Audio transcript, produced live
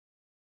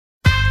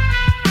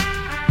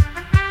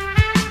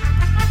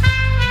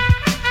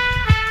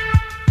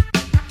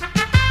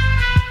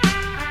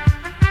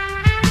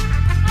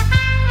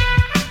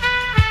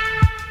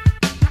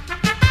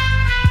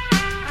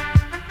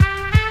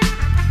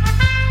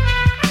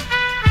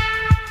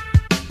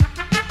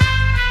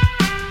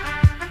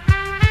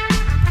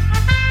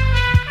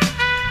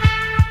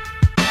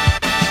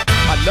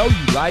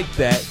like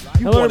that.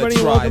 Hello, everybody,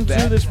 and welcome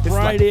to this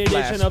Friday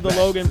edition of the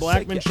Logan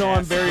Blackman Show.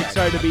 I'm very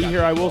excited to be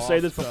here. I will say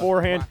this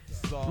beforehand.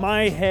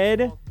 My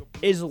head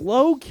is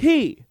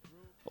low-key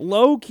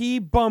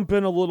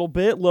bumping a little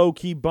bit.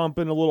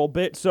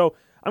 So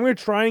I'm going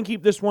to try and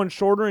keep this one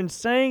shorter, and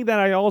saying that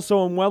I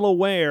also am well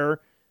aware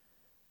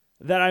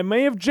that I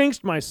may have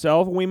jinxed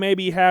myself and we may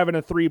be having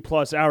a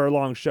 3+ hour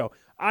long show.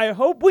 I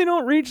hope we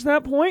don't reach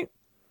that point.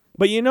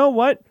 But you know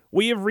what?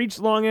 We have reached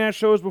long-ass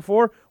shows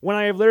before when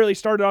I have literally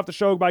started off the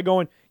show by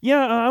going,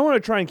 I want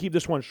to try and keep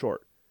this one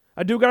short.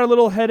 I do got a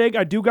little headache.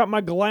 I do got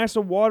my glass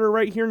of water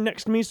right here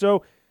next to me,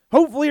 so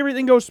hopefully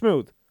everything goes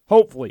smooth.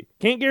 Hopefully.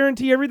 Can't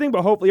guarantee everything,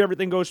 but hopefully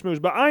everything goes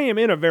smooth. But I am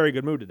in a very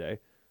good mood today.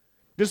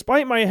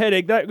 Despite my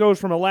headache, that goes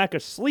from a lack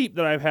of sleep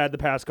that I've had the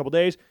past couple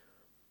days.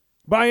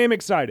 But I am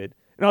excited.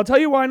 And I'll tell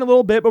you why in a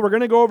little bit, but we're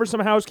going to go over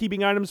some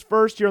housekeeping items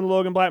first here on the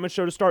Logan Blackman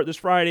Show to start this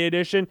Friday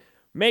edition.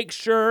 Make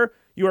sure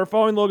you are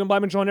following Logan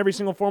Blackman Show on every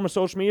single form of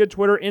social media,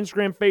 Twitter,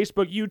 Instagram,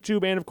 Facebook,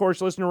 YouTube, and, of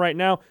course, listening right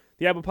now,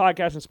 the Apple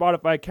Podcast and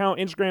Spotify account.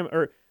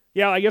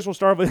 I guess we'll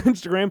start with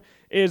Instagram,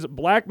 is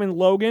Blackman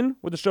Logan,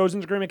 with the show's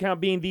Instagram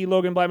account being the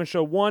Logan Blackman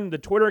Show 1. The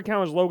Twitter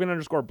account is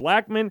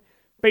Logan_Blackman.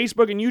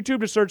 Facebook and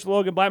YouTube, to search the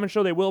Logan Blackman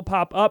Show. They will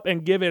pop up,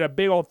 and give it a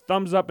big old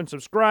thumbs up and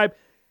subscribe.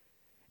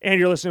 And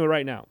you're listening to it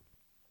right now.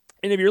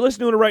 And if you're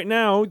listening to it right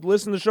now,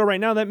 listen to the show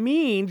right now, that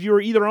means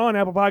you're either on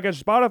Apple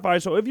Podcasts or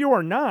Spotify. So if you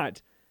are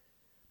not,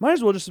 might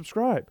as well just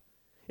subscribe.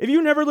 If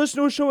you never listen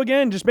to a show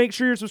again, just make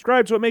sure you're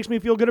subscribed so it makes me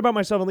feel good about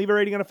myself, and leave a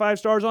rating out of 5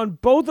 stars on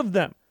both of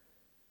them.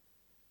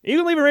 You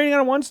can leave a rating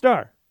out of 1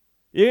 star.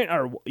 You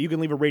can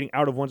leave a rating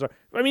out of 1 star.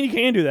 I mean, you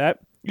can do that.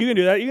 You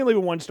can leave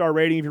a 1-star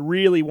rating if you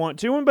really want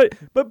to.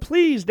 But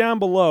please, down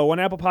below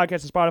on Apple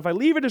Podcasts and Spotify,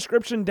 leave a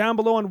description down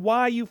below on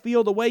why you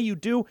feel the way you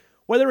do,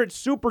 whether it's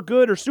super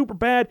good or super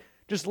bad.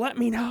 Just let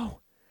me know.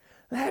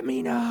 Let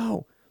me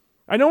know.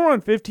 I know we're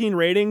on 15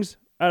 ratings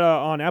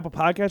on Apple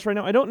Podcasts right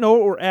now. I don't know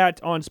what we're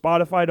at on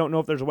Spotify. I don't know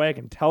if there's a way I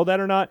can tell that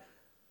or not.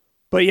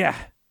 But yeah,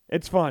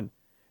 it's fun.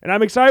 And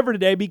I'm excited for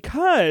today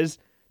because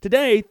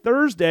today,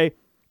 Thursday,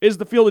 is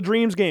the Field of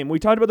Dreams game. We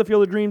talked about the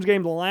Field of Dreams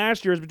game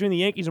last year. It's between the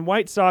Yankees and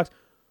White Sox,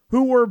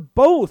 who were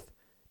both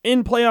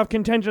in playoff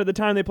contention at the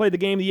time they played the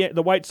game.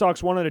 The White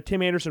Sox won on a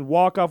Tim Anderson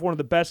walk-off, one of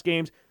the best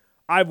games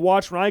I've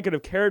watched when I could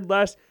have cared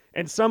less,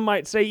 and some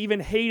might say even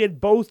hated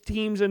both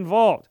teams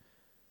involved.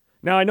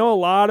 Now, I know a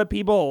lot of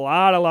people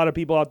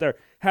out there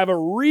have a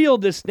real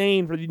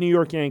disdain for the New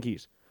York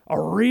Yankees.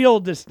 A real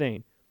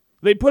disdain.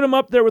 They put them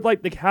up there with,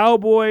 like, the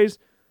Cowboys.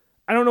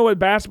 I don't know what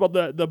basketball,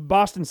 the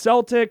Boston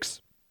Celtics.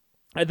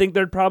 I think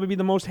they'd probably be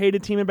the most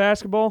hated team in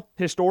basketball,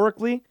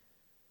 historically.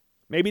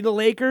 Maybe the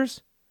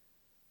Lakers.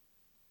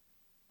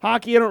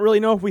 Hockey, I don't really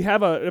know if we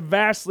have a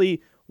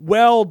vastly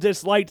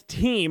well-disliked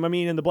team. I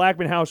mean, in the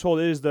Blackman household,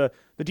 it is the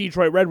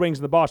Detroit Red Wings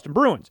and the Boston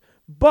Bruins.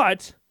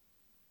 But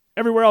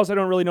everywhere else, I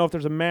don't really know if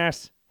there's a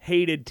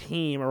mass-hated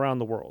team around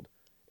the world,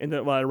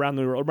 around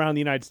the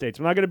United States.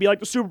 I'm not going to be like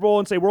the Super Bowl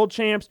and say world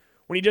champs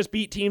when you just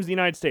beat teams in the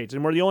United States,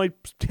 and we're the only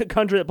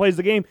country that plays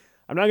the game.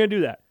 I'm not going to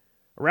do that.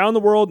 Around the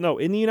world, no.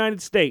 In the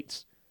United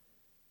States.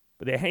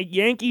 But the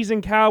Yankees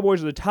and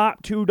Cowboys are the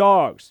top 2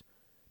 dogs.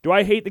 Do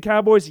I hate the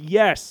Cowboys?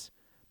 Yes.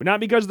 But not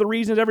because of the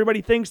reasons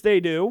everybody thinks they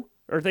do,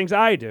 or thinks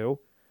I do.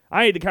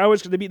 I hate the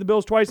Cowboys because they beat the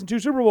Bills twice in 2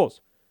 Super Bowls.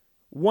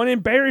 One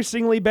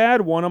embarrassingly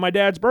bad one on my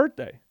dad's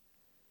birthday.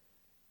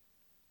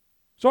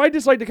 So I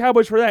dislike the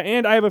Cowboys for that,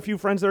 and I have a few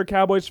friends that are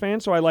Cowboys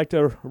fans, so I like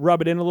to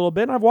rub it in a little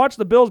bit. And I've watched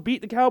the Bills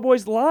beat the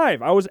Cowboys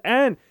live. I was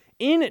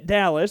in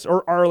Dallas,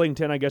 or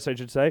Arlington, I guess I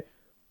should say,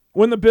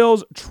 when the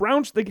Bills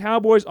trounced the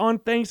Cowboys on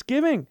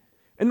Thanksgiving.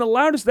 And the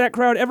loudest that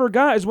crowd ever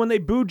got is when they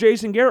booed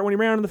Jason Garrett when he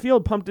ran on the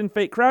field, pumped in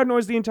fake crowd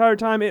noise the entire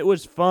time. It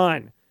was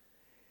fun.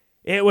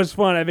 It was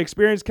fun. I've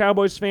experienced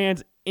Cowboys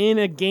fans in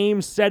a game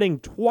setting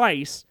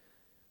twice.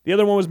 The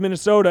other one was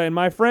Minnesota, and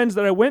my friends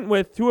that I went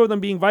with, 2 of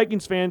them being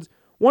Vikings fans,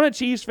 one a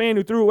Chiefs fan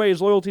who threw away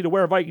his loyalty to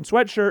wear a Viking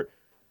sweatshirt,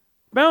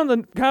 found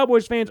the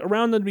Cowboys fans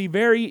around them to be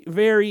very,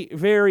 very,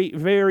 very,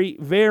 very,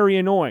 very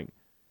annoying.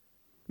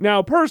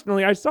 Now,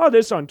 personally, I saw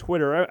this on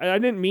Twitter. I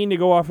didn't mean to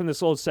go off in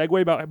this little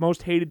segue about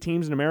most hated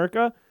teams in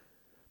America,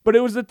 but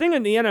it was the thing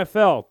in the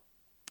NFL.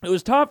 It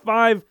was top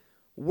 5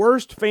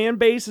 worst fan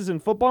bases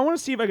in football. I want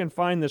to see if I can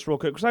find this real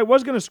quick, because I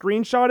was going to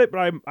screenshot it,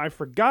 but I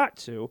forgot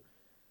to.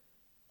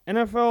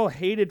 NFL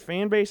hated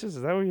fan bases?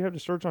 Is that what you have to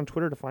search on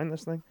Twitter to find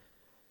this thing?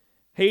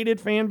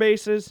 Hated fan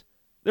bases.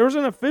 There was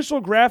an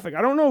official graphic.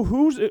 I don't know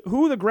who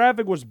the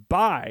graphic was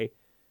by,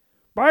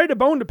 but I had a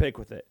bone to pick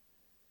with it.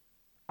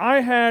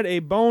 I had a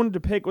bone to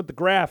pick with the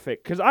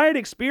graphic because I had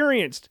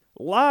experienced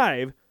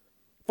live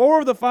 4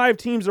 of the 5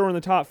 teams that were in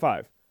the top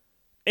 5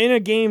 in a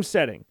game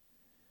setting.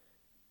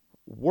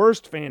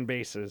 Worst fan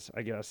bases,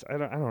 I guess. I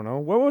don't know.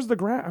 What was the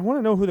graphic? I want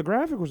to know who the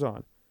graphic was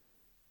on.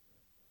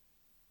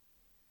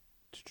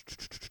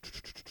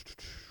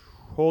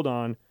 Hold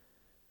on.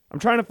 I'm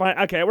trying to find...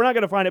 Okay, we're not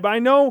going to find it, but I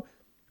know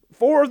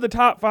 4 of the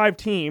top 5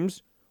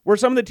 teams were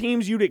some of the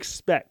teams you'd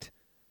expect.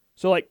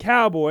 So like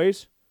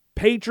Cowboys,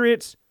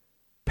 Patriots,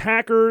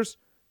 Packers,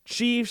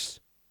 Chiefs.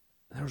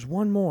 There was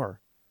one more.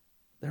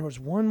 There was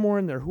one more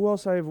in there. Who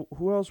else have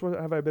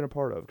I been a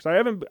part of? Because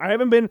I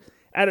haven't been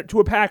to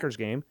a Packers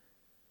game.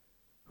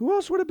 Who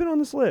else would have been on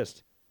this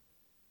list?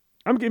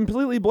 I'm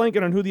completely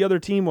blanking on who the other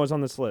team was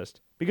on this list.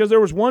 Because there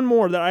was one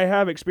more that I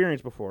have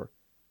experienced before.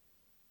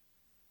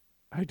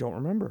 I don't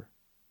remember.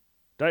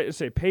 Did I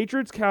say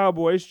Patriots,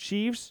 Cowboys,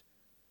 Chiefs,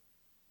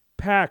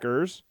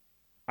 Packers?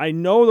 I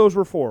know those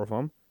were 4 of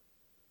them.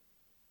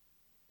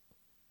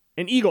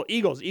 And Eagles.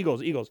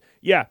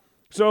 Yeah.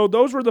 So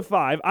those were the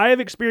 5. I have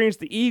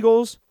experienced the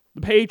Eagles,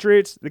 the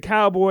Patriots, the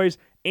Cowboys,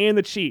 and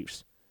the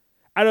Chiefs.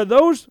 Out of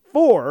those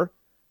 4,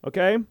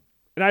 okay,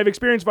 and I've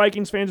experienced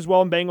Vikings fans as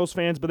well and Bengals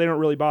fans, but they don't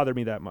really bother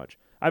me that much.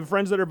 I have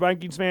friends that are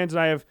Vikings fans, and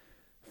I have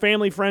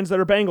family friends that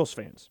are Bengals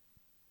fans.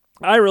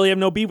 I really have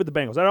no beef with the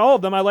Bengals. Out of all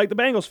of them, I like the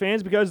Bengals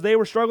fans because they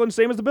were struggling the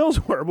same as the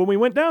Bills were when we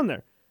went down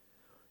there.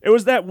 It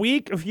was that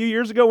week a few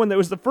years ago when it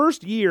was the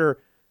first year,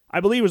 I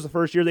believe it was the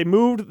first year, they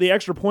moved the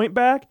extra point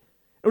back.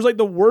 It was like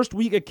the worst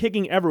week of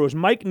kicking ever. It was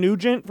Mike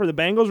Nugent for the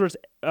Bengals versus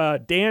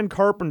Dan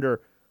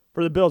Carpenter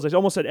for the Bills. I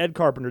almost said Ed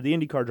Carpenter, the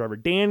IndyCar driver.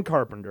 Dan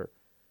Carpenter.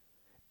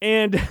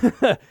 And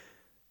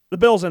the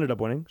Bills ended up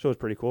winning, so it was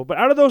pretty cool. But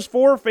out of those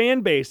 4 fan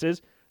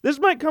bases, this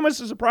might come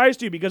as a surprise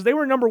to you because they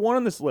were number 1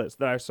 on this list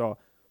that I saw.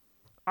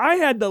 I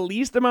had the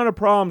least amount of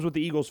problems with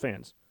the Eagles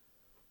fans.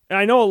 And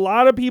I know a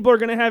lot of people are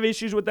going to have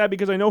issues with that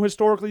because I know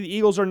historically the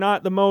Eagles are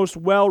not the most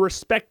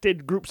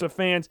well-respected groups of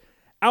fans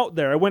out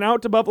there. I went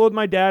out to Buffalo with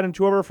my dad and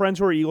 2 of our friends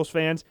who are Eagles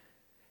fans,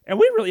 and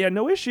we really had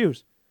no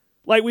issues.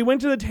 Like, we went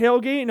to the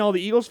tailgate and all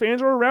the Eagles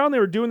fans were around. They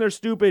were doing their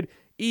stupid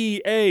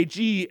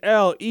EAGLES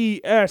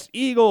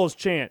Eagles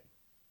chant,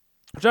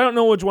 which I don't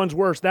know which one's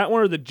worse, that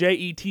one or the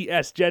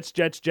JETS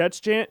Jets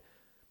chant.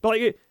 But,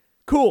 like,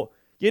 cool.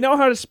 You know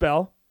how to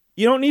spell.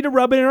 You don't need to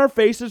rub it in our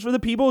faces for the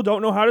people who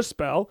don't know how to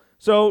spell.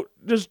 So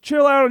just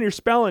chill out on your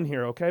spelling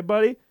here, okay,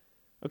 buddy?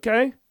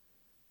 Okay?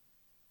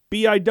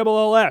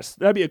 BILLS.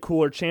 That'd be a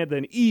cooler chant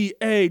than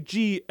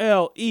EAGLES.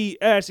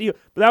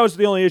 But that was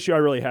the only issue I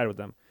really had with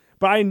them.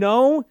 But I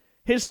know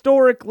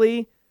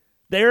historically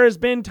there has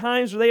been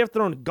times where they have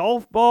thrown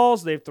golf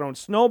balls, they've thrown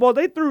snowballs.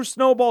 They threw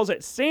snowballs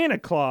at Santa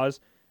Claus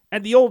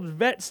at the old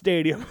Vet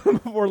Stadium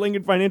before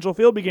Lincoln Financial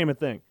Field became a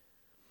thing.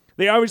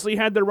 They obviously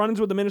had their run-ins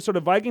with the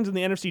Minnesota Vikings in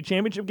the NFC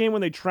Championship game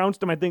when they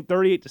trounced them, I think,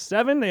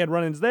 38-7. They had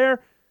run-ins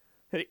there.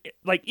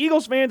 Like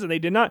Eagles fans, and they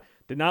did not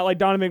like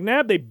Donovan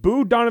McNabb. They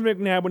booed Donovan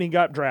McNabb when he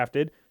got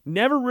drafted.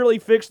 Never really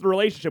fixed the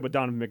relationship with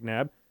Donovan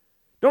McNabb.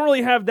 Don't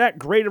really have that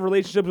great of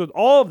relationships with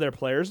all of their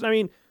players. I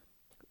mean,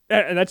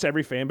 and that's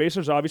every fan base.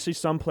 There's obviously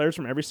some players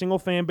from every single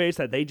fan base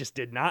that they just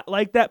did not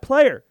like that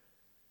player.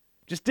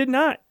 Just did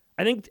not.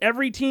 I think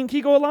every team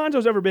Kiko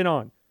Alonso's ever been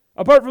on,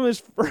 apart from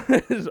his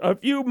a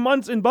few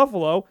months in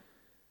Buffalo,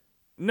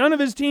 none of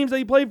his teams that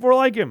he played for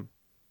like him.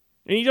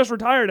 And he just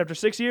retired after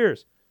 6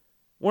 years.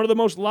 One of the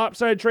most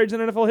lopsided trades in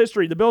NFL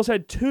history. The Bills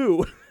had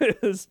 2.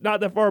 It's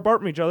not that far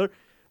apart from each other.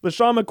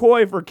 LaShawn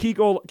McCoy for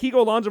Kiko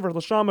Alonso for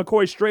LaShawn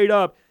McCoy straight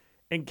up,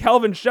 and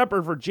Kelvin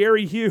Shepard for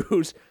Jerry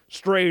Hughes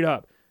straight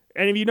up.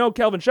 And if you know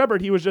Kelvin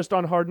Shepard, he was just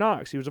on Hard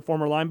Knocks. He was a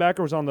former linebacker,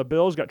 was on the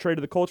Bills, got traded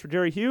to the Colts for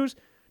Jerry Hughes.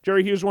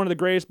 Jerry Hughes, one of the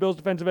greatest Bills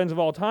defensive ends of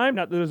all time.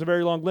 Not that there's a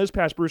very long list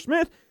past Bruce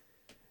Smith.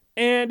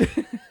 And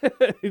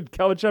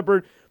Kelvin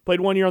Shepard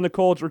played 1 year on the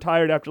Colts,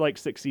 retired after like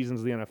 6 seasons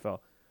of the NFL.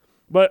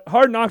 But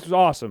Hard Knocks was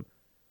awesome.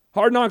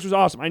 Hard Knocks was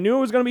awesome. I knew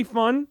it was going to be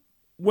fun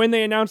when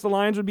they announced the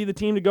Lions would be the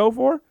team to go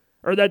for,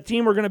 or that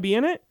team were going to be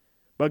in it.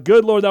 But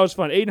good Lord, that was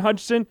fun. Aiden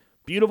Hutchinson,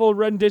 beautiful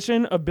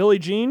rendition of Billie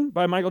Jean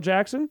by Michael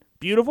Jackson.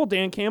 Beautiful.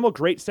 Dan Campbell,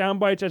 great sound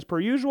bites as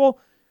per usual.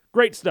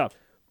 Great stuff.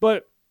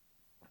 But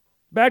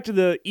back to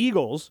the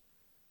Eagles,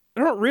 I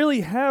don't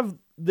really have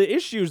the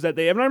issues that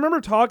they have. And I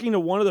remember talking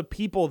to one of the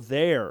people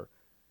there,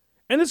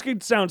 and this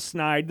could sound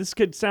snide. This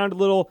could sound a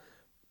little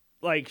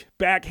like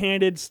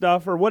backhanded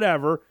stuff or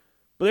whatever,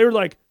 but they were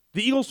like,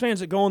 the Eagles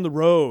fans that go on the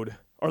road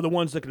are the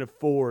ones that can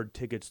afford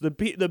tickets.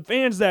 The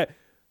fans that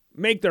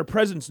make their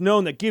presence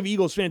known, that give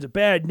Eagles fans a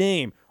bad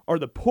name, are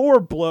the poor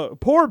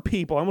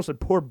people. I almost said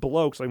poor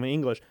blokes, like my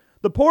English.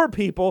 The poor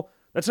people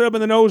that sit up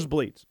in the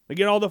nosebleeds. They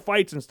get all the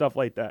fights and stuff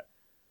like that.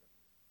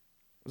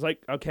 I was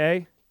like,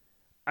 okay.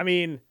 I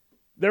mean,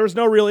 there was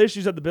no real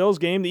issues at the Bills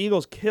game. The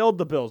Eagles killed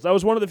the Bills. That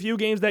was one of the few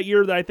games that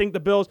year that I think the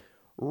Bills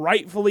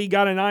rightfully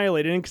got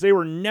annihilated in because they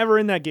were never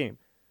in that game.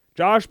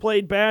 Josh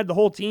played bad. The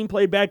whole team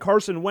played bad.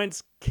 Carson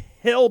Wentz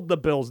killed the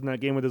Bills in that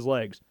game with his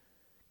legs.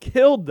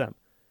 Killed them.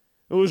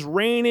 It was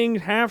raining,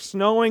 half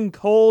snowing,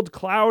 cold,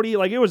 cloudy.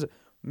 Like, it was a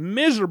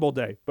miserable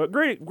day. But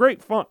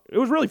great fun. It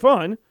was really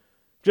fun.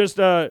 Just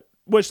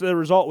wish the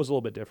result was a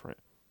little bit different.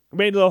 It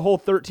made the whole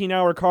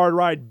 13-hour car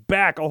ride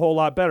back a whole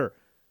lot better.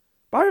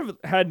 But I've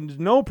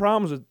had no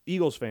problems with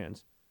Eagles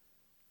fans.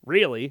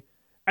 Really.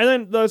 And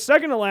then the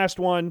second to last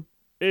one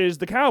is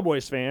the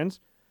Cowboys fans.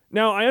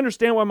 Now, I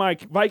understand why my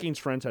Vikings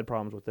friends had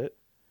problems with it.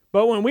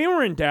 But when we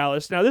were in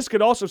Dallas, now this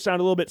could also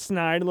sound a little bit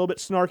snide, a little bit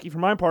snarky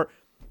from my part.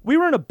 We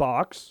were in a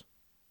box,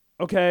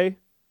 okay?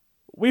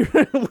 We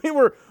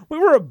were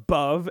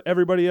above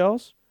everybody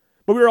else,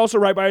 but we were also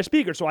right by a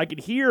speaker, so I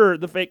could hear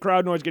the fake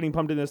crowd noise getting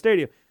pumped in the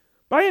stadium.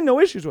 But I had no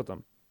issues with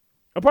them.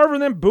 Apart from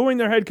them booing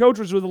their head coach,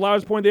 which was the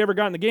loudest point they ever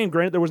got in the game.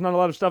 Granted, there was not a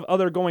lot of stuff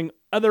other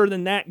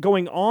than that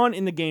going on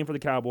in the game for the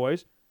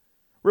Cowboys.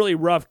 Really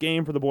rough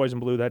game for the boys in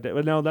blue that day.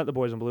 No, not the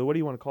boys in blue. What do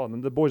you want to call them?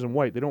 The boys in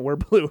white. They don't wear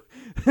blue.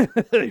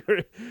 They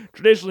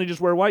traditionally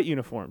just wear white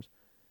uniforms.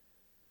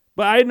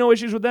 But I had no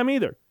issues with them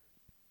either.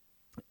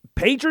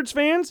 Patriots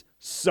fans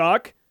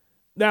suck.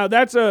 Now,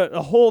 that's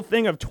a whole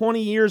thing of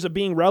 20 years of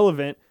being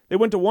relevant. They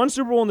went to one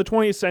Super Bowl in the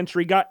 20th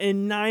century, got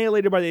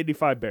annihilated by the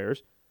 85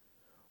 Bears.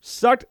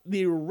 Sucked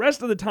the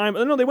rest of the time.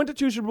 No, they went to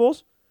 2 Super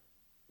Bowls.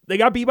 They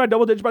got beat by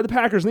double digits by the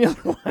Packers in the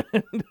other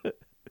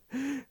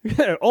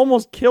one.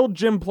 Almost killed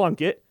Jim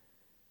Plunkett.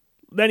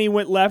 Then he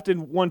went left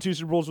and won 2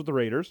 Super Bowls with the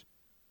Raiders.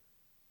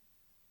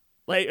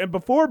 And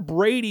before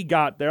Brady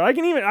got there, I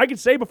could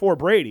say before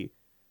Brady,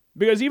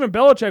 because even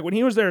Belichick, when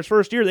he was there his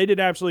first year, they did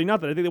absolutely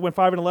nothing. I think they went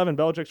 5-11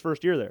 Belichick's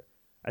first year there.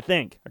 I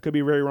think. I could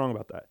be very wrong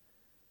about that.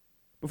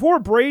 Before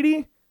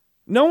Brady,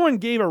 no one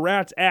gave a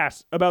rat's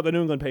ass about the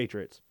New England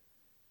Patriots.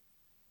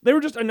 They were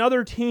just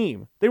another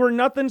team. They were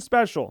nothing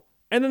special.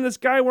 And then this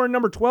guy wearing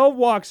number 12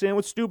 walks in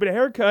with stupid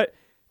haircut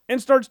and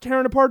starts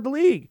tearing apart the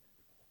league.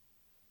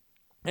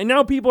 And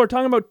now people are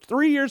talking about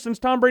 3 years since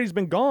Tom Brady's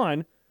been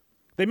gone.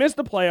 They missed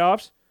the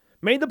playoffs,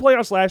 made the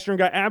playoffs last year and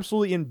got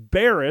absolutely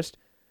embarrassed.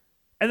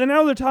 And then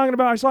now they're talking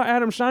about, I saw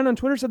Adam Shine on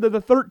Twitter said they're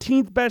the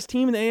 13th best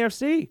team in the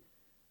AFC.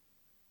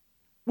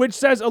 Which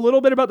says a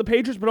little bit about the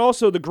Patriots, but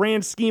also the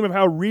grand scheme of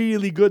how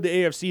really good the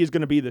AFC is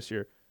going to be this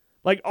year.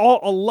 Like a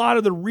lot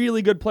of the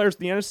really good players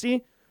in the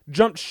NFC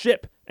jumped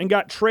ship and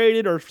got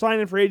traded or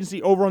signed in for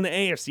agency over on the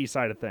AFC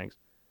side of things.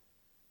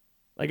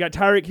 Like got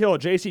Tyreek Hill,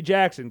 J.C.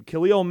 Jackson,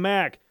 Khalil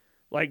Mack.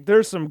 Like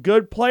there's some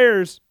good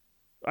players,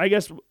 I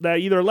guess, that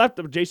either left,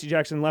 J.C.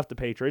 Jackson left the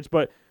Patriots,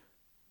 but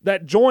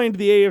that joined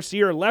the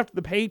AFC or left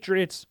the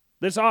Patriots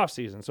this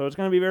offseason. So it's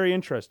going to be very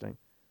interesting.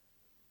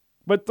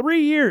 But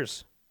 3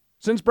 years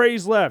since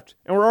Brady's left,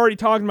 and we're already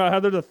talking about how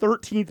they're the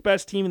 13th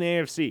best team in the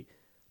AFC.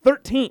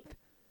 13th.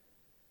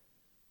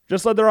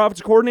 Just let their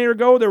offensive coordinator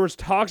go. There was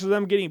talks of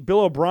them getting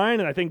Bill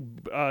O'Brien, and I think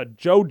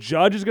Joe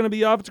Judge is going to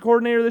be the offensive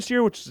coordinator this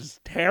year, which is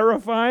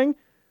terrifying.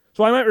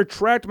 So I might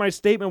retract my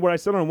statement what I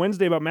said on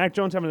Wednesday about Mac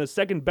Jones having the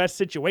second best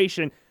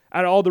situation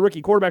out of all the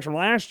rookie quarterbacks from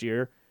last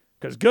year,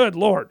 because good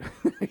Lord,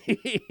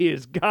 he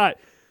has got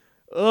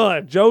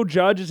Joe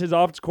Judge is his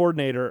offensive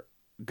coordinator.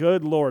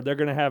 Good Lord, they're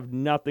going to have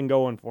nothing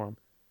going for him.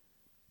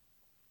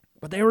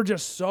 But they were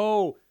just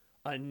so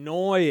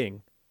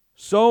annoying.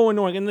 So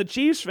annoying. And the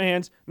Chiefs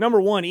fans, number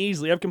one,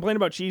 easily. I've complained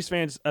about Chiefs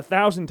fans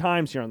 1,000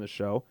 times here on this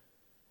show.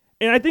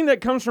 And I think that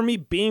comes from me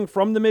being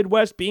from the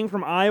Midwest, being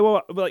from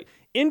Iowa. Like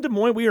in Des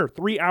Moines, we are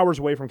 3 hours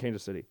away from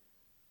Kansas City.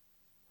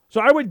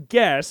 So I would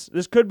guess,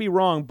 this could be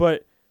wrong,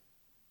 but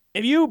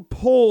if you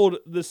pulled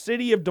the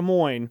city of Des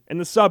Moines and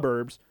the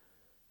suburbs,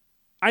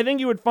 I think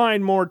you would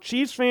find more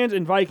Chiefs fans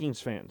and Vikings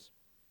fans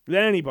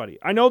than anybody.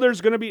 I know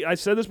there's going to be, I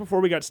said this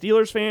before, we got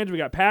Steelers fans, we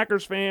got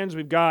Packers fans,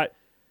 we've got,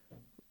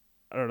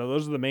 I don't know,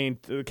 those are the main,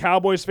 the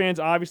Cowboys fans,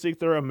 obviously,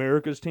 they're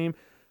America's team.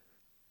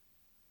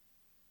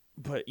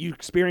 But you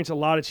experience a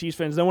lot of Chiefs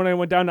fans. Then when I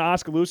went down to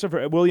Oskaloosa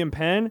for William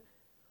Penn,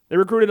 they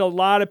recruited a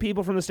lot of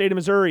people from the state of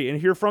Missouri. And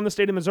if you're from the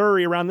state of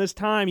Missouri around this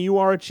time, you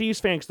are a Chiefs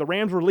fan because the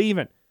Rams were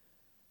leaving.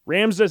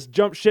 Rams just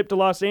jumped ship to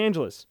Los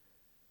Angeles.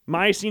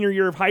 My senior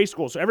year of high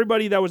school. So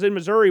everybody that was in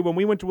Missouri, when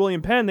we went to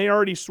William Penn, they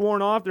already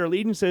sworn off their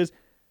allegiances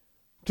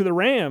to the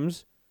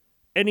Rams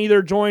and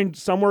either joined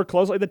somewhere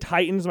close, like the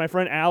Titans. My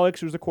friend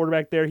Alex, who's the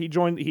quarterback there, he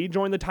joined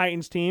the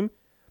Titans team.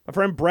 My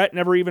friend Brett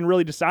never even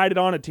really decided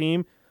on a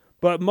team.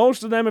 But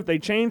most of them, if they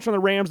changed from the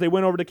Rams, they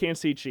went over to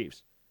Kansas City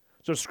Chiefs.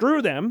 So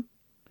screw them,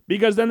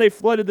 because then they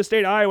flooded the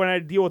state of Iowa and I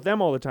had to deal with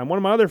them all the time. One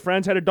of my other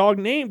friends had a dog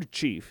named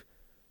Chief.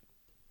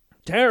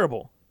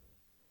 Terrible.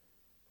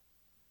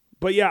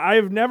 But yeah,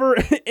 I've never,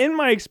 in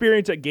my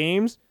experience at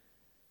games,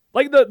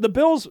 like the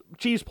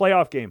Bills-Chiefs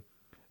playoff game,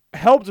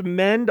 helped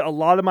mend a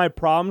lot of my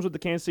problems with the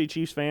Kansas City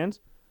Chiefs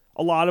fans.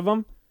 A lot of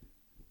them.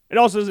 It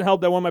also doesn't help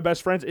that one of my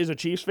best friends is a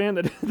Chiefs fan.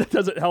 That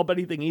doesn't help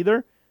anything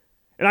either.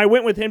 And I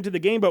went with him to the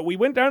game, but we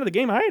went down to the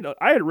game. I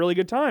had a really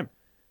good time.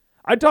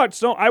 I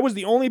was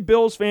the only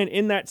Bills fan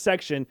in that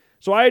section,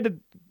 so I had to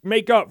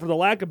make up for the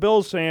lack of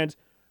Bills fans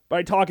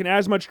by talking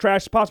as much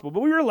trash as possible.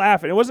 But we were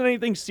laughing. It wasn't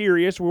anything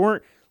serious. We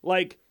weren't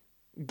like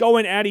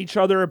going at each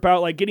other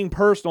about like getting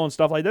personal and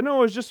stuff like that. No,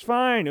 it was just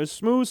fine. It was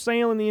smooth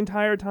sailing the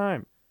entire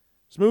time.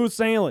 Smooth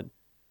sailing.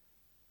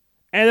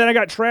 And then I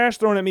got trash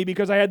thrown at me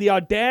because I had the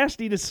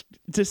audacity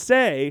to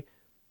say,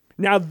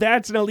 now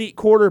that's an elite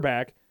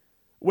quarterback,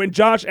 when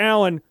Josh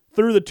Allen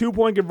threw the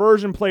 2-point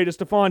conversion play to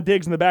Stephon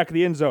Diggs in the back of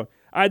the end zone.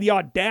 I had the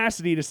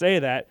audacity to say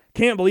that.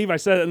 Can't believe I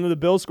said it, and then the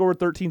Bills scored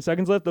 13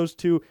 seconds left. Those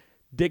two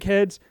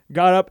dickheads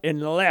got up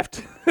and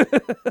left.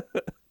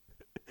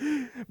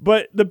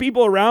 But the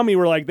people around me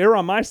were like, they were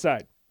on my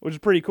side, which is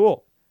pretty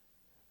cool.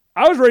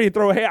 I was ready to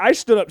throw, hey, I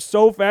stood up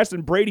so fast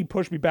and Brady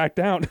pushed me back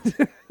down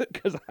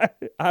because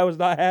I was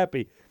not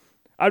happy.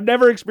 I've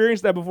never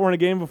experienced that before in a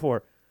game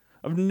before.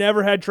 I've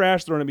never had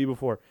trash thrown at me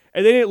before.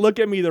 And they didn't look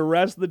at me the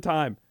rest of the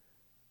time.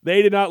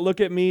 They did not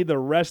look at me the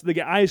rest of the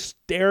game. I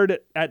stared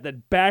at the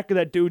back of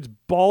that dude's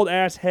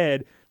bald-ass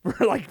head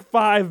for like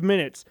 5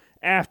 minutes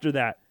after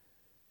that.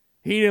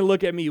 He didn't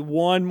look at me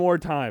one more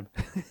time.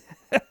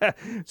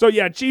 So,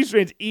 yeah, Chiefs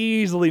fans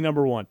easily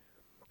number one.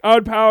 I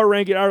would power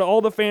rank it out of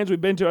all the fans we've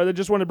been to. I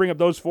just want to bring up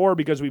those four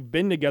because we've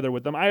been together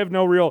with them. I have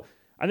no real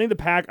 – I think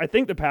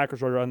the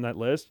Packers are on that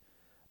list.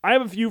 I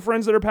have a few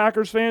friends that are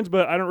Packers fans,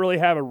 but I don't really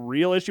have a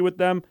real issue with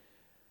them.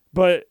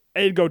 But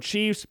it'd go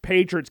Chiefs,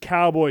 Patriots,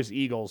 Cowboys,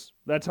 Eagles.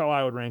 That's how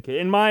I would rank it,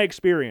 in my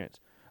experience.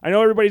 I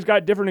know everybody's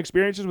got different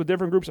experiences with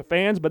different groups of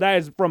fans, but that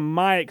is from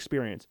my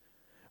experience.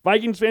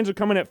 Vikings fans are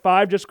coming at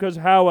 5 just because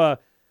how, what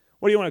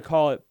do you want to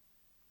call it?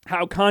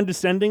 How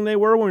condescending they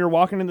were when we were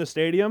walking in the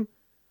stadium.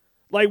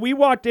 Like, we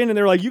walked in and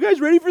they were like, you guys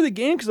ready for the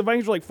game? Because the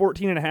Vikings were like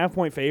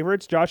 14.5-point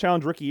favorites. Josh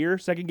Allen's rookie year,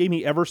 second game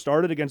he ever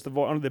started against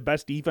one of the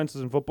best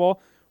defenses in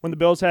football, when the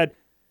Bills had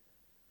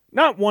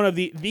not one of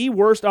the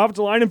worst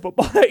offensive line in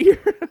football that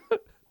year.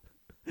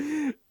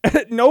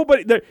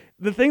 Nobody.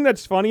 The thing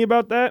that's funny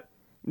about that,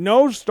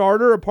 no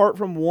starter apart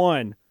from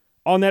one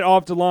on that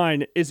offensive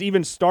line is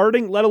even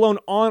starting, let alone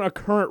on a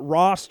current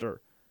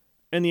roster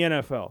in the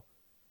NFL.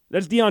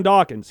 That's Deion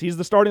Dawkins. He's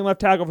the starting left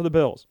tackle for the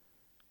Bills.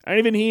 And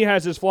even he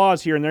has his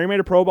flaws here and there. He made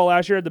a Pro Bowl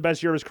last year, had the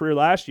best year of his career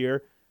last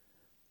year.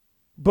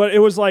 But it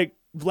was like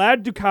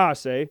Vlad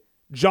Ducasse,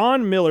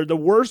 John Miller, the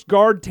worst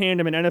guard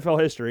tandem in NFL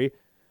history,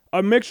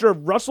 a mixture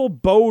of Russell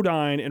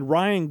Bodine and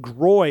Ryan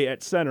Groy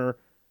at center,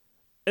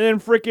 and then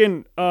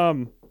freaking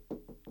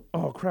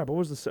oh crap, what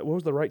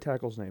was the right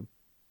tackle's name?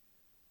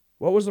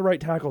 What was the right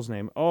tackle's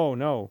name? Oh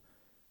no.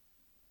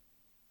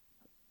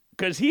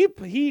 Because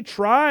he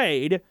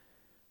tried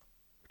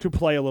to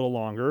play a little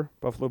longer,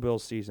 Buffalo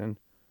Bills season.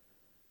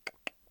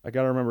 I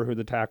got to remember who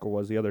the tackle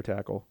was, the other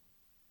tackle.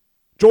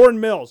 Jordan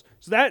Mills.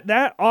 So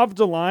that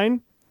offensive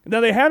line, now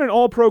they had an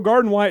all-pro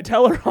guard and Wyatt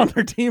Teller on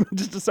their team and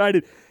just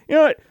decided, you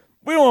know what,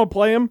 we don't want to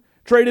play him.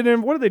 Traded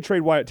him. What did they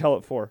trade Wyatt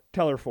Teller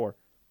for?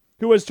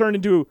 Who has turned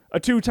into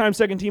a 2-time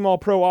second-team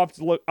all-pro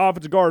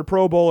offensive guard,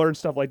 Pro Bowler and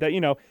stuff like that.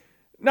 You know,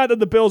 not that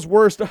the Bills'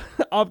 worst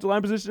offensive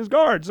line position is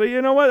guard. So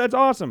you know what? That's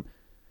awesome.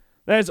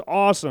 That is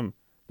awesome.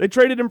 They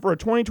traded him for a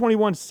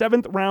 2021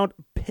 7th-round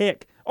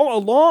pick. Oh,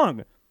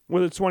 along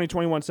with a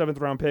 2021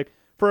 7th-round pick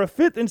for a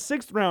 5th and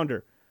 6th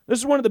rounder. This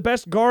is one of the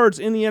best guards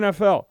in the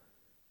NFL.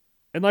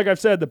 And like I've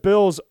said, the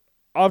Bills'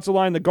 offensive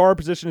line, the guard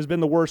position has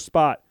been the worst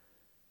spot.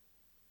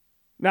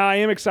 Now, I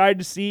am excited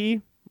to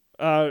see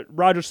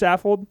Roger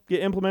Saffold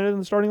get implemented in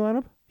the starting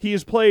lineup. He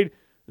has played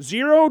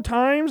 0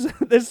 times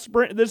this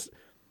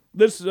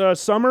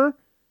summer,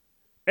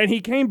 and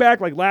he came back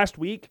like last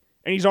week,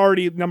 and he's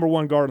already number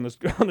one guard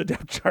on the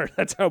depth chart.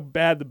 That's how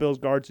bad the Bills'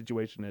 guard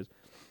situation is.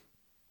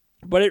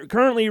 But it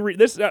currently,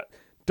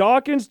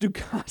 Dawkins,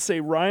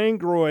 Ducasse, Ryan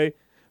Groy,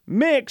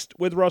 mixed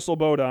with Russell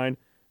Bodine,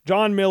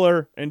 John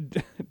Miller,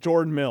 and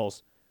Jordan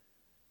Mills.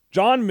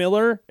 John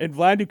Miller and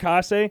Vlad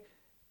Ducasse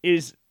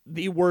is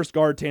the worst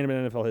guard tandem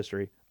in NFL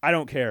history. I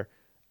don't care.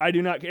 I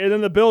do not care. And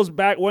then the Bills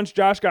back, once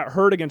Josh got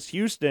hurt against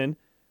Houston,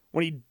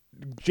 when he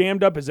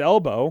jammed up his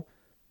elbow,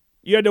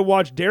 you had to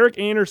watch Derek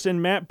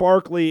Anderson, Matt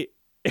Barkley,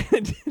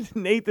 and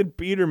Nathan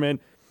Peterman,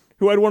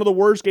 who had one of the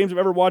worst games I've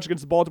ever watched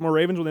against the Baltimore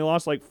Ravens when they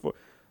lost like,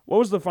 what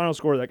was the final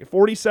score? Like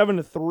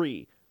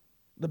 47-3.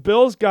 The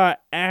Bills got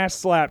ass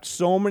slapped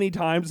so many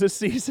times this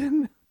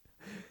season.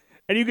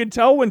 And you could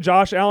tell when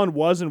Josh Allen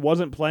was and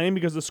wasn't playing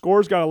because the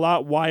scores got a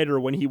lot wider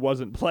when he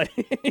wasn't playing.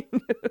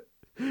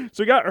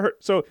 So he got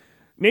hurt. So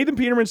Nathan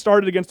Peterman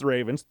started against the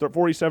Ravens,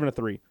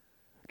 47-3.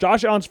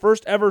 Josh Allen's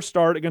first ever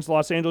start against the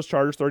Los Angeles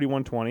Chargers,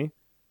 31-20.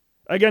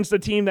 Against a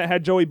team that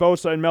had Joey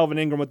Bosa and Melvin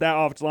Ingram with that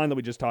offensive line that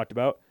we just talked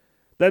about.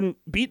 Then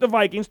beat the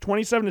Vikings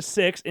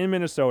 27-6 in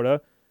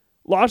Minnesota.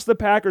 Lost the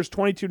Packers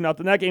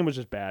 22-0. That game was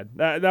just bad.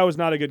 That was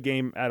not a good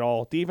game at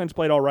all. Defense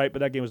played all right, but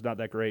that game was not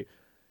that great.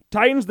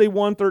 Titans, they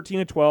won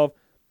 13-12.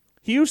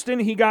 Houston,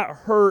 he got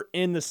hurt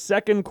in the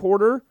second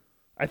quarter.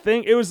 I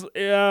think it was,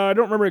 I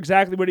don't remember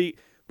exactly, but he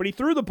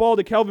threw the ball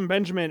to Kelvin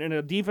Benjamin, and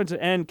a defensive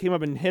end came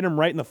up and hit him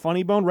right in the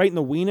funny bone, right in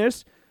the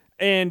weenus,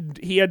 and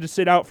he had to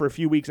sit out for a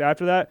few weeks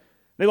after that.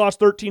 They lost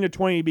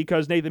 13-20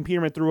 because Nathan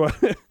Peterman threw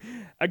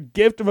a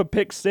gift of a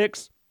pick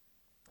six,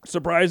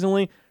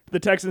 surprisingly, to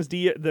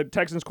the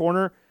Texans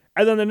corner.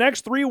 And then the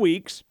next 3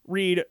 weeks,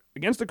 Reed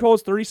against the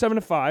Colts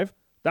 37-5.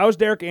 That was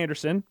Derek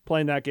Anderson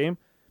playing that game.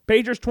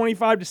 Patriots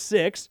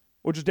 25-6,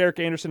 which is Derek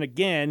Anderson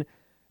again.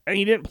 And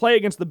he didn't play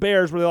against the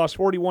Bears where they lost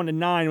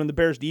 41-9 when the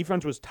Bears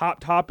defense was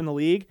top in the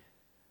league.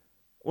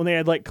 When they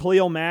had like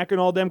Khalil Mack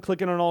and all them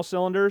clicking on all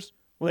cylinders.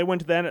 When they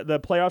went to the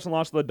playoffs and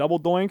lost to the double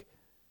doink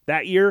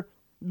that year.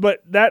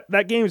 But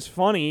that game is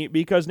funny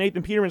because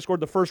Nathan Peterman scored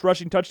the first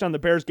rushing touchdown the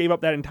Bears gave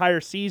up that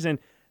entire season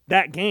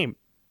that game.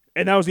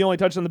 And that was the only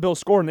touchdown the Bills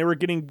scored, and they were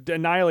getting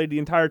annihilated the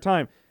entire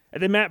time.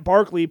 And then Matt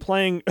Barkley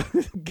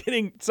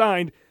getting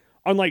signed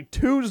on like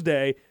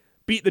Tuesday,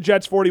 beat the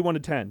Jets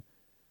 41-10,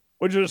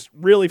 which is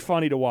really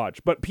funny to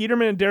watch. But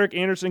Peterman and Derek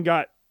Anderson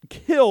got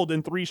killed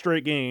in 3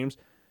 straight games.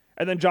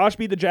 And then Josh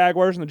beat the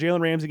Jaguars in the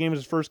Jalen Ramsey game was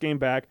his first game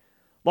back.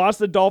 Lost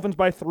the Dolphins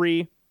by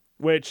 3,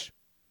 which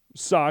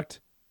sucked.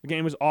 The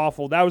game was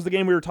awful. That was the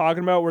game we were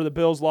talking about where the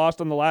Bills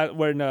lost on the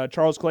when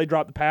Charles Clay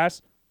dropped the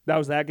pass. That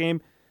was that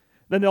game.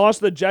 Then they lost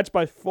to the Jets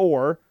by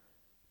 4,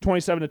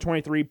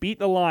 27-23, beat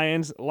the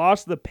Lions,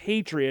 lost to the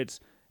Patriots,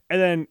 and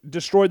then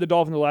destroyed the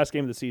Dolphins in the last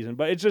game of the season.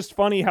 But it's just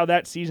funny how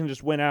that season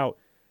just went out.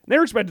 They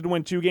were expected to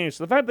win 2 games.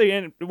 So the fact they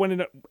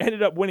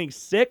ended up winning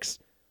 6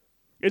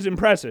 is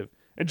impressive.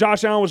 And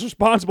Josh Allen was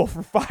responsible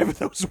for 5 of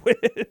those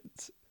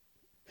wins.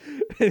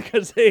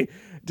 Because they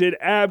did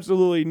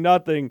absolutely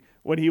nothing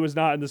when he was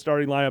not in the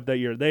starting lineup that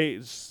year. They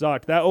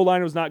sucked. That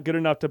O-line was not good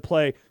enough to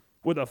play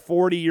with a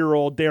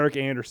 40-year-old Derek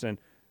Anderson.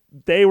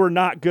 They were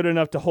not good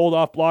enough to hold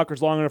off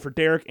blockers long enough for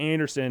Derek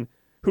Anderson,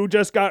 who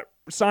just got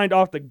signed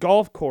off the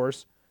golf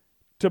course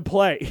to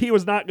play. He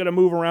was not going to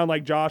move around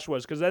like Josh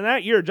was. Because in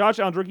that year, Josh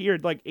Allen's rookie year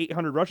had like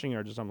 800 rushing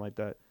yards or something like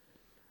that.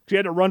 He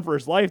had to run for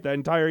his life that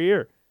entire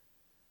year.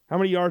 How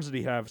many yards did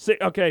he have?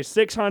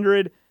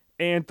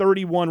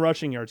 631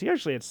 rushing yards. He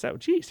actually had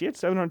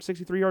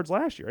 763 yards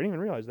last year. I didn't even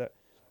realize that.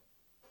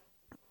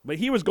 But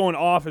he was going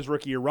off his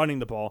rookie year running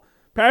the ball.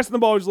 Passing the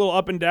ball was a little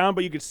up and down,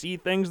 but you could see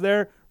things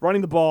there.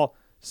 Running the ball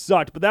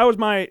sucked. But that was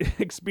my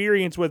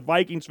experience with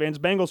Vikings fans.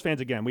 Bengals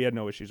fans, again, we had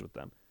no issues with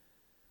them.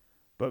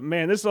 But,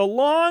 man, this is a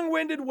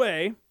long-winded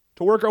way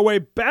to work our way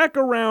back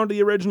around to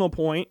the original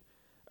point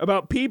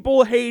about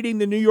people hating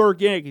the New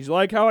York Yankees. You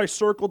like how I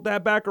circled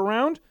that back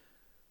around?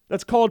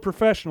 That's called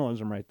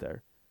professionalism right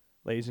there,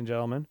 ladies and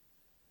gentlemen.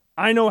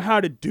 I know how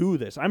to do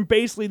this. I'm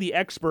basically the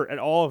expert at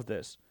all of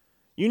this.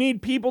 You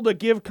need people to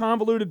give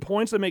convoluted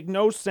points that make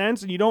no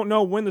sense, and you don't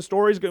know when the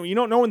story's going. You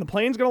don't know when the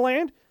plane's going to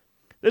land.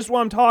 This is what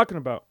I'm talking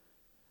about.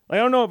 I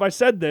don't know if I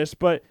said this,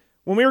 but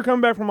when we were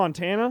coming back from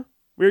Montana,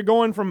 we were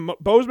going from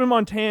Bozeman,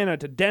 Montana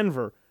to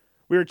Denver.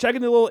 We were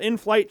checking the little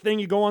in-flight thing.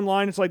 You go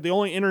online. It's like the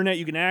only internet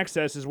you can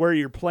access is where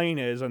your plane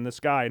is in the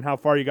sky and how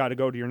far you got to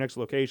go to your next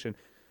location.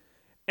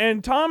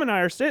 And Tom and I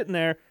are sitting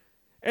there,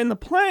 and the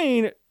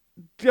plane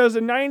does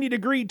a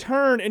 90-degree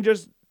turn and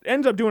just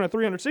ends up doing a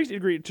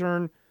 360-degree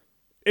turn.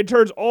 It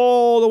turns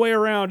all the way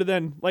around, and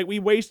then we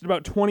wasted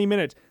about 20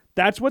 minutes.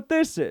 That's what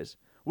this is.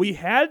 We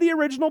had the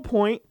original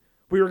point.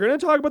 We were going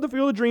to talk about the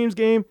Field of Dreams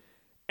game,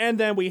 and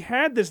then we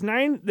had this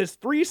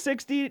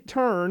 360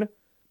 turn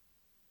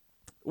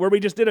where we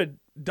just did a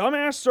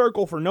dumbass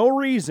circle for no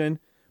reason,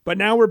 but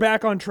now we're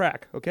back on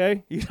track,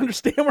 okay? You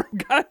understand where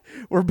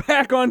we're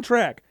back on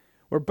track.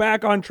 We're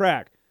back on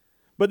track.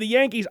 But the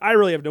Yankees, I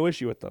really have no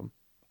issue with them.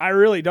 I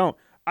really don't.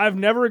 I've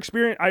never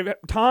experienced...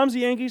 Tom's a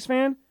Yankees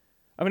fan.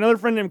 I have another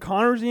friend named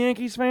Connor who's a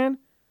Yankees fan.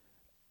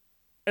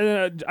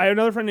 And I have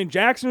another friend named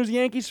Jackson who's a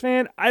Yankees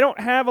fan. I don't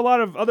have a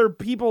lot of other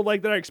people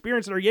that I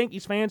experience that are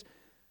Yankees fans.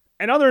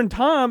 And other than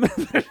Tom,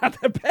 they're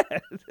not that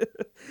bad.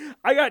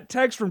 I got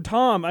text from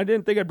Tom. I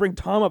didn't think I'd bring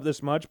Tom up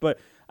this much, but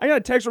I got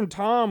a text from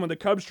Tom when the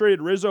Cubs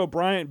traded Rizzo,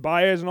 Bryant,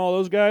 Baez, and all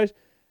those guys.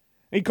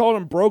 He called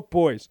them broke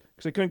boys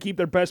because they couldn't keep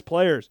their best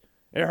players.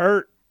 It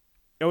hurt.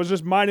 It was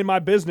just minding my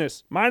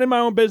business. Minding my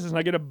own business, and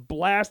I get a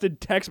blasted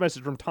text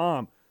message from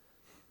Tom.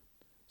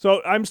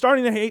 So I'm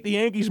starting to hate the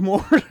Yankees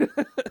more.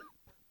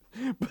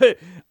 But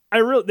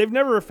they've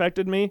never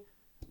affected me.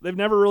 They've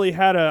never really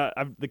had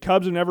the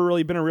Cubs have never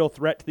really been a real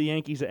threat to the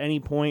Yankees at any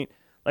point.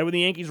 Like when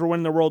the Yankees were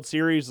winning the World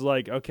Series,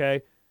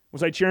 okay,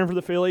 was I cheering for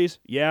the Phillies?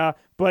 Yeah,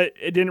 but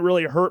it didn't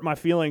really hurt my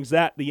feelings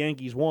that the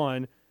Yankees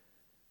won.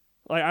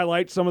 I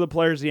liked some of the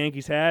players the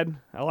Yankees had.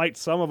 I liked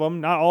some of them,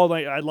 not all.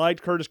 I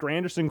liked Curtis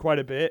Granderson quite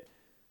a bit.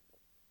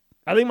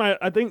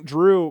 I think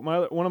Drew,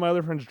 one of my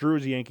other friends, Drew,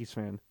 is a Yankees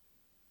fan.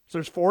 So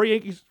there's four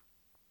Yankees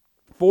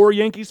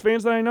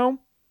fans that I know.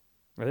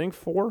 I think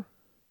 4.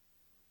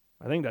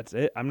 I think that's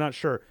it. I'm not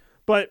sure,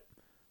 but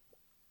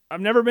I've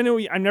never been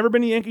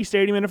to Yankee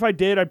Stadium, and if I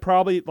did, I'd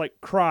probably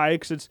cry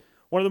because it's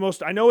one of the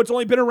most. I know it's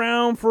only been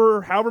around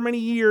for however many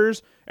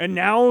years, and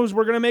now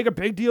we're gonna make a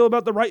big deal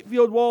about the right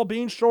field wall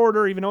being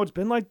shorter, even though it's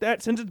been like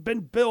that since it's been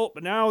built.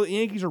 But now the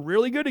Yankees are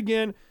really good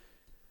again.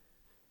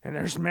 And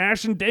they're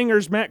smashing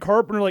dingers. Matt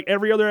Carpenter,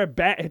 every other at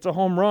bat, hits a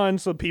home run.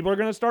 So people are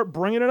going to start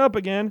bringing it up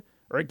again.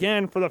 Or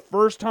again, for the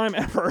first time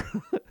ever.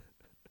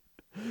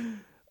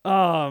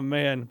 Oh,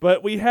 man.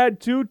 But we had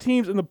 2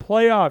 teams in the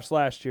playoffs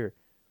last year.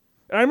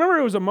 And I remember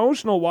it was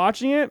emotional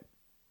watching it.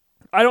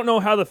 I don't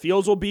know how the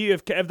fields will be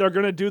if they're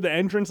going to do the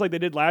entrance like they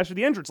did last year.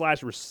 The entrance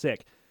last year was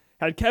sick.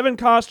 Had Kevin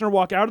Costner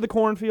walk out of the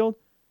cornfield.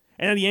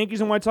 And then the Yankees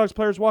and White Sox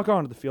players walk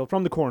onto the field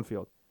from the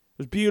cornfield. It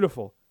was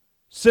beautiful.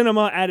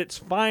 Cinema at its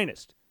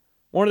finest.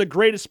 One of the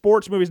greatest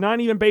sports movies, not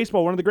even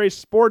baseball, one of the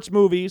greatest sports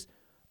movies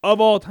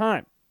of all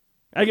time.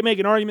 I can make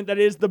an argument that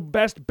it is the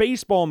best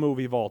baseball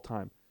movie of all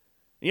time.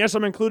 And yes,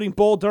 I'm including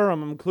Bull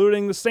Durham. I'm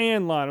including The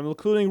Sandlot. I'm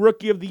including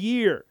Rookie of the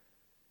Year.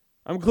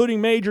 I'm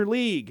including Major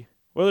League.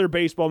 What other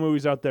baseball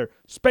movies out there?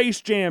 Space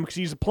Jam, because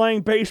he's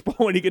playing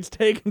baseball when he gets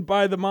taken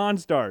by the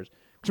Monstars.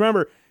 Because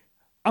remember,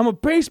 I'm a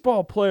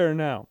baseball player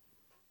now.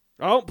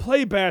 I don't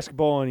play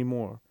basketball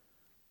anymore.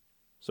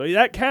 So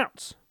that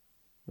counts.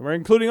 We're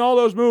including all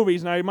those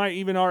movies, and I might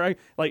even argue,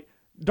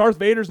 Darth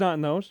Vader's not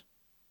in those.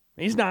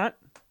 He's not.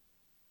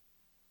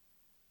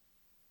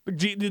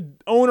 The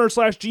owner /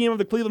 GM of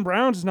the Cleveland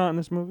Browns is not in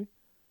this movie.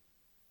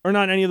 Or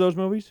not any of those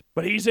movies,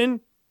 but he's in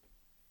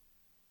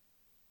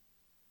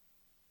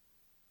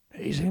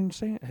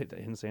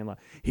Sandlot.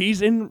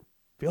 He's in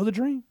Field of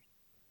Dreams.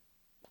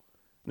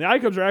 And the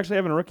iCubs are actually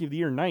having a Rookie of the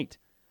Year night.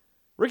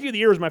 Rookie of the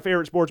Year was my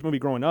favorite sports movie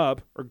growing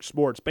up, or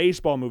sports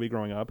baseball movie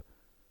growing up,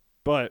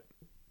 but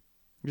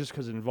just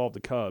because it involved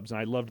the Cubs, and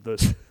I loved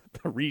the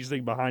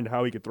reasoning behind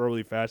how he could throw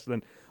really fast. And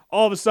then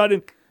all of a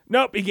sudden,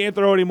 nope, he can't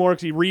throw anymore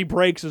because he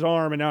re-breaks his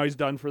arm, and now he's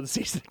done for the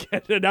season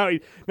again. And now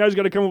he's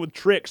going to come up with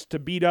tricks to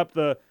beat up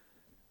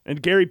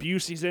and Gary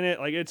Busey's in it.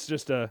 Like, it's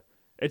just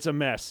it's a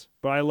mess,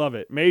 but I love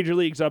it. Major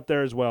League's up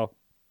there as well.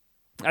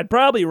 I'd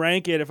probably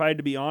rank it, if I had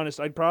to be honest.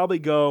 I'd probably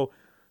go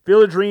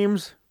Field of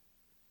Dreams,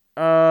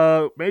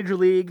 Major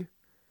League,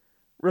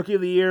 Rookie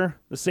of the Year,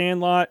 The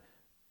Sandlot.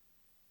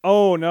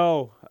 Oh,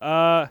 no.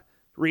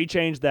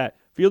 Rechange that.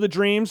 Field of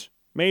Dreams,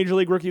 Major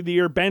League, Rookie of the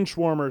Year,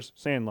 Benchwarmers,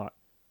 Sandlot.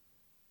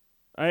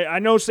 I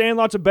know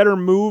Sandlot's a better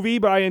movie,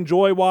 but I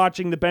enjoy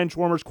watching the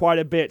Benchwarmers quite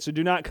a bit, so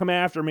do not come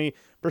after me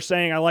for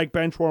saying I like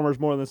Benchwarmers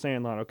more than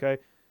Sandlot, okay?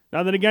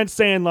 Nothing against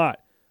Sandlot.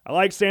 I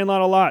like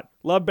Sandlot a lot.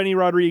 Love Benny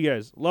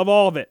Rodriguez. Love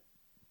all of it.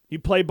 You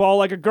play ball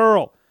like a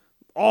girl.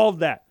 All of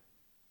that.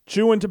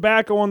 Chewing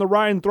tobacco on the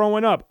ride and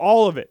throwing up.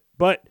 All of it.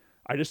 But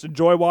I just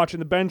enjoy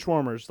watching the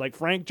Benchwarmers. Like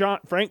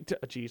not Frank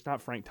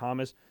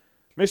Thomas.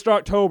 Mr.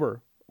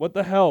 October. What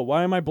the hell?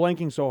 Why am I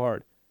blanking so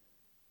hard?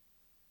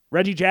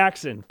 Reggie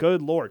Jackson.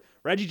 Good Lord.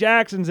 Reggie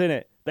Jackson's in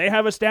it. They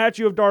have a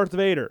statue of Darth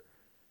Vader.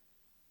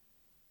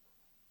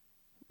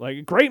 Like,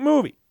 a great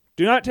movie.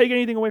 Do not take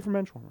anything away from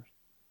Benchwarmers.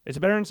 Is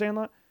it better than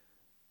Sandlot?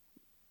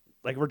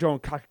 Like, if we're doing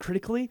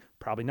critically,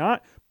 probably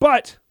not.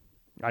 But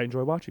I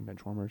enjoy watching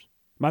Benchwarmers.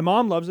 My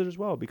mom loves it as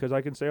well because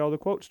I can say all the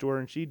quotes to her,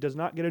 and she does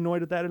not get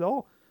annoyed at that at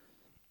all.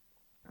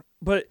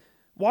 But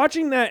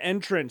watching that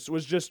entrance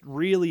was just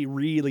really,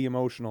 really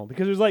emotional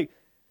because it was like,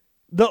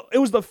 it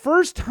was the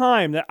first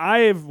time that I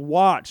have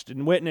watched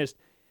and witnessed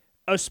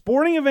a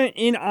sporting event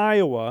in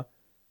Iowa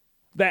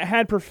that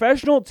had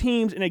professional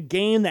teams in a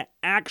game that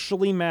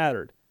actually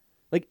mattered.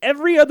 Like,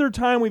 every other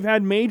time we've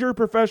had major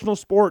professional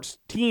sports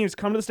teams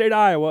come to the state of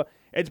Iowa,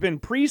 it's been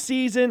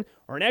preseason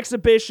or an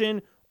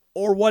exhibition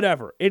or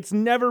whatever. It's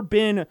never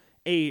been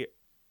a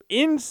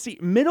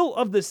middle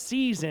of the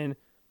season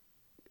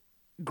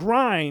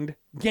grind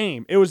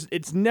game.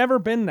 It's never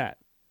been that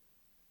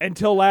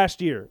until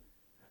last year.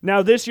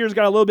 Now, this year's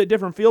got a little bit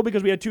different feel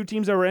because we had two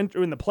teams that were in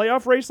the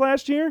playoff race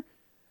last year.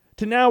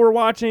 To now we're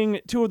watching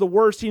two of the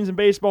worst teams in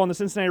baseball in the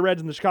Cincinnati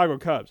Reds and the Chicago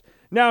Cubs.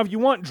 Now, if you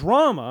want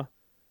drama,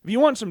 if you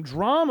want some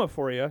drama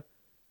for you,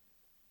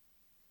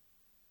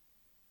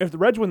 if the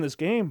Reds win this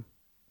game,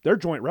 they're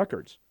joint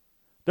records.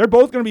 They're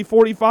both going to be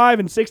 45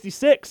 and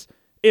 66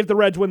 if the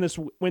Reds win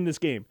this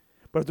game.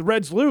 But if the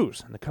Reds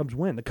lose and the Cubs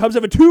win, the Cubs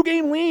have a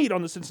 2-game lead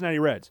on the Cincinnati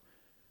Reds.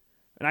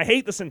 And I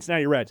hate the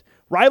Cincinnati Reds.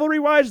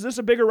 Rivalry-wise, is this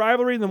a bigger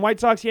rivalry than White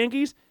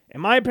Sox-Yankees?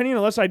 In my opinion,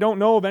 unless I don't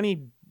know of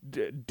any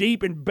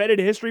deep embedded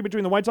history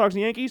between the White Sox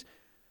and Yankees,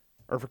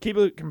 or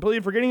completely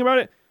forgetting about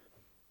it,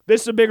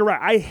 this is a bigger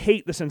rivalry. I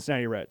hate the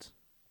Cincinnati Reds.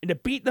 And to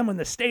beat them in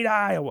the state of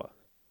Iowa,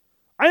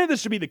 I think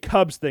this should be the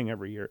Cubs thing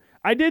every year.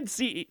 I did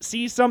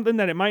see something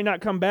that it might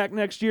not come back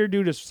next year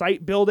due to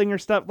site building or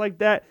stuff like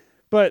that,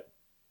 but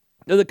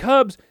the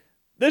Cubs,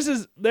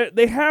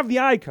 they have the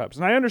iCubs,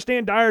 and I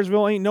understand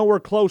Dyersville ain't nowhere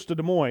close to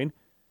Des Moines,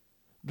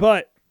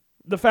 but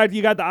the fact that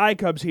you got the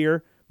iCubs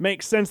here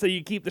makes sense that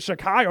you keep the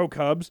Chicago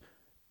Cubs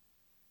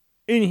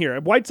in here.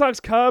 White Sox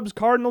Cubs,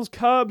 Cardinals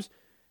Cubs,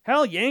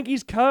 hell,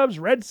 Yankees Cubs,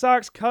 Red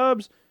Sox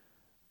Cubs.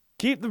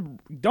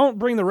 Don't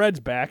bring the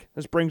Reds back.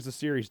 This brings the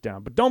series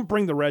down, but don't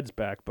bring the Reds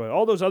back. But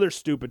all those other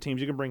stupid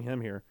teams, you can bring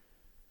him here.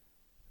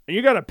 And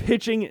you got a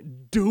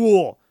pitching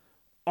duel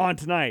on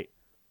tonight.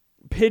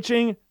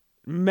 Pitching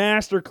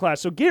masterclass.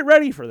 So get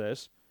ready for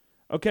this,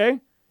 okay?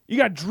 You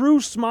got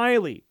Drew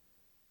Smiley,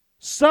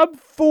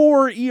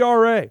 sub-4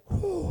 ERA.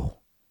 Whew.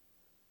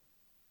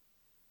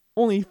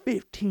 Only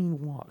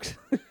 15 walks.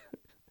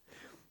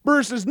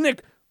 Versus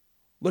Nick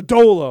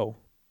Lodolo.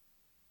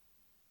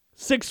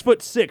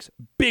 6'6",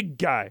 big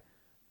guy.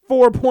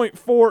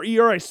 4.4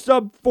 ERA,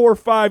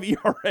 sub-4.5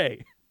 ERA.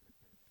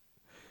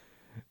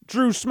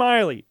 Drew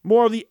Smiley,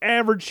 more of the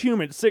average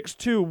human,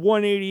 6'2",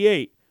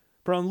 188,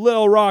 from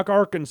Little Rock,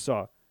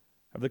 Arkansas.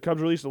 Have the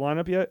Cubs released a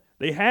lineup yet?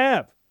 They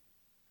have.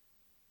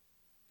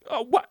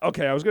 Oh, what?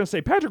 Okay, I was going to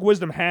say, Patrick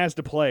Wisdom has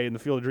to play in the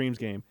Field of Dreams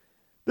game.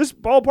 This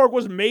ballpark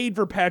was made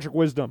for Patrick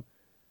Wisdom.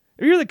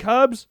 If you're the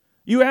Cubs,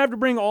 you have to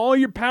bring all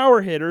your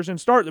power hitters and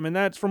start them, and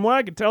that's, from what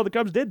I could tell, the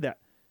Cubs did that.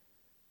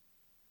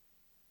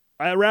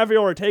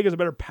 Rafael Ortega is a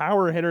better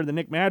power hitter than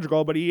Nick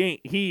Madrigal, but he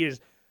ain't. He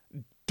is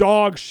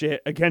dog shit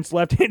against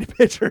left-handed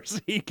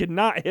pitchers. He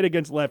cannot hit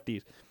against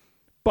lefties.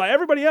 But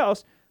everybody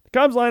else, the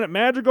Cubs lineup: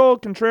 Madrigal,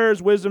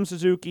 Contreras, Wisdom,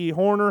 Suzuki,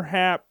 Horner,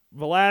 Happ,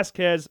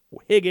 Velasquez,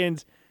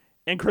 Higgins,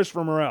 and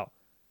Christopher Morel.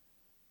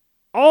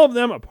 All of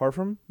them, apart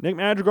from Nick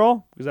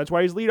Madrigal, because that's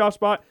why he's leadoff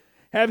spot,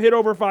 have hit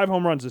over 5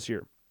 home runs this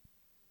year.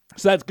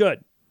 So that's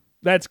good.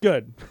 That's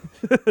good.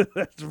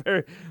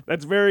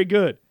 That's very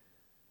good.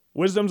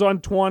 Wisdom's on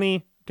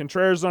 20.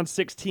 Contreras on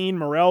 16,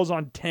 Morel's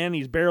on 10.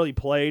 He's barely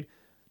played.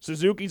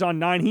 Suzuki's on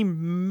 9. He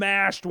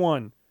mashed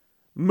one.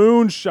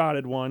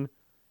 Moonshotted one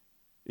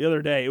the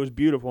other day. It was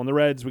beautiful. In the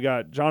Reds, we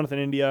got Jonathan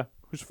India,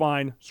 who's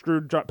fine.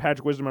 Screwed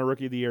Patrick Wisdom, my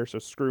rookie of the year, so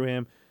screw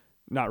him.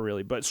 Not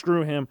really, but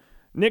screw him.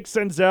 Nick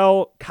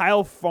Senzel,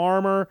 Kyle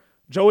Farmer,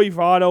 Joey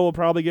Votto will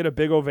probably get a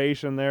big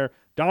ovation there.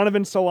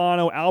 Donovan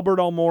Solano,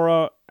 Alberto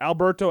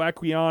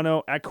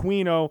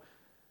Aquino,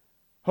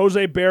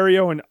 Jose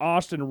Barrio, and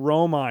Austin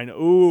Romine.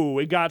 Ooh,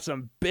 we got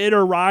some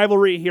bitter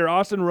rivalry here.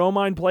 Austin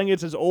Romine playing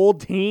against his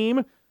old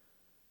team.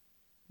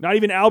 Not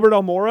even Albert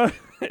Almora.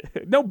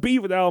 No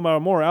beef with Albert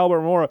Almora. Albert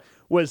Almora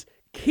was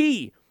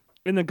key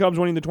in the Cubs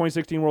winning the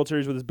 2016 World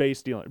Series with his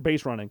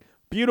base running.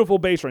 Beautiful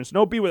base runs.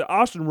 No beef with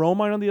Austin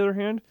Romine, on the other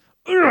hand.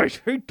 Ugh, I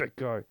hate that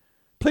guy.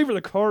 Play for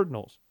the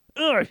Cardinals.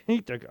 Ugh, I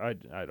hate that guy.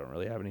 I don't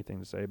really have anything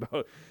to say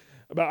about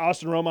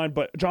Austin Romine,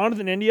 but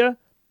Jonathan India,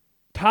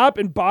 top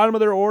and bottom of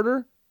their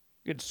order,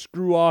 get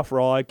screw off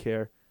for all I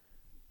care.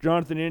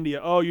 Jonathan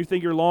India, oh, you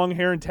think your long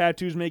hair and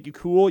tattoos make you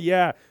cool?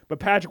 Yeah, but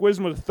Patrick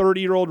Wisdom was a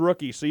 30-year-old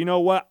rookie, so you know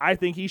what? I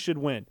think he should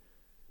win.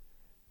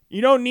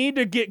 You don't need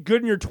to get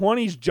good in your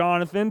 20s,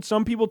 Jonathan.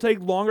 Some people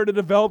take longer to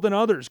develop than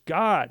others.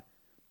 God.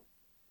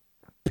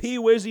 P.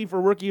 Wizzy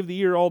for Rookie of the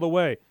Year all the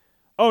way.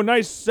 Oh,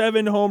 nice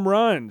 7 home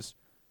runs.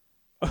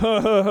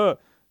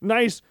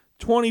 Nice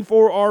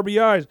 24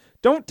 RBIs.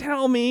 Don't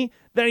tell me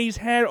that he's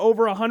had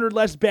over 100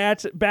 less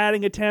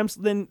batting attempts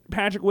than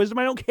Patrick Wisdom.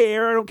 I don't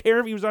care. I don't care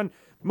if he was on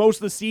most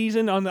of the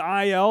season on the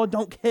IL. I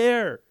don't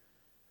care.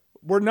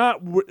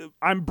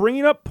 I'm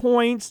bringing up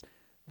points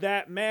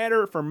that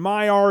matter for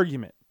my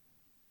argument.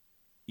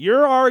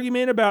 Your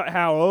argument about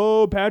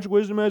how, Patrick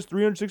Wisdom has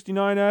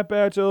 369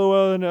 at-bats,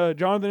 and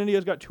Jonathan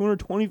India's got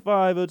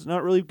 225, it's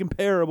not really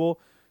comparable.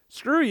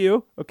 Screw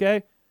you,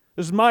 okay?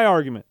 This is my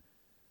argument.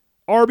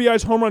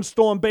 RBIs, home runs,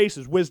 stolen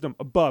bases, Wisdom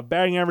above.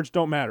 Batting average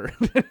don't matter.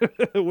 We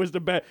don't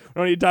need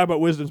to talk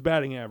about Wisdom's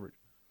batting average.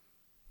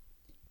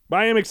 But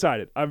I am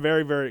excited. I'm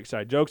very, very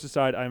excited. Jokes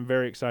aside, I'm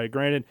very excited.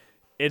 Granted,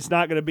 it's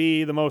not going to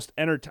be the most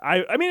I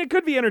mean, it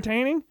could be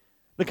entertaining.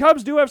 The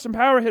Cubs do have some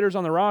power hitters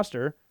on the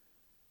roster.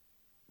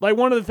 Like,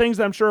 one of the things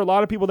that I'm sure a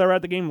lot of people that were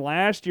at the game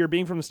last year,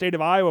 being from the state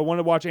of Iowa, wanted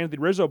to watch Anthony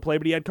Rizzo play,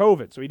 but he had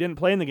COVID, so he didn't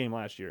play in the game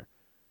last year.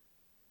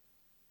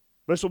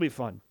 This will be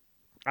fun.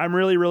 I'm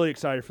really, really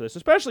excited for this,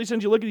 especially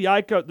since you look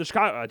at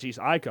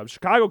the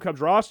Chicago Cubs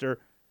roster.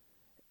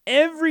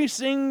 Every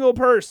single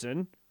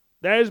person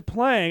that is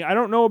playing, I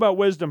don't know about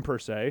Wisdom per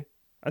se.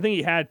 I think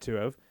he had to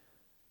have.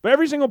 But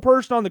every single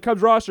person on the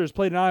Cubs roster has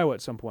played in Iowa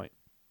at some point.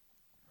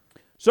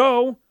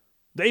 So,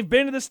 they've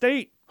been to the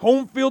state.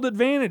 Home field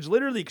advantage,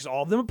 literally, because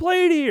all of them have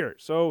played here.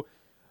 So,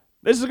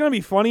 this is going to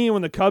be funny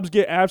when the Cubs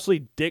get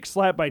absolutely dick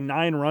slapped by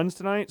 9 runs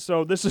tonight.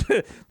 So, this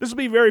will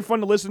be very fun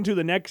to listen to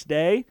the next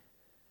day.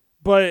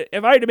 But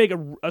if I had to make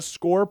a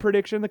score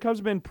prediction, the Cubs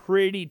have been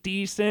pretty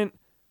decent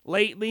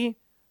lately.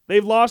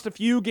 They've lost a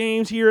few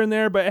games here and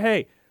there, but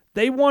hey,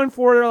 they won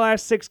 4 of their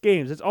last 6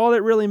 games. That's all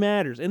that really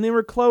matters. And they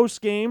were close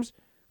games.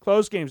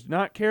 Close games. Do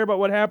not care about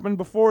what happened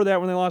before that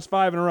when they lost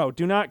 5 in a row.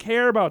 Do not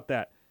care about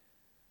that.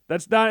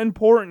 That's not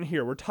important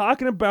here. We're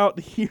talking about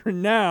the here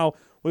and now.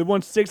 We've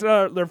won 4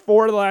 of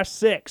the last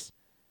 6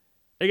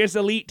 against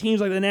elite teams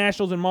like the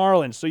Nationals and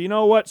Marlins. So you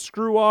know what?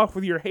 Screw off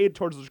with your hate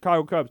towards the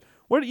Chicago Cubs.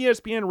 What did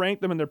ESPN rank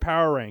them in their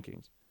power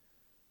rankings?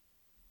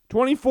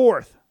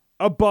 24th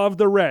above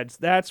the Reds.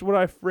 That's what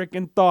I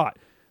freaking thought.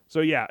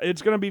 So yeah,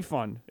 it's going to be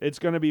fun. It's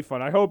going to be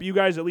fun. I hope you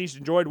guys at least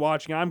enjoyed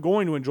watching. I'm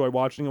going to enjoy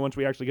watching it once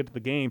we actually get to the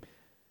game.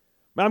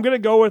 But I'm going to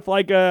go with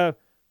I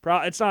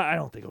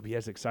don't think it'll be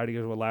as exciting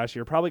as it was last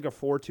year. Probably like a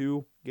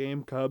 4-2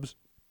 game, Cubs.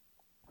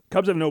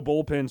 Cubs have no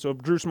bullpen, so if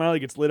Drew Smyly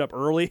gets lit up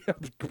early,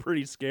 I'm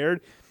pretty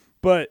scared.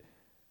 But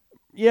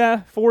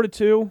yeah,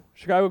 4-2,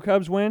 Chicago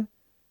Cubs win.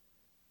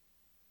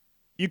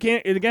 You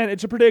can't, again,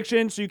 it's a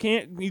prediction, so you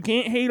can't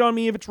hate on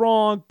me if it's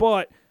wrong,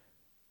 but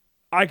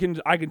I can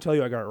tell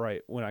you I got it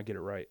right when I get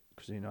it right,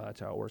 because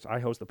that's how it works. I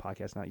host the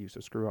podcast, not you, so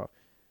screw off.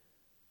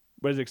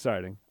 But it's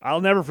exciting.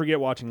 I'll never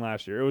forget watching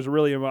last year. It was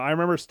really, I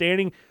remember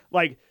standing,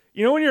 when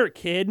you're a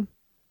kid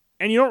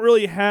and you don't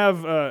really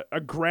have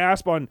a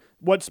grasp on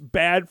what's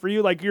bad for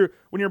you,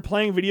 when you're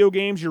playing video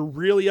games, you're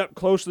really up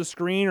close to the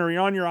screen, or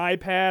you're on your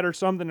iPad or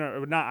something,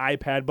 or not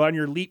iPad, but on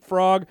your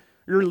Leapfrog,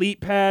 your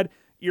Leap Pad,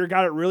 you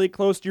got it really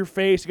close to your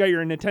face. You got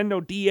your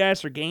Nintendo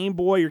DS or Game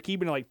Boy. You're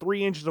keeping it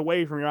 3 inches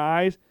away from your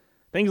eyes.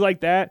 Things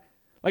like that.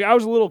 I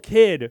was a little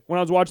kid when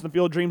I was watching the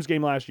Field of Dreams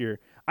game last year.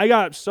 I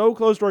got so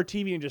close to our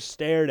TV and just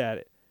stared at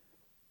it.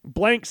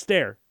 Blank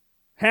stare.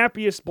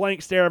 Happiest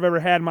blank stare I've ever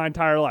had in my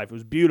entire life. It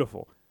was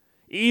beautiful.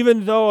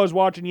 Even though I was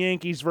watching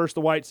Yankees versus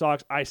the White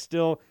Sox, I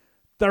still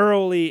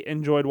thoroughly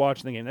enjoyed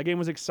watching the game. That game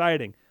was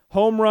exciting.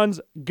 Home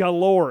runs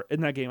galore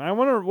in that game. I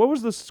wonder, what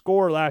was the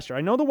score last year?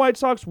 I know the White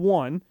Sox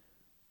won,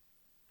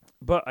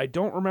 but I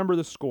don't remember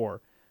the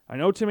score. I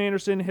know Tim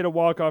Anderson hit a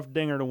walk-off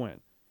dinger to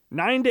win.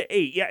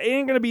 9-8. Yeah, it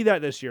ain't going to be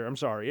that this year. I'm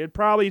sorry. It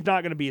probably is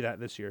not going to be that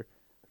this year.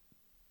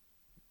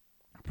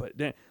 But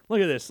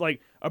look at this.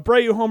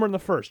 Abreu homered in the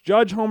first.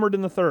 Judge homered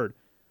in the third.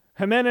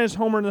 Jimenez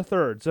homered in the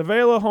third.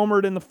 Zavala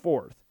homered in the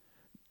fourth.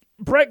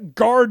 Brett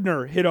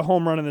Gardner hit a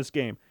home run in this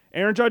game.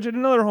 Aaron Judge hit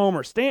another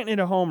homer. Stanton hit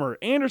a homer.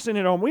 Anderson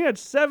hit a homer. We had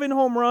 7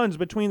 home runs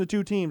between the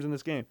two teams in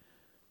this game.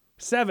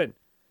 7.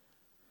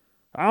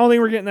 I don't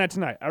think we're getting that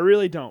tonight. I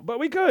really don't. But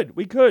we could.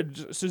 We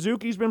could.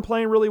 Suzuki's been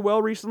playing really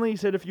well recently.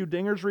 He's hit a few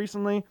dingers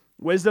recently.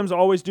 Wisdom's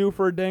always due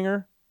for a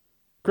dinger.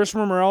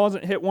 Christopher Morel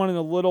hasn't hit one in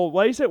a little...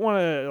 Well, he's hit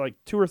one like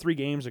 2 or 3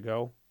 games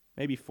ago.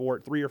 Maybe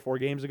 3 or 4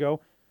 games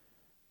ago.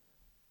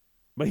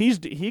 But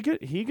he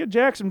could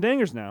jack some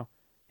dingers now.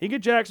 He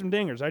could jack some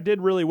dingers. I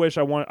did really wish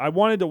I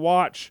wanted to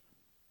watch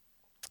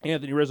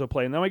Anthony Rizzo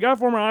play. And then we got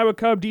former Iowa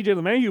Cub DJ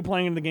LeMahieu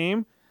playing in the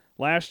game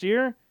last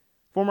year.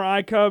 Former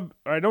I-Cub,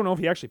 I don't know if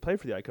he actually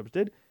played for the I-Cubs.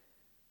 Did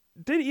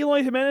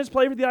Eloy Jimenez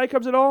play for the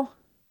I-Cubs at all?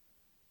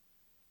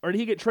 Or did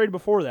he get traded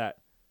before that?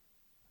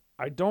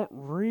 I don't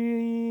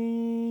really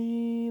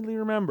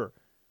remember.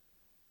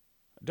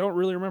 I don't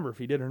really remember if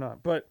he did or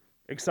not. But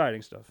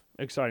exciting stuff.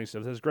 Exciting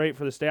stuff. This is great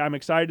for the state. I'm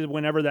excited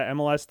whenever that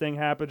MLS thing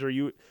happens or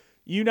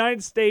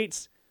United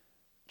States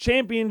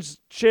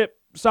Championship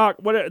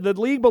soccer, the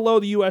league below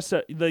the US,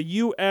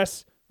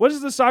 what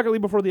is the soccer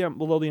league below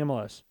the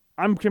MLS?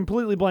 I'm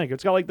completely blank.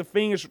 It's got like the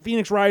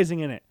Phoenix Rising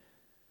in it.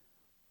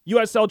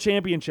 USL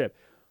Championship.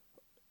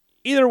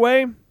 Either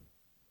way,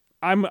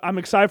 I'm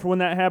excited for when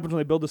that happens, when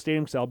they build the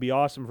stadium, because that'll be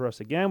awesome for us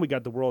again. We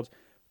got the world's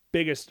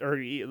biggest, or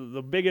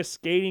the biggest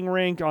skating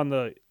rink on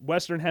the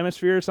Western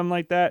Hemisphere, something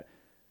like that.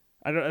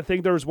 I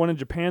think there was one in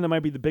Japan that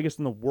might be the biggest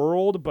in the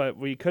world, but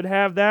we could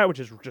have that, which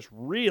is just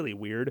really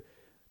weird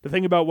to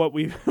think about what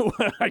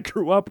I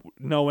grew up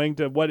knowing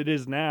to what it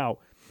is now.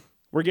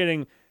 We're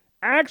getting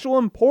actual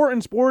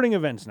important sporting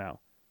events now.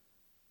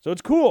 So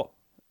it's cool.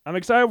 I'm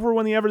excited for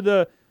whenever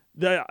the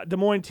Des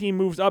Moines team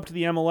moves up to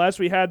the MLS.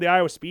 We had the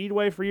Iowa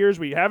Speedway for years.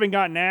 We haven't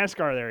got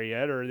NASCAR there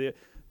yet, or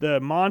the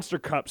Monster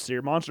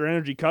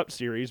Energy Cup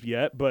Series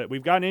yet, but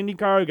we've got an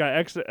IndyCar, we've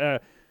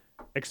got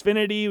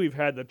Xfinity, we've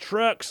had the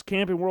trucks,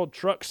 Camping World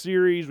Truck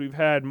Series, we've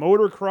had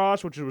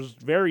motocross, which was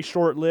very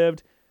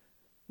short-lived.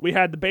 We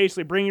had the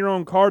basically bring your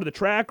own car to the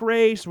track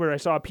race, where I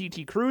saw a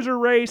PT Cruiser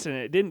race, and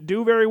it didn't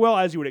do very well,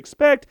 as you would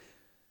expect.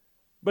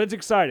 But it's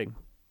exciting.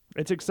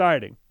 It's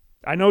exciting.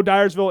 I know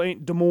Dyersville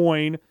ain't Des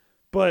Moines,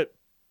 but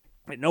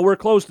nowhere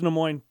close to Des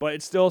Moines, but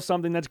it's still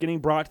something that's getting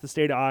brought to the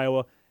state of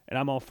Iowa, and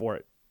I'm all for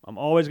it. I'm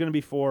always going to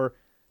be for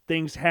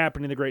things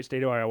happening in the great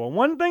state of Iowa.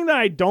 One thing that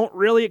I don't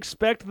really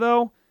expect,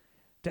 though,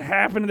 to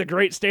happen in the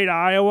great state of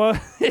Iowa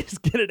is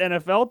get an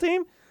NFL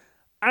team.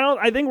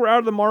 I think we're out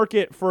of the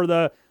market for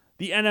the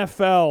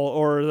NFL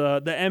or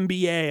the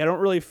NBA. I don't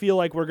really feel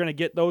like we're going to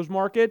get those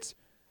markets.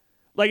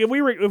 Like, if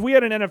we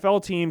had an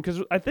NFL team,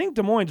 because I think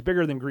Des Moines is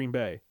bigger than Green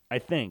Bay, I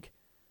think.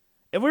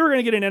 If we were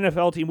going to get an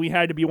NFL team, we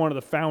had to be one of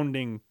the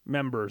founding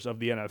members of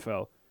the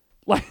NFL.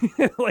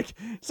 Like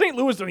St.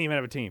 Louis don't even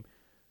have a team.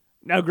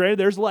 Now, granted,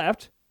 there's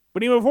left,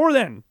 but even before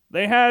then,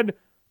 they had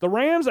the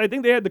Rams. I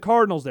think they had the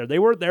Cardinals there.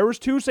 There was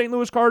 2 St.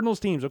 Louis Cardinals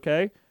teams,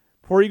 okay?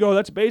 Before you go,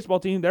 that's a baseball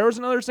team. There was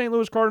another St.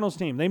 Louis Cardinals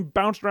team. They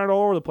bounced around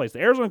all over the place.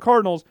 The Arizona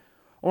Cardinals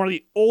are one of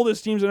the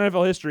oldest teams in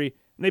NFL history,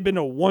 and they've been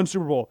to 1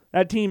 Super Bowl.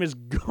 That team is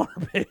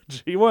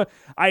garbage.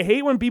 I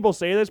hate when people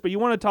say this, but you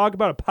want to talk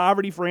about a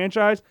poverty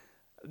franchise?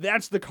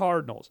 That's the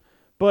Cardinals.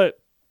 But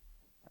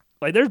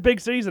like, there's big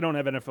cities that don't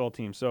have NFL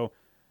teams. So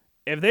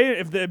if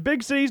the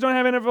big cities don't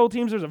have NFL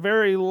teams, there's a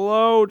very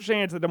low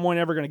chance that Des Moines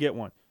ever going to get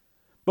one.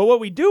 But what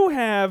we do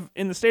have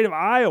in the state of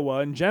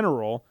Iowa in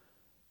general,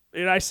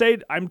 and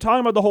I'm talking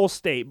about the whole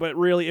state, but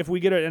really, if we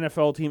get an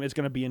NFL team, it's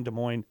going to be in Des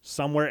Moines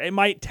somewhere. It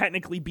might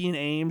technically be in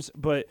Ames,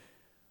 but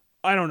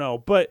I don't know.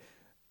 But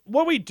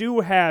what we do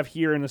have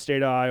here in the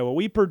state of Iowa,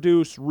 we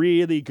produce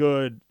really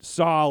good,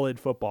 solid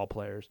football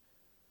players.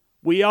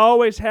 We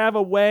always have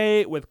a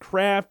way with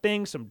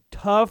crafting some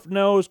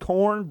tough-nosed,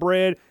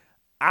 cornbread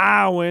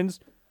Iowans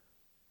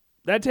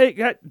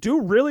that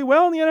do really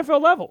well in the NFL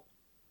level.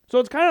 So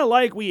it's kind of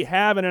like we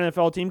have an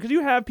NFL team, because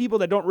you have people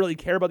that don't really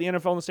care about the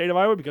NFL in the state of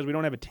Iowa because we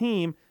don't have a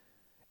team,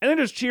 and then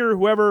just cheer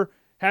whoever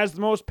has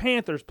the most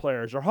Panthers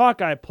players or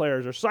Hawkeye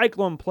players or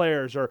Cyclone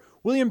players or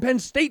William Penn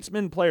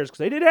Statesman players, because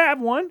they did have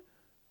one.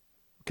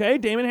 Okay,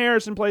 Damon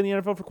Harrison played in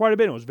the NFL for quite a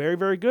bit and was very,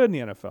 very good in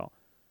the NFL.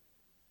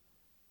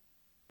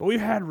 But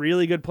we've had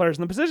really good players.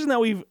 And the position that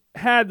we've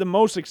had the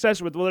most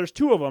success with, well, there's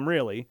 2 of them,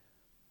 really,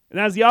 and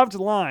that's the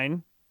offensive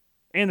line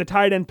and the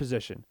tight end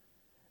position.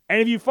 And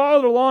if you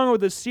followed along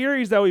with the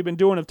series that we've been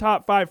doing of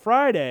Top 5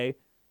 Friday,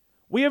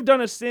 we have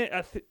done a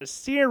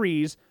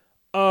series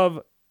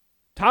of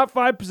top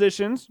 5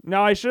 positions.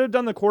 Now, I should have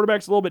done the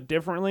quarterbacks a little bit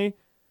differently,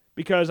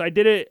 because I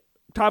did it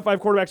top 5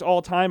 quarterbacks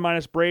all time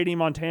minus Brady,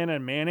 Montana,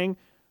 and Manning.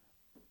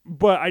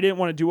 But I didn't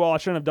want to do all. I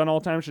shouldn't have done all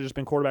time. It should have just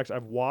been quarterbacks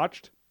I've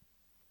watched.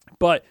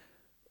 But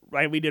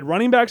right, we did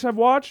running backs I've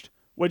watched,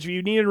 which if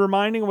you needed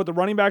reminding of what the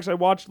running backs I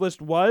watched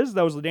list was,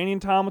 that was LaDainian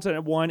Tomlinson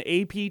at 1,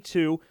 AP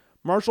 2,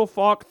 Marshall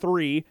Faulk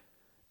 3,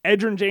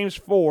 Edgerrin James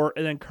 4,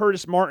 and then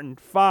Curtis Martin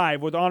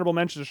 5, with honorable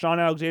mentions of Sean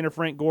Alexander,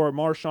 Frank Gore,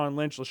 Marshawn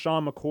Lynch,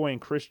 LaShawn McCoy,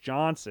 and Chris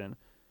Johnson.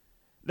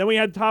 Then we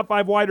had top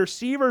 5 wide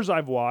receivers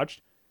I've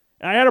watched,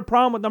 and I had a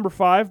problem with number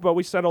 5, but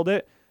we settled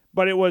it.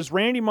 But it was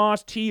Randy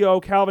Moss,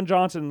 T.O., Calvin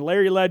Johnson,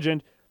 Larry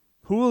Legend,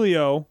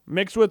 Julio,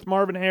 mixed with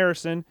Marvin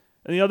Harrison,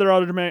 And the other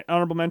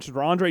honorable mentions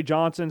were Andre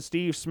Johnson,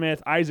 Steve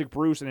Smith, Isaac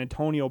Bruce, and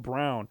Antonio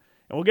Brown.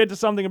 And we'll get to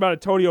something about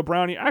Antonio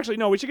Brown. Actually,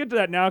 no, we should get to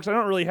that now because I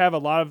don't really have a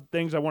lot of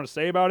things I want to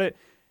say about it.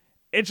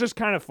 It's just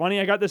kind of funny.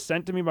 I got this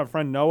sent to me by my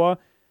friend Noah.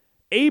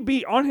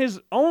 AB, on his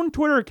own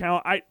Twitter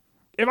account,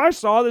 if I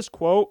saw this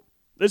quote,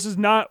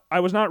 I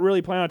was not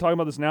really planning on talking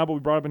about this now, but we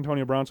brought up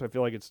Antonio Brown, so I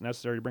feel like it's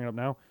necessary to bring it up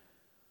now.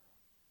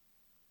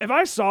 If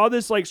I saw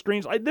this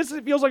screens, this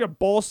feels like a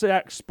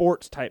Ballsack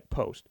Sports type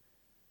post.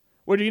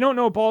 Which, if you don't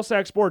know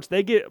Ballsack Sports,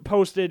 they get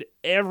posted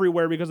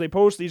everywhere because they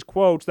post these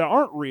quotes that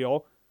aren't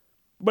real,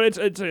 but it's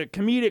a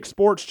comedic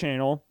sports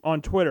channel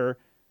on Twitter.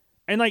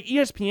 And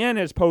ESPN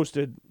has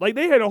posted,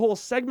 they had a whole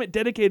segment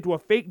dedicated to a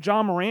fake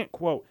John Morant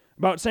quote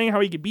about saying how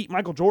he could beat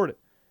Michael Jordan.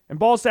 And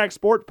Ballsack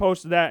Sports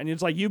posted that, and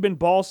it's you've been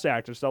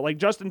ball-sacked or stuff.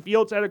 Justin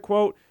Fields had a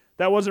quote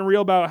that wasn't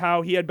real about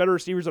how he had better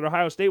receivers at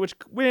Ohio State, which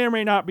may or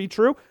may not be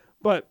true,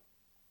 but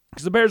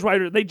because the Bears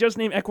they just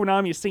named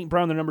Equanimeous St.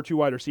 Brown the number 2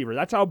 wide receiver.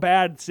 That's how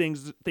bad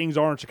things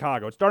are in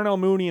Chicago. It's Darnell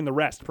Mooney and the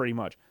rest, pretty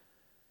much.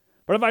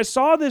 But if I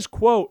saw this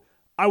quote,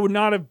 I would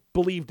not have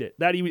believed it,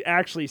 that he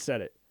actually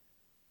said it.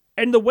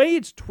 And the way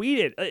it's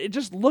tweeted, it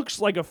just looks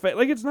like a fake.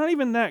 It's not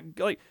even that.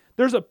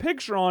 There's a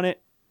picture on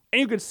it, and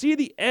you could see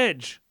the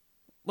edge.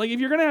 If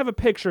you're going to have a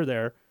picture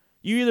there,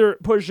 you either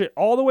push it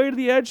all the way to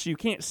the edge so you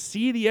can't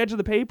see the edge of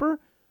the paper,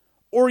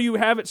 or you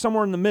have it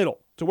somewhere in the middle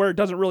to where it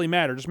doesn't really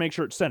matter. Just make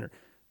sure it's centered.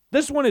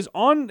 This one is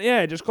on the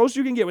edge, as close as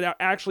you can get without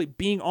actually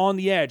being on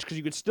the edge, because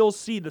you could still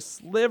see the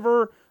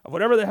sliver of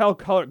whatever the hell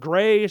color,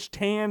 grayish,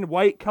 tan,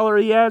 white color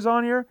he has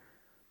on here.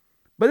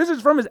 But this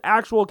is from his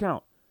actual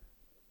account.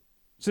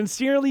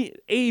 Sincerely,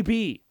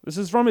 AB. This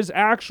is from his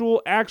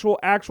actual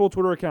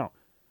Twitter account.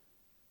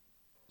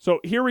 So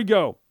here we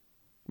go.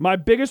 My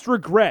biggest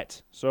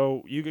regret.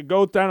 So you could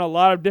go down a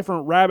lot of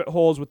different rabbit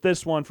holes with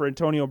this one for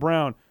Antonio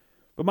Brown.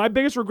 But my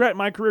biggest regret in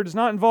my career does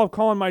not involve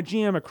calling my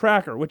GM a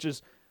cracker, which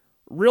is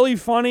really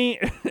funny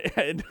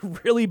and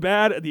really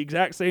bad at the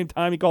exact same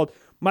time. He called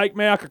Mike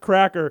Mayock a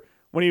cracker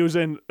when he was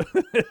in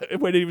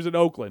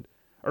Oakland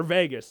or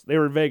Vegas. They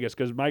were in Vegas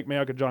because Mike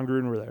Mayock and John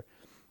Gruden were there.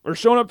 Or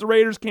showing up to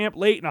Raiders camp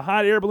late in a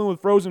hot air balloon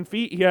with frozen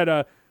feet. He had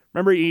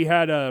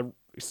a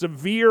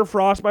severe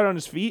frostbite on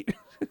his feet.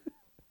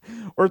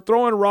 Or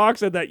throwing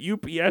rocks at that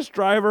UPS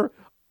driver.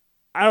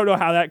 I don't know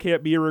how that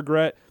can't be a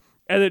regret.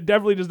 And it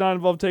definitely does not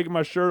involve taking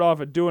my shirt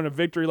off and doing a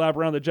victory lap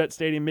around the Jet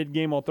Stadium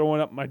mid-game while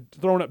throwing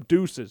up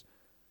deuces.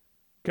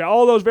 Okay,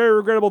 all those very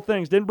regrettable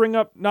things. Didn't bring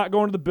up not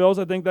going to the Bills.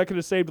 I think that could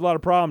have saved a lot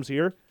of problems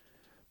here.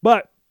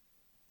 But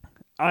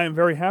I am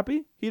very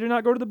happy he did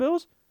not go to the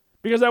Bills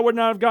because that would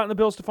not have gotten the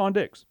Bills Stephon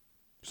Diggs.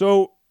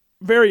 So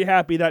very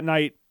happy that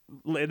night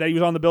that he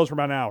was on the Bills for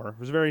about an hour. It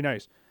was very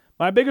nice.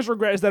 My biggest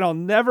regret is that I'll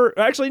never...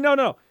 Actually,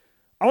 no.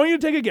 I want you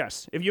to take a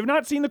guess. If you've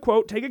not seen the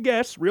quote, take a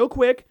guess real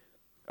quick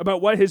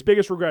about what his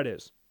biggest regret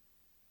is.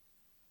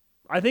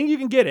 I think you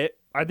can get it.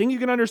 I think you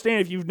can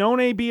understand if you've known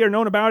AB or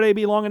known about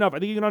AB long enough. I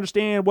think you can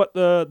understand what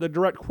the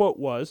direct quote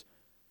was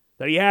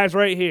that he has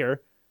right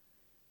here.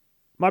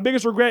 My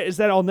biggest regret is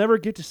that I'll never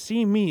get to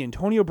see me,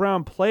 Antonio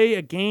Brown, play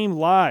a game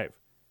live.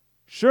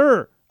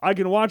 Sure, I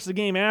can watch the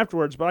game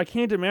afterwards, but I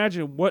can't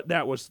imagine what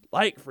that was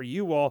like for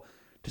you all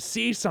to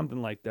see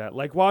something like that,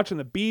 like watching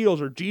the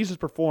Beatles or Jesus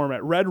perform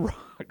at Red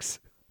Rocks.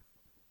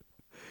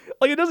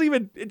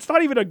 It's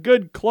not even a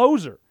good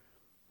closer.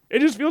 It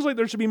just feels like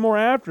there should be more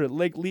after it,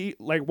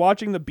 like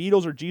watching the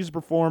Beatles or Jesus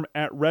perform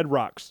at Red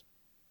Rocks.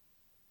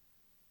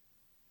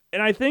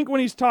 And I think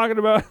when he's talking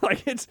about,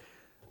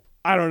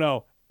 I don't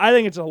know. I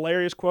think it's a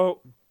hilarious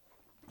quote.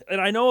 And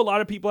I know a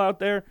lot of people out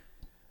there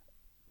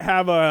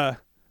have I'm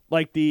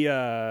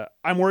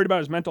worried about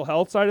his mental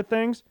health side of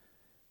things.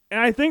 And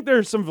I think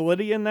there's some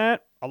validity in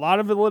that, a lot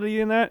of validity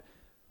in that.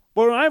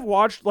 But when I've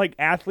watched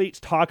athletes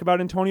talk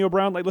about Antonio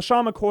Brown,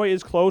 LaShawn McCoy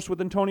is close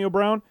with Antonio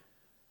Brown.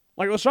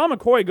 LaShawn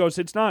McCoy goes,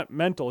 it's not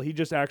mental, he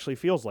just actually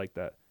feels like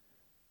that.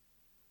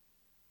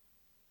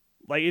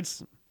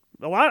 It's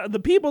a lot of the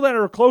people that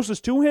are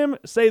closest to him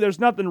say there's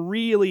nothing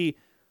really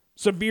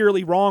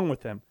severely wrong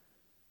with him.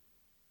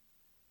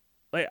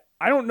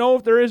 I don't know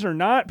if there is or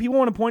not. People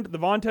want to point to the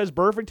Vontaze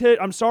Burfict hit.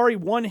 I'm sorry,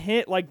 one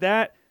hit like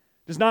that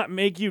does not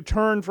make you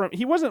turn from...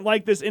 He wasn't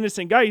like this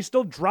innocent guy. He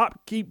still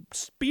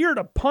speared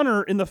a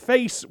punter in the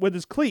face with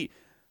his cleat.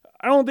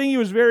 I don't think he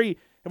was very...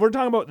 If we're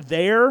talking about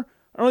there,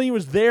 I don't think he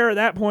was there at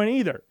that point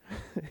either.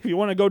 If you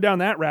want to go down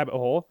that rabbit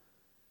hole.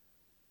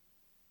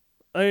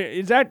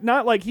 Is that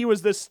not like he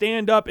was this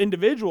stand-up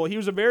individual? He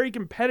was a very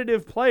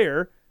competitive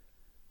player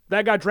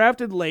that got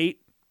drafted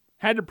late,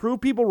 had to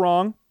prove people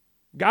wrong,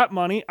 got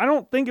money. I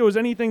don't think it was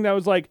anything that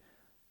was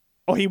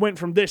he went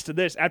from this to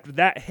this after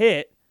that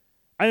hit.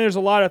 I think there's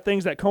a lot of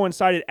things that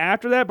coincided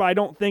after that, but I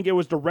don't think it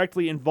was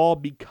directly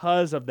involved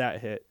because of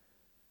that hit.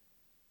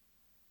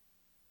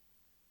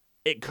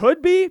 It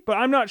could be, but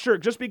I'm not sure.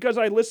 Just because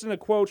I listened to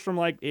quotes from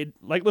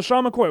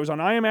LaShawn McCoy was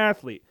on I Am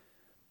Athlete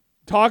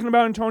talking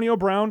about Antonio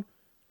Brown.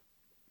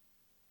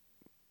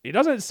 It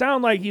doesn't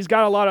sound like he's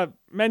got a lot of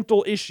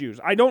mental issues.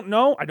 I don't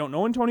know. I don't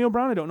know Antonio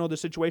Brown. I don't know the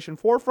situation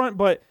forefront,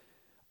 but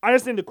I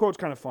just think the quote's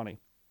kind of funny.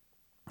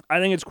 I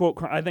think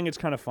it's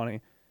kind of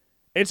funny.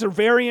 It's a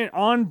very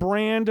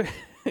on-brand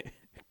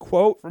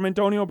quote from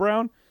Antonio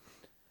Brown.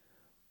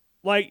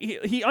 Like,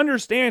 he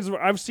understands.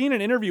 I've seen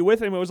an interview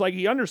with him. It was like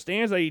he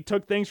understands that he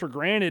took things for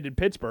granted in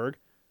Pittsburgh.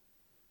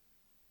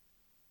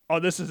 Oh,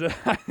 this is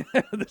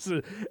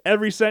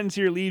every sentence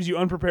here leaves you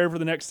unprepared for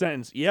the next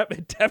sentence. Yep,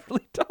 it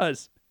definitely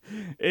does.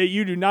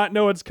 You do not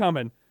know what's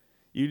coming.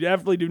 You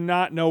definitely do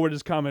not know what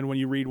is coming when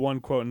you read one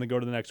quote and then go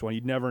to the next one.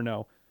 You'd never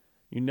know.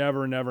 You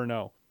never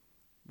know.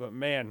 But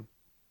man,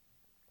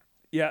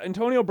 yeah,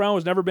 Antonio Brown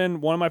has never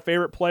been one of my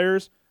favorite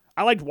players.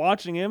 I liked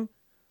watching him.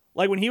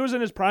 Like, when he was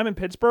in his prime in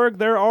Pittsburgh,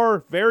 there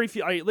are very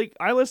few.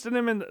 I listed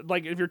him in,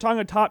 like, if you're talking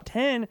a top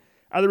 10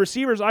 out of the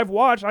receivers I've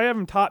watched, I have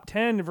him top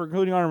 10 if we're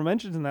including honorable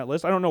mentions in that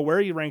list. I don't know where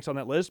he ranks on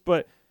that list,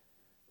 but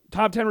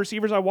top 10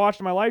 receivers I watched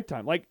in my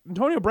lifetime. Like,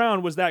 Antonio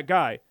Brown was that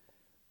guy.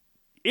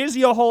 Is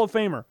he a Hall of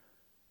Famer?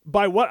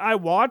 By what I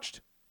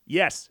watched,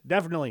 yes,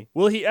 definitely.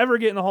 Will he ever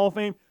get in the Hall of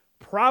Fame?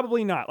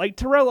 Probably not. Like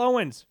Terrell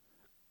Owens.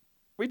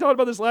 We talked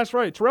about this last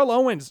Friday. Terrell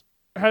Owens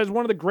has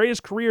one of the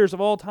greatest careers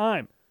of all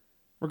time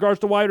in regards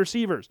to wide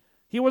receivers.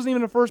 He wasn't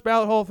even a first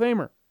ballot Hall of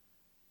Famer.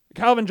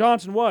 Calvin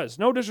Johnson was.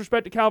 No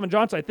disrespect to Calvin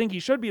Johnson. I think he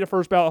should be the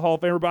first ballot Hall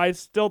of Famer, but I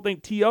still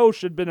think T.O.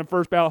 should have been a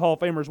first ballot Hall of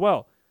Famer as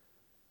well.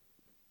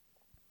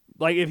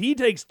 Like, if he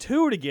takes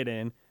 2 to get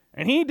in,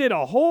 and he did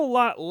a whole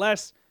lot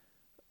less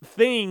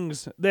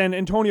things than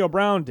Antonio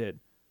Brown did,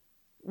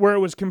 where it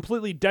was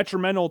completely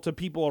detrimental to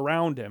people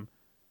around him.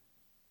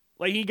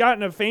 Like, he got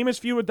in a famous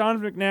feud with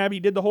Donovan McNabb. He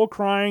did the whole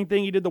crying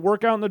thing. He did the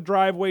workout in the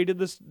driveway. He did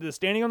the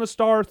standing on the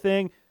star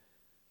thing.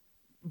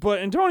 But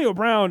Antonio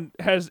Brown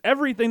has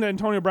everything that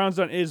Antonio Brown's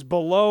done is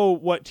below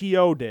what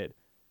T.O. did.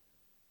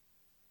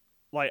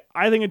 Like,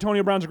 I think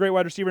Antonio Brown's a great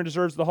wide receiver and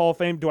deserves the Hall of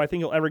Fame. Do I think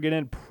he'll ever get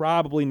in?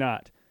 Probably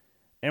not.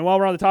 And while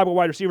we're on the topic of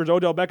wide receivers,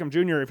 Odell Beckham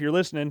Jr., if you're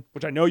listening,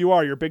 which I know you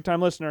are, you're a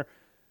big-time listener,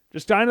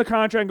 just sign the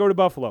contract and go to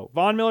Buffalo.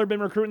 Von Miller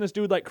been recruiting this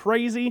dude like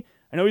crazy.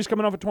 I know he's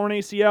coming off a torn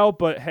ACL,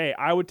 but hey,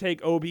 I would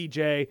take OBJ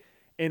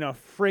in a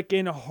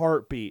freaking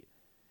heartbeat.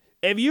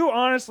 If you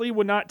honestly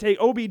would not take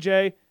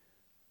OBJ,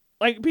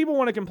 like, people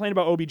want to complain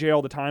about OBJ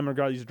all the time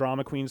regarding these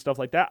drama queen stuff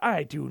like that.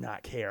 I do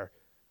not care.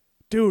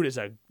 Dude is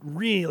a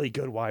really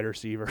good wide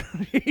receiver.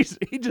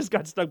 He just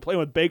got stuck playing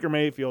with Baker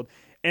Mayfield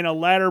in a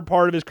latter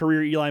part of his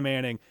career, Eli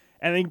Manning.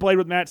 And then he played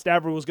with Matt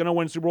Stafford, was going to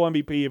win Super Bowl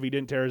MVP if he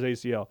didn't tear his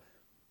ACL.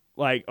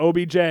 Like,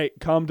 OBJ,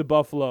 come to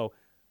Buffalo.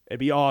 It'd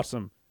be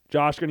awesome.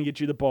 Josh going to get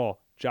you the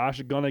ball. Josh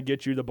is going to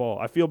get you the ball.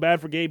 I feel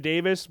bad for Gabe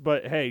Davis,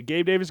 but hey,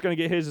 Gabe Davis is going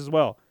to get his as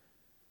well.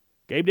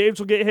 Gabe Davis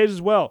will get his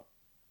as well.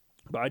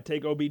 But I'd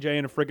take OBJ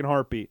in a freaking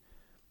heartbeat.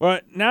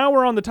 But now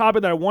we're on the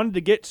topic that I wanted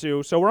to get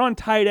to. So we're on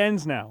tight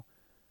ends now.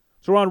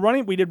 So we're on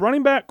running. We did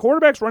running back,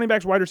 quarterbacks, running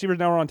backs, wide receivers.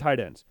 Now we're on tight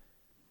ends.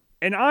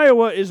 And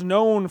Iowa is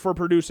known for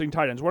producing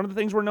tight ends. One of the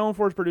things we're known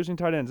for is producing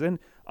tight ends. And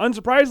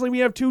unsurprisingly, we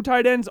have 2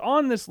 tight ends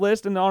on this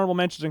list, and the honorable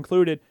mentions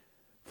included,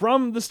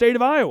 from the state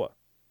of Iowa.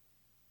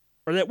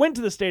 Or that went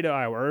to the state of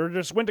Iowa, or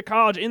just went to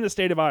college in the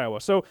state of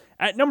Iowa. So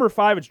at number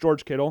 5, it's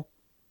George Kittle.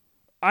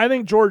 I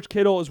think George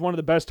Kittle is one of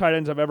the best tight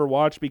ends I've ever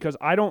watched because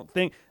I don't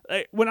think,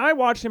 when I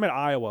watched him at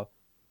Iowa,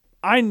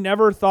 I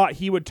never thought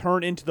he would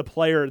turn into the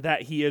player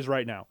that he is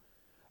right now.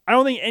 I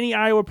don't think any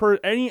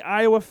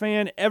Iowa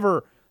fan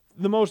ever,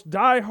 the most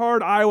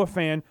diehard Iowa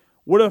fan,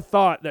 would have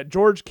thought that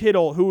George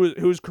Kittle,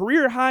 whose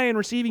career high in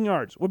receiving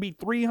yards would be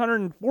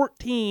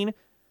 314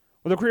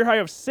 with a career high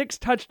of 6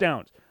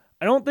 touchdowns.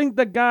 I don't think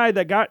the guy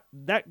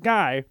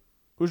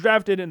who's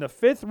drafted in the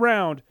 5th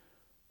round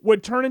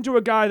would turn into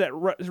a guy that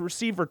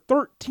received for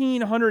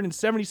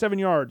 1,377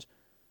 yards,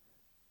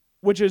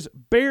 which is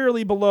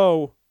barely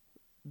below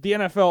the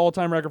NFL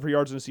all-time record for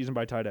yards in a season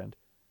by tight end.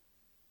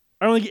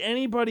 I don't think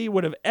anybody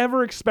would have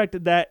ever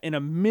expected that in a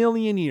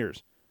million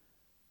years.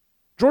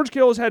 George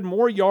Kittle has had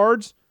more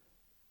yards.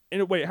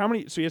 How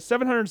many? So he has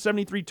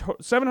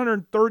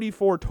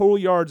 734 total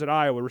yards at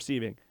Iowa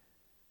receiving.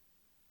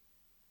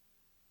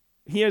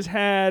 He has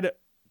had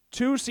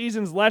 2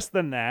 seasons less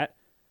than that,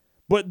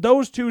 but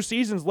those 2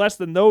 seasons less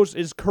than those,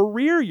 his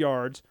career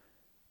yards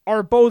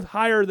are both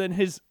higher than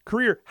his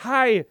career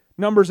high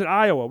numbers at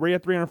Iowa, where he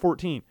had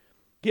 314.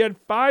 He had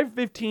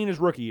 515 his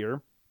rookie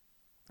year,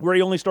 where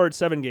he only started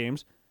 7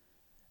 games,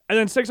 and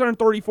then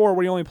 634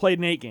 where he only played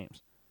in 8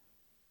 games.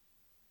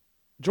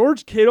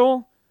 George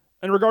Kittle,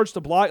 in regards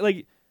to block,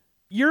 like,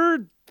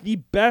 you're the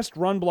best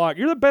run block.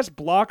 You're the best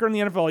blocker in the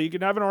NFL. You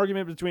can have an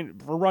argument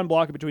for run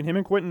blocking between him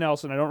and Quentin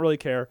Nelson. I don't really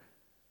care.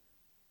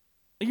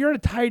 You're a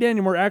tight end,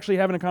 and we're actually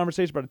having a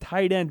conversation about a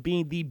tight end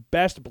being the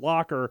best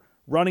blocker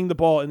running the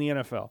ball in the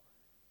NFL.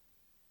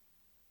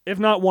 If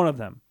not one of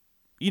them.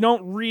 You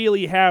don't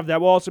really have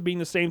that while also being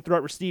the same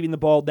threat receiving the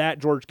ball that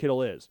George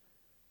Kittle is.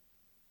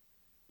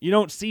 You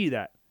don't see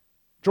that.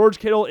 George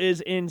Kittle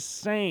is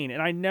insane,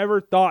 and I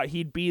never thought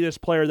he'd be this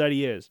player that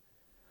he is.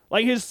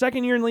 Like, his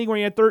second year in the league when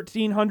he had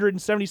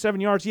 1,377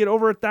 yards, he had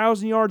over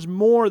 1,000 yards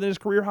more than his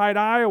career high at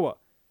Iowa.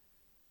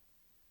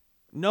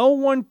 No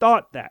one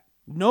thought that.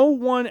 No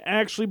one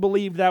actually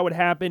believed that would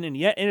happen, and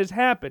yet it has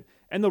happened.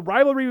 And the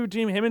rivalry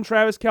between him and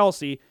Travis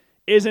Kelce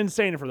is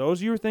insane. And for those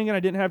of you who are thinking I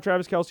didn't have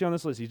Travis Kelce on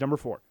this list, he's number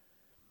 4.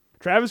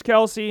 Travis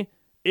Kelce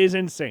is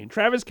insane.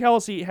 Travis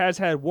Kelce has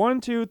had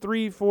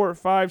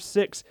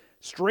 6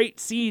 straight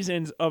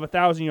seasons of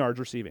 1,000 yards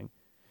receiving.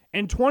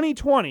 In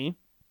 2020,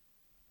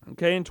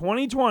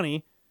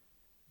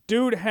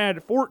 dude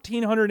had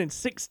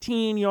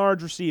 1,416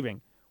 yards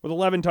receiving with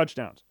 11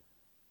 touchdowns.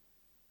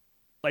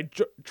 Like,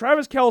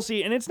 Travis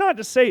Kelce, and it's not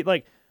to say,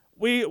 like,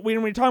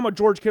 when we talk about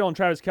George Kittle and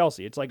Travis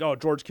Kelce, it's like, oh,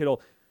 George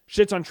Kittle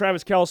shits on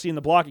Travis Kelce in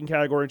the blocking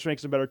category, which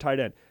makes him a better tight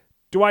end.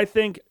 Do I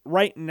think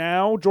right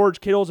now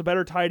George Kittle is a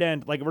better tight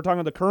end? Like, if we're talking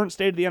about the current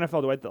state of the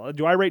NFL,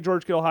 do I rate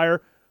George Kittle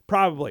higher?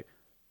 Probably.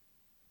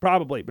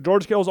 But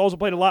George Kittle's also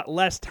played a lot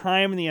less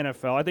time in the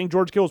NFL. I think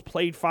George Kittle's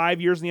played 5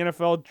 years in the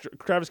NFL.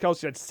 Travis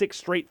Kelce had 6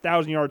 straight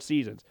 1,000-yard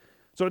seasons.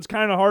 So it's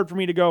kind of hard for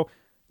me to go,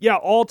 yeah,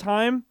 all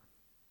time,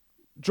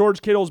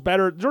 George Kittle's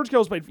better. George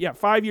Kittle's played,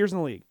 5 years in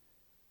the league.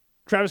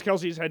 Travis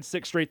Kelce's had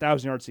 6 straight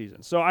 1,000-yard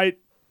seasons. So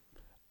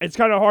it's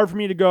kind of hard for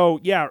me to go,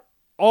 yeah,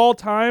 all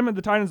time,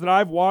 the tight ends that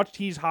I've watched,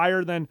 he's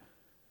higher than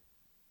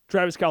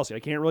Travis Kelce. I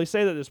can't really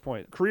say that at this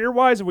point.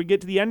 Career-wise, if we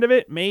get to the end of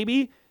it,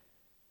 maybe.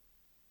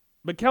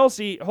 But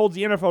Kelce holds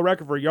the NFL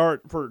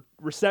record for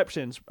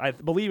receptions. I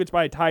believe it's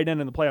by a tight end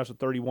in the playoffs with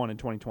 31 in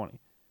 2020.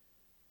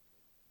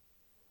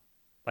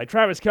 Like,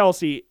 Travis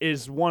Kelce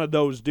is one of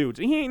those dudes.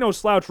 And he ain't no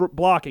slouch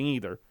blocking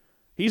either.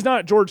 He's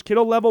not George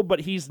Kittle level,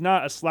 but he's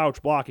not a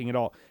slouch blocking at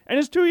all. And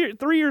it's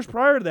 3 years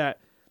prior to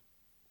that.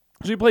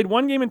 So he played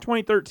one game in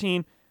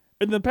 2013.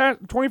 In the past,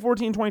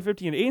 2014,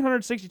 2015,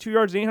 862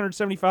 yards,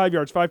 875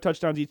 yards, 5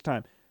 touchdowns each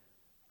time.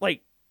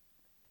 Like,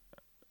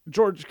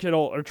 Travis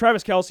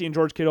Kelce and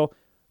George Kittle,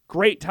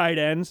 great tight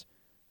ends.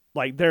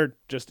 Like, they're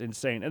just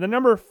insane. And the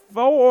number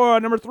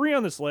 3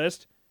 on this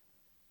list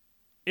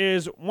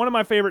is one of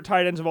my favorite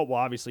tight ends of all. Well,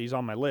 obviously he's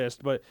on my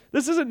list, but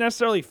this isn't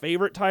necessarily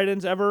favorite tight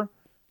ends ever.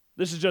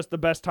 This is just the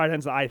best tight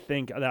ends that I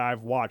think that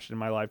I've watched in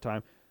my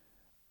lifetime.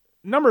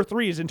 Number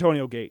 3 is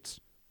Antonio Gates.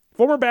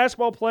 Former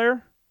basketball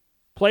player,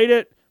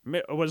 tried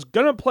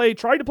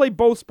to play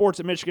both sports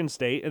at Michigan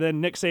State, and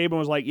then Nick Saban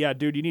was like, yeah,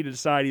 dude, you need to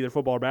decide either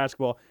football or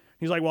basketball.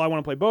 He's like, well, I want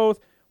to play both.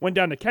 Went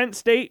down to Kent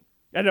State,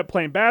 ended up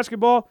playing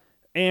basketball,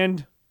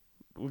 and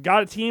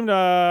got a team to,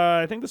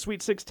 I think, the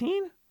Sweet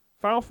 16,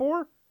 Final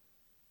Four,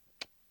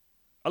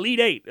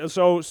 Elite 8.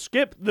 So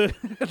skip the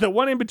the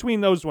one in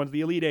between those ones,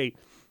 the Elite 8.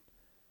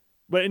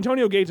 But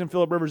Antonio Gates and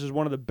Phillip Rivers is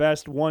one of the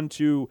best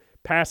 1-2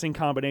 passing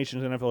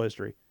combinations in NFL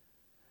history.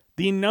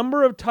 The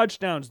number of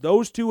touchdowns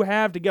those two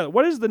have together.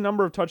 What is the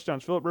number of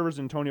touchdowns? Phillip Rivers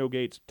and Antonio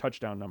Gates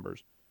touchdown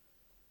numbers.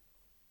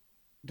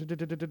 Trying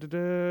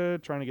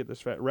to get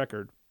this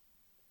record.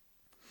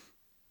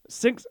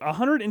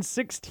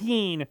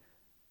 116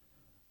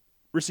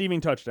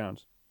 receiving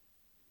touchdowns.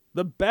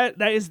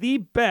 That is the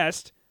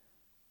best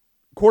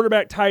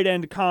quarterback tight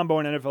end combo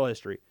in NFL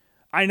history.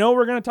 I know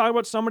we're going to talk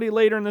about somebody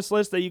later in this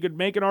list that you could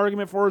make an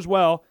argument for as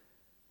well,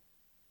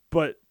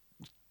 but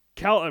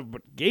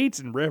Gates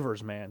and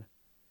Rivers, man,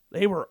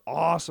 they were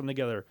awesome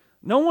together.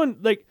 No one,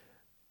 like,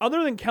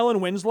 other than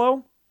Kellen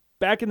Winslow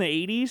back in the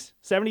 80s,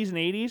 70s and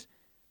 80s,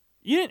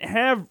 you didn't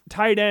have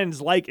tight ends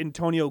like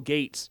Antonio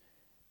Gates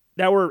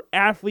that were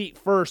athlete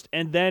first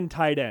and then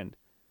tight end.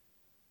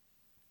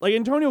 Like,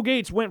 Antonio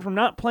Gates went from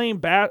not playing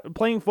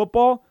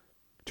football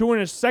to in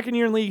his second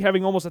year in league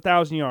having almost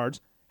 1,000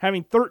 yards,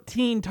 having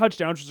 13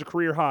 touchdowns, which is a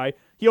career high.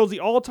 He holds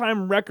the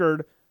all-time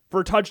record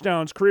for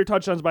touchdowns, career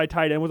touchdowns by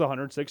tight end with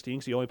 116,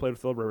 because he only played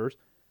with Phillip Rivers.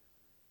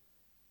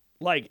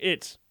 Like,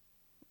 it's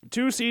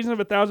 2 seasons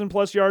of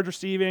 1,000-plus yards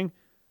receiving,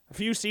 a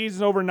few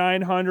seasons over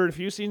 900, a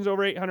few seasons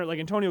over 800. Like,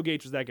 Antonio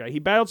Gates was that guy. He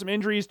battled some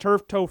injuries,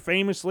 turf toe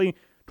famously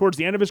towards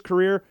the end of his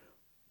career,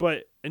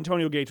 but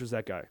Antonio Gates was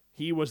that guy.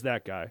 He was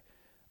that guy.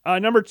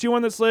 Number 2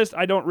 on this list,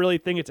 I don't really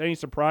think it's any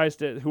surprise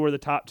to who are the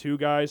top 2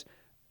 guys,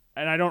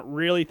 and I don't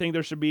really think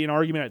there should be an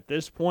argument at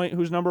this point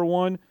who's number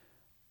 1.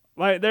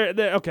 Like,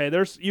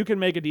 you can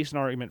make a decent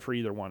argument for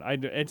either one.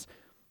 It's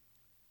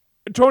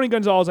Tony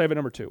Gonzalez. I have at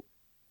number 2.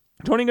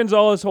 Tony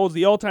Gonzalez holds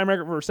the all-time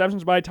record for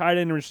receptions by tight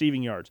end and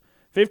receiving yards.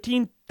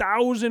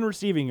 15,000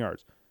 receiving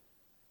yards.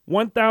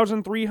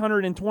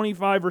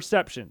 1,325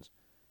 receptions.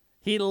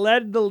 He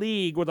led the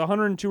league with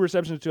 102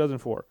 receptions in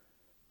 2004.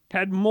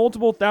 Had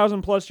multiple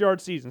 1,000-plus yard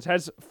seasons.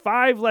 Has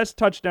 5 less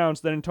touchdowns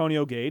than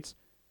Antonio Gates.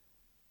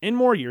 In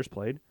more years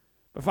played.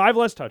 But 5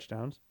 less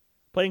touchdowns.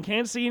 Played in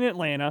Kansas City and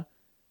Atlanta.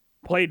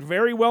 Played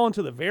very well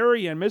until the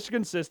very end. Missed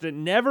consistent.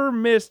 Never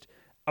missed,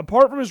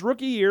 apart from his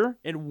rookie year,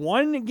 in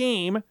one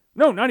game.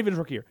 No, not even his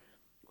rookie year.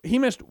 He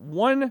missed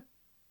one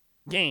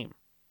game.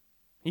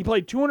 He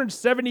played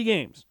 270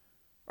 games.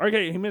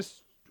 Okay, he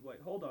missed... Wait,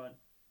 hold on.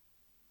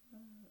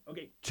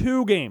 Okay,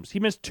 2 games. He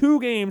missed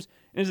 2 games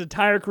in his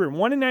entire career.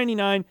 1 in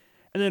 99,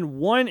 and then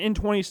 1 in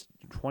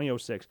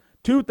 2006.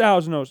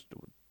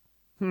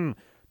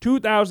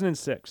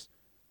 2006.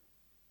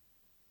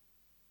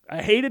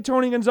 I hated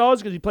Tony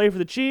Gonzalez because he played for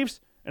the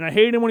Chiefs, and I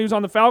hated him when he was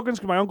on the Falcons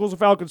because my uncle's a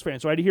Falcons fan,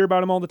 so I had to hear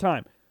about him all the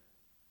time.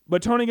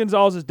 But Tony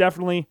Gonzalez is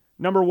definitely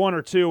number 1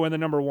 or 2, and the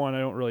number 1, I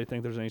don't really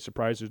think there's any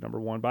surprise who's number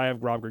 1, but I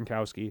have Rob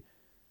Gronkowski.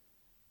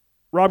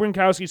 Rob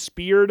Gronkowski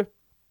speared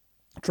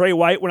Trey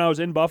White when I was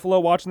in Buffalo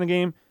watching the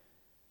game.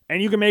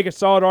 And you can make a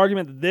solid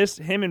argument that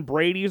him and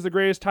Brady is the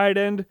greatest tight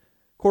end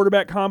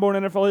quarterback combo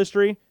in NFL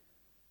history.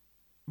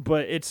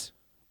 But it's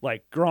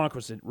like Gronk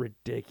was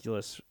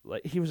ridiculous.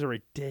 Like he was a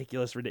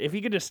ridiculous. If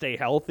he could just stay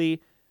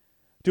healthy,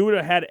 dude would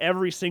have had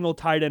every single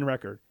tight end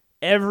record.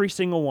 Every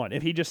single one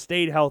if he just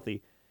stayed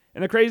healthy.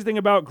 And the crazy thing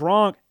about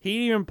Gronk, he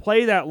didn't even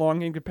play that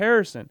long in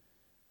comparison.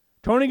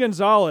 Tony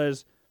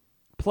Gonzalez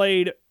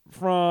played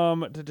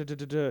from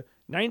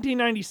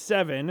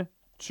 1997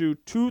 to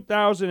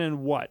 2000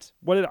 and what?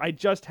 I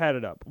just had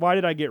it up. Why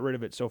did I get rid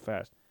of it so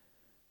fast?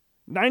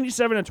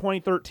 97 to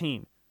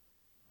 2013.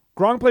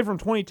 Gronk played from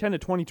 2010 to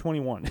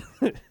 2021.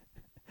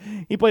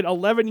 He played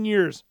 11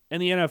 years in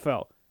the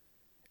NFL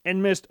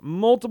and missed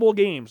multiple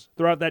games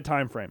throughout that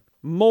time frame.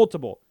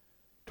 Multiple.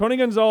 Tony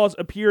Gonzalez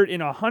appeared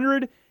in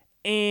 100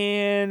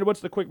 and, what's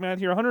the quick math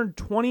here?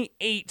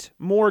 128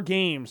 more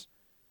games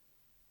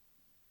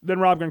than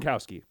Rob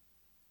Gronkowski.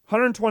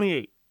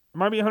 128. It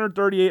might be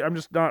 138. I'm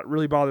just not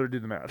really bothered to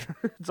do the math.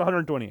 It's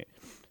 128.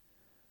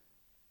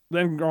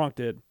 Then Gronk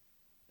did.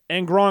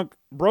 And Gronk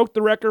broke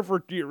the record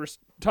for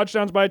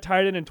touchdowns by a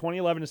tight end in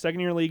 2011. His second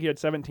year in the league, he had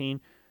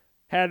 17.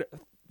 Had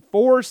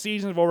 4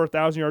 seasons of over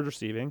 1,000 yards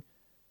receiving.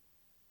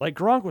 Like,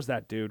 Gronk was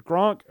that dude.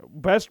 Gronk,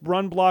 best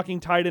run-blocking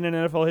tight end in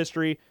NFL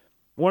history.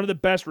 One of the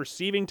best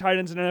receiving tight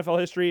ends in NFL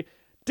history.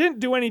 Didn't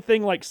do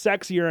anything like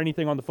sexy or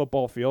anything on the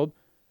football field.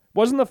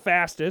 Wasn't the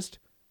fastest.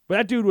 But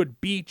that dude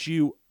would beat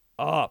you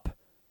up.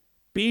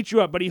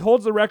 But he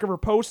holds the record for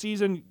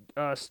postseason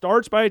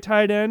starts by a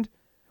tight end,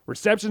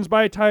 receptions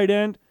by a tight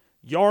end,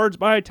 yards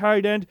by a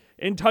tight end,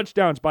 and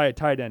touchdowns by a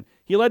tight end.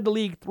 He led the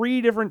league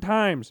 3 different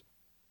times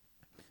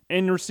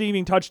in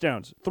receiving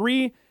touchdowns.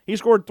 He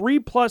scored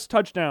 3+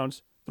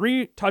 touchdowns,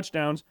 3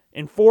 touchdowns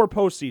in 4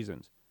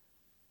 postseasons.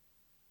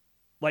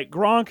 Like,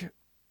 Gronk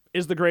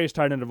is the greatest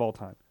tight end of all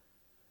time.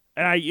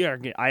 And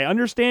I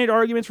understand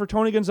arguments for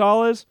Tony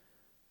Gonzalez,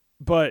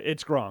 but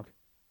it's Gronk.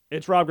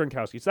 It's Rob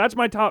Gronkowski. So that's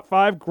my top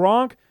 5.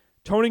 Gronk,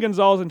 Tony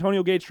Gonzalez,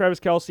 Antonio Gates, Travis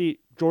Kelce,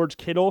 George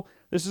Kittle.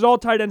 This is all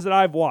tight ends that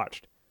I've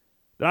watched.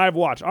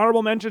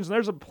 Honorable mentions, and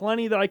there's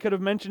plenty that I could have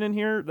mentioned in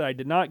here that I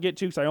did not get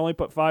to because I only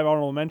put 5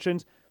 honorable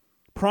mentions.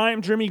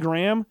 Prime Jimmy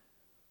Graham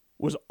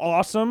was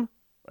awesome.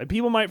 Like,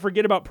 people might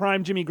forget about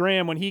Prime Jimmy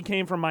Graham when he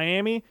came from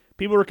Miami.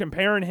 People were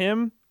comparing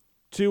him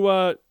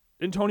to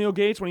Antonio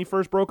Gates when he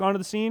first broke onto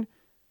the scene.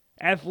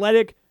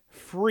 Athletic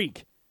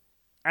freak,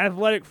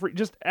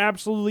 just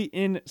absolutely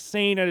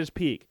insane at his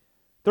peak.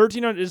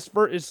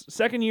 1,300, his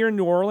second year in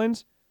New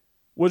Orleans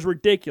was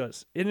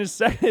ridiculous. In his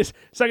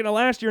second to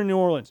last year in New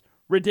Orleans,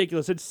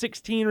 ridiculous. Had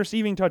 16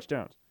 receiving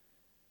touchdowns.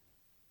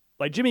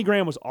 Like, Jimmy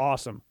Graham was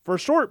awesome. For a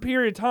short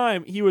period of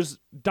time, he was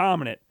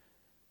dominant.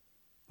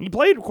 He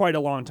played quite a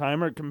long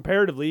time, or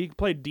comparatively. He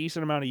played a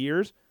decent amount of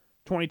years.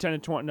 2010 to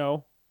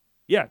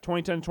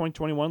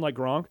 2021, like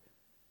Gronk.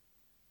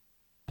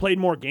 Played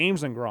more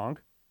games than Gronk.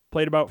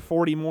 Played about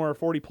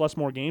 40+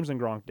 more games than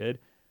Gronk did.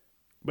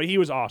 But he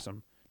was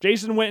awesome.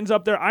 Jason Witten's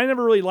up there. I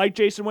never really liked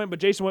Jason Witten, but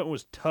Jason Witten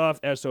was tough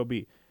SOB.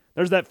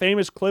 There's that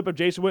famous clip of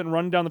Jason Witten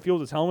running down the field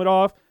with his helmet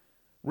off.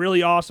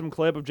 Really awesome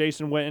clip of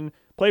Jason Witten.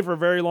 Played for a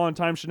very long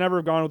time. Should never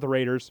have gone with the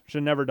Raiders. Should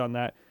have never done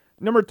that.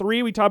 Number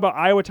 3, we talk about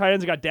Iowa tight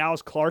ends. I got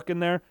Dallas Clark in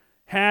there.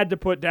 Had to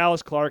put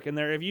Dallas Clark in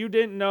there. If you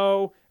didn't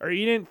know or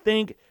you didn't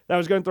think that I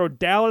was going to throw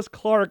Dallas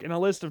Clark in a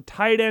list of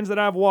tight ends that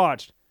I've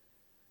watched,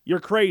 you're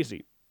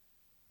crazy.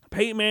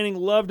 Peyton Manning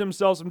loved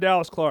himself some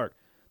Dallas Clark.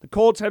 The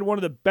Colts had one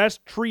of the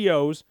best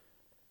trios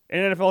in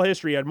NFL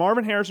history. You had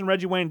Marvin Harrison,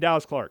 Reggie Wayne,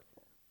 Dallas Clark.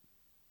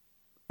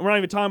 We're not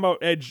even talking about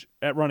edge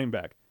at running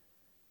back.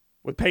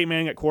 With Peyton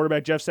Manning at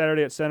quarterback, Jeff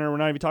Saturday at center. We're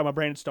not even talking about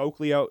Brandon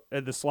Stokely out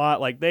at the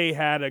slot. Like, they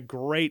had a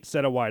great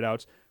set of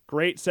wideouts.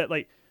 Great set.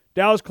 Like,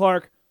 Dallas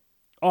Clark,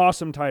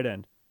 awesome tight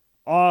end.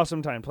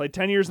 Awesome time. Played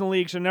 10 years in the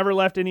league. Should have never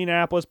left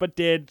Indianapolis, but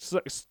did.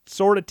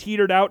 Sort of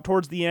teetered out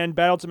towards the end.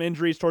 Battled some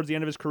injuries towards the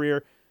end of his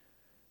career.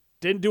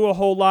 Didn't do a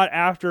whole lot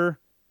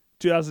after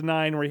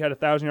 2009, where he had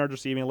 1,000 yards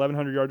receiving,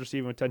 1,100 yards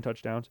receiving with 10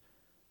 touchdowns.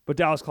 But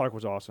Dallas Clark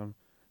was awesome.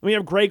 And we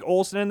have Greg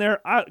Olsen in there.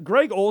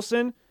 Greg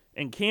Olsen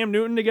and Cam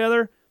Newton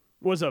together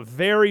was a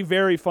very,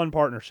 very fun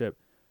partnership.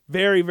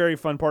 Very, very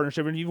fun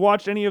partnership. And if you've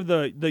watched any of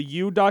the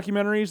U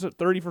documentaries,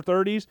 30 for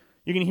 30s,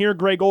 you can hear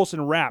Greg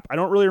Olsen rap. I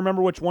don't really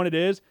remember which one it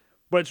is,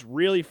 but it's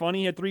really funny.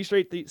 He had 3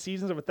 straight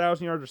seasons of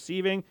 1,000 yards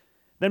receiving,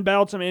 then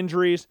battled some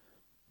injuries,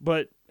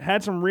 but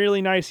had some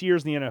really nice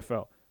years in the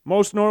NFL.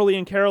 Most notably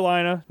in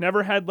Carolina,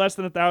 never had less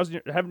than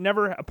 1,000.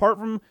 Apart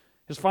from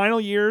his final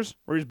years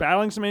where he was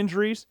battling some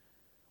injuries,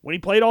 when he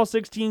played all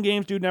 16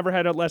 games, dude never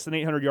had less than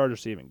 800 yards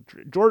receiving.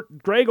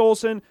 Greg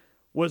Olsen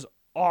was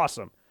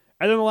awesome.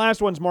 And then the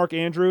last one's Mark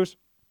Andrews.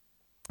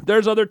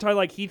 There's other tight,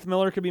 like Heath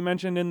Miller could be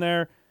mentioned in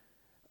there.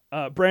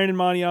 Brandon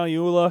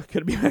Manialiula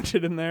could be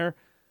mentioned in there.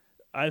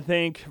 I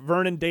think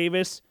Vernon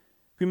Davis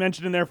could be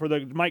mentioned in there for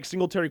the Mike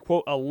Singletary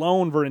quote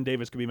alone. Vernon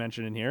Davis could be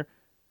mentioned in here.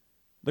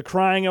 The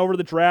crying over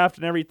the draft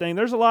and everything.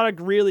 There's a lot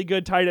of really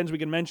good tight ends we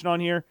can mention on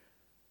here.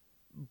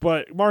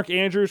 But Mark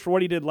Andrews, for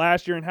what he did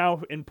last year and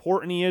how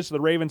important he is to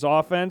the Ravens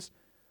offense,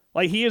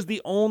 Like, he is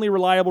the only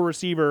reliable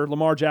receiver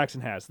Lamar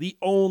Jackson has. The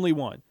only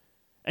one.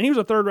 And he was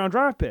a third-round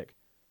draft pick.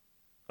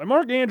 Like,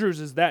 Mark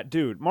Andrews is that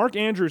dude. Mark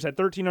Andrews had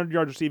 1,300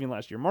 yards receiving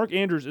last year. Mark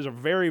Andrews is a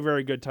very,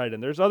 very good tight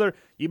end.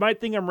 You might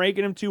think I'm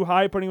ranking him too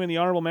high, putting him in the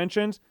honorable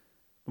mentions.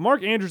 But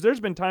Mark Andrews, there's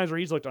been times where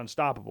he's looked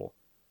unstoppable.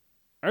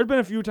 There's been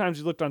a few times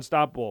he's looked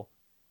unstoppable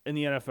in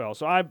the NFL.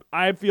 So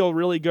I feel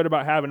really good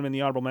about having him in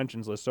the honorable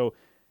mentions list. So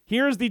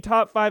here's the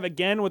top 5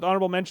 again with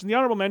honorable mentions. The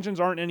honorable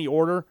mentions aren't in any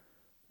order.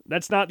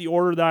 That's not the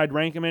order that I'd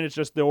rank him in. It's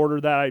just the order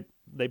that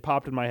they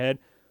popped in my head.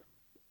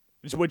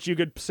 Which you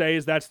could say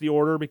is that's the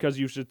order because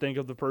you should think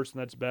of the person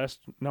that's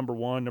best. Number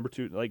 1, number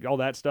 2, like all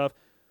that stuff.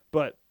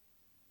 But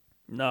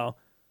no.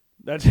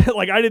 That's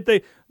like I didn't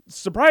think.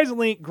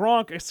 Surprisingly,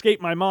 Gronk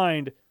escaped my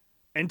mind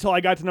until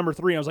I got to number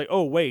 3. I was like,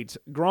 oh, wait.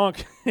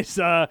 Gronk is,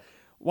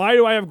 why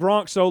do I have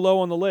Gronk so low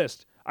on the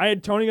list? I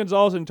had Tony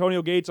Gonzalez and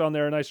Antonio Gates on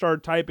there, and I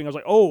started typing. I was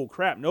like, oh,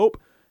 crap, nope.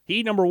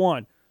 He number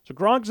 1. So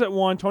Gronk's at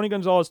 1, Tony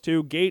Gonzalez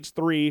 2, Gates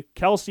 3,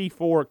 Kelsey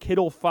 4,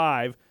 Kittle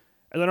 5,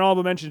 and then all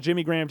mentioned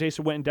Jimmy Graham,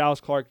 Jason Witten,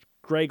 Dallas Clark,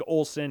 Greg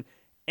Olsen,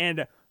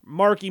 and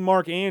Mark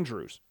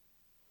Andrews.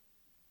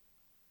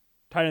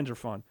 Tight ends are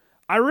fun.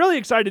 I'm really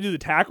excited to do the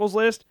tackles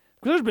list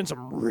because there's been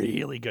some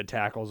really good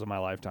tackles in my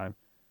lifetime.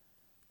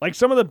 Like,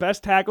 some of the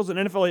best tackles in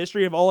NFL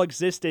history have all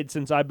existed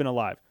since I've been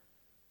alive.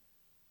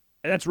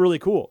 And that's really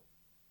cool.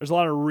 There's a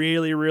lot of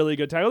really, really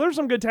good tackles. There's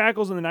some good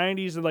tackles in the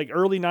 90s and like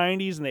early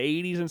 90s and the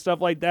 80s and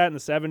stuff like that in the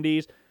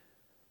 70s.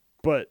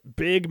 But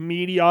big,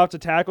 meaty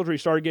offensive tackles where you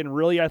started getting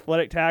really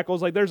athletic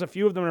tackles, like there's a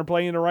few of them that are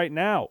playing it right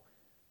now.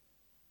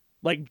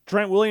 Like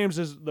Trent Williams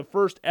is the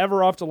first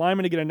ever offensive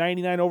lineman to get a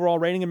 99 overall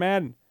rating in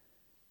Madden.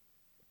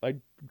 Like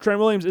Trent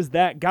Williams is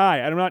that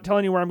guy. I'm not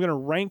telling you where I'm going to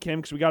rank him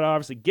because we got to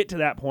obviously get to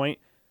that point.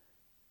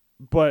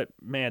 But,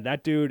 man,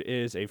 that dude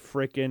is a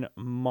freaking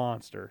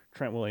monster,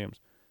 Trent Williams.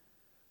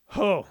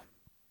 Oh.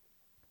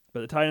 But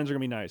the tight ends are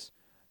going to be nice.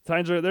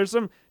 There's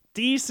some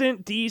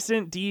decent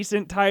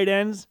tight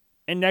ends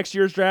in next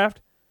year's draft.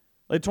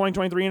 Like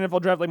 2023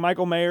 NFL draft, like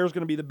Michael Mayer is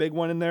going to be the big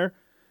one in there.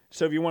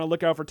 So if you want to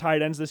look out for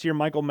tight ends this year,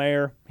 Michael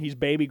Mayer, he's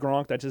Baby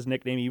Gronk. That's his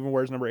nickname. He even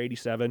wears number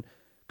 87.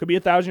 Could be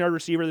a 1,000-yard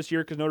receiver this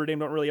year because Notre Dame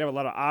don't really have a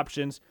lot of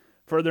options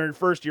for their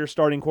first-year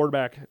starting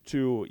quarterback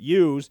to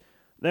use.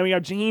 Then we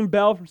got Jaheim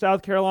Bell from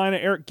South Carolina,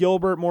 Eric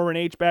Gilbert, more of an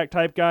H-back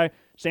type guy.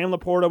 Sam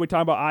Laporta, we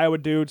talk about Iowa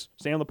dudes.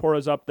 Sam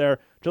Laporta's up there.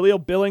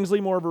 Jaleel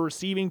Billingsley, more of a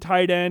receiving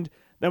tight end.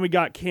 Then we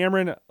got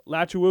Cameron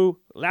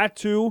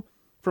Latu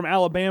from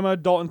Alabama,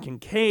 Dalton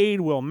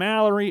Kincaid, Will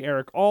Mallory,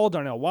 Eric All,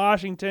 Darnell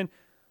Washington.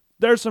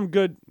 There's some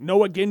good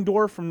Noah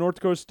Gindorf from North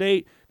Dakota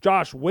State,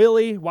 Josh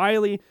Wiley.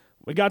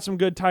 We got some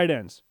good tight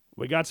ends.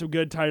 We got some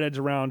good tight ends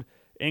around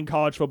in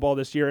college football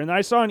this year. And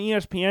I saw an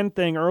ESPN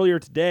thing earlier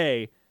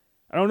today.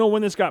 I don't know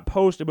when this got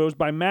posted, but it was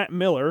by Matt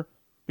Miller,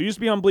 who used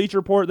to be on Bleacher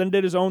Report, then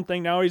did his own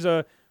thing. Now he's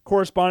a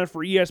correspondent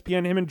for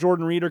ESPN. Him and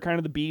Jordan Reed are kind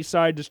of the B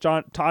side, just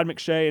Todd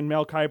McShay and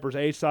Mel Kiper's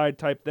A side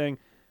type thing.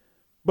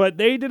 But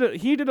he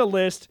did a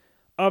list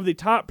of the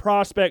top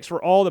prospects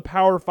for all the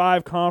Power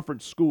 5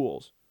 conference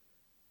schools.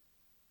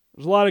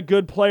 There's a lot of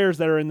good players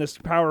that are in this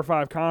Power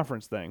 5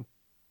 conference thing.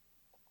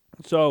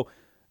 So,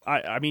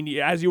 I mean,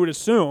 as you would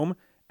assume,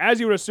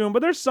 but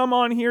there's some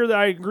on here that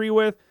I agree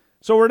with.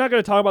 So we're not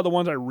going to talk about the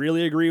ones I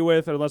really agree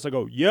with unless I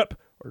go, yep,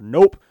 or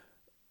nope.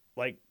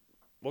 Like,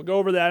 we'll go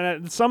over that.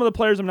 And some of the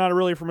players I'm not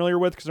really familiar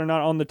with because they're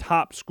not on the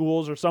top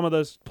schools, or some of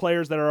those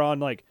players that are on,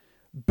 like,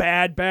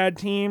 bad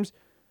teams,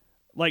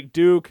 like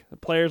Duke,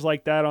 players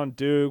like that on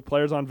Duke,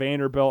 players on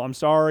Vanderbilt. I'm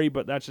sorry,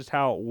 but that's just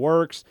how it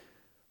works.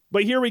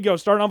 But here we go.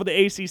 Starting off with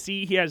the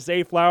ACC, he has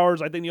Zay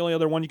Flowers. I think the only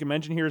other one you can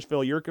mention here is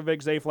Phil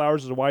Yurkovich. Zay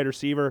Flowers is a wide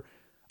receiver.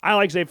 I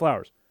like Zay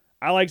Flowers.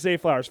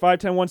 5'10",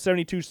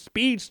 172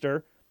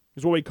 speedster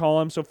is what we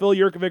call him. So Phil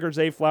Yurkovich or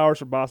Zay Flowers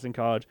from Boston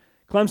College.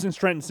 Clemson's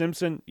Trenton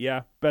Simpson.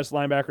 Yeah, best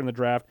linebacker in the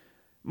draft.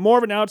 More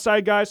of an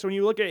outside guy. So when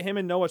you look at him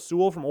and Noah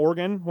Sewell from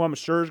Oregon, who I'm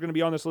sure is going to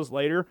be on this list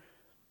later,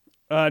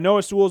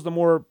 Noah Sewell is the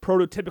more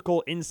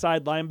prototypical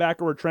inside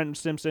linebacker where Trenton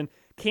Simpson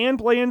can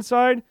play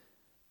inside,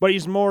 but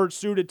he's more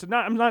suited to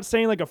I'm not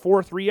saying like a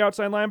 4-3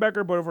 outside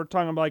linebacker, but if we're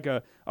talking about like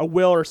a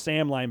Will or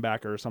Sam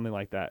linebacker or something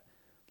like that.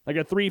 Like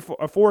a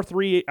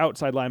 4-3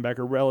 outside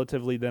linebacker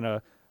relatively than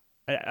an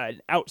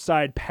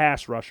outside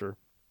pass rusher.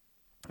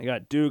 I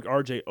got Duke,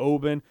 R.J.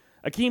 Oben.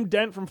 Akeem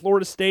Dent from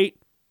Florida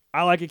State.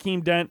 I like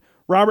Akeem Dent.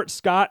 Robert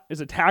Scott is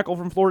a tackle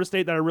from Florida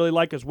State that I really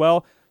like as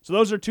well. So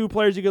those are two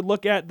players you could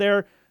look at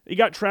there. You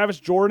got Travis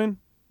Jordan,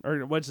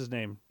 or what's his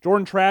name?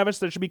 Jordan Travis,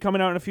 that should be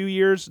coming out in a few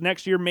years.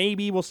 Next year,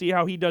 maybe. We'll see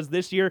how he does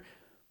this year.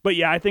 But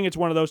yeah, I think it's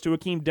one of those two.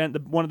 Akeem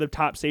Dent, one of the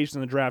top safeties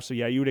in the draft. So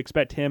yeah, you would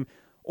expect him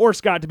or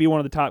Scott to be one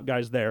of the top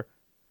guys there.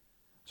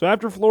 So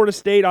after Florida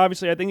State,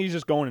 obviously, I think he's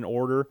just going in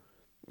order.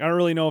 I don't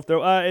really know if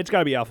they're it's got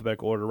to be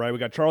alphabetical order, right? We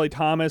got Charlie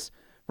Thomas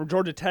from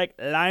Georgia Tech,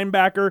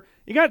 linebacker.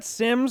 You got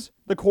Sims,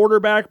 the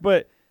quarterback,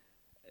 but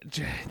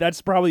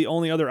that's probably the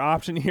only other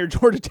option here.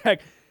 Georgia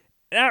Tech,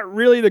 not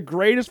really the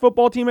greatest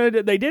football team.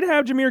 They did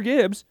have Jahmyr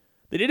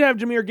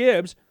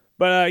Gibbs.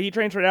 But he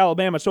transferred to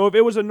Alabama. So if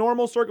it was a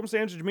normal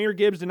circumstance, Jahmyr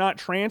Gibbs did not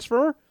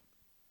transfer,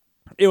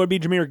 it would be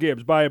Jahmyr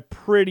Gibbs by a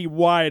pretty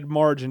wide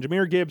margin.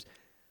 Jahmyr Gibbs,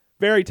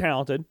 very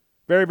talented,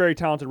 very, very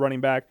talented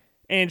running back,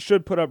 and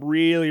should put up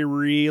really,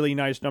 really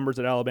nice numbers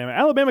at Alabama.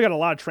 Alabama got a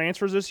lot of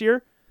transfers this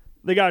year.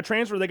 They got a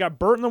transfer. They got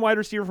Burton, the wide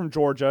receiver from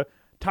Georgia.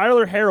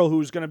 Tyler Harrell,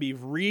 who's going to be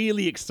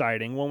really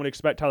exciting. One would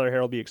expect Tyler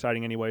Harrell to be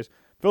exciting anyways.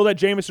 Fill that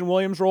Jamison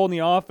Williams role in the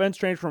offense,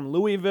 transfer from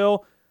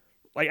Louisville.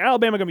 Like,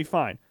 Alabama going to be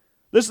fine.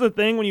 This is the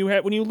thing, when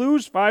you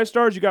lose 5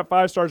 stars, you got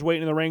 5 stars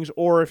waiting in the rings,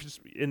 or if it's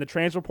in the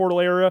transfer portal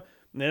era,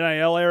 in the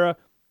NIL era,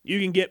 you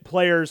can get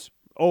players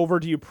over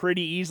to you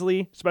pretty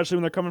easily, especially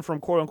when they're coming from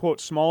quote-unquote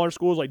smaller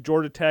schools like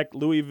Georgia Tech,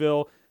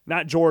 Louisville,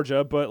 not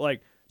Georgia, but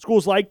like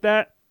schools like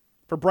that.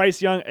 For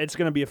Bryce Young, it's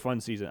going to be a fun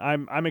season.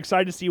 I'm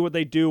excited to see what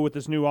they do with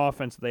this new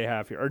offense that they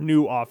have here, or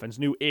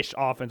new-ish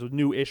offense with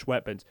new-ish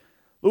weapons.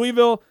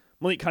 Louisville,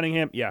 Malik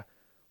Cunningham, yeah.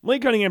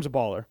 Malik Cunningham's a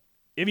baller.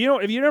 If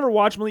you never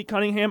watched Malik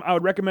Cunningham, I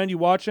would recommend you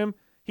watch him.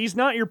 He's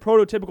not your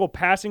prototypical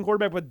passing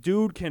quarterback, but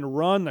dude can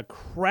run the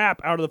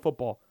crap out of the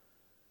football.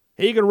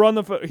 He can run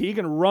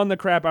the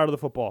crap out of the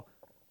football.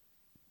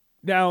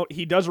 Now,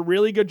 he does a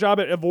really good job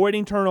at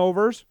avoiding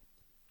turnovers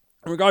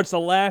in regards to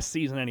last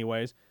season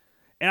anyways.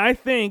 And I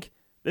think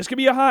this could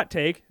be a hot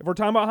take. If we're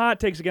talking about hot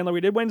takes again like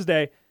we did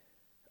Wednesday,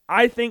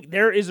 I think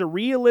there is a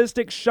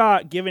realistic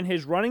shot, given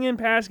his running and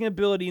passing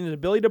ability and his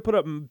ability to put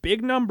up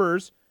big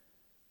numbers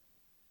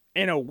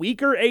in a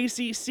weaker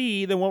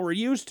ACC than what we're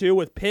used to,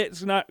 with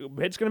Pitt's going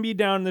to be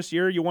down this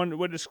year. You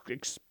would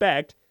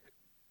expect.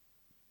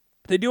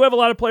 They do have a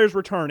lot of players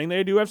returning.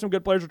 They do have some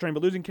good players returning,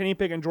 but losing Kenny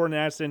Pickett and Jordan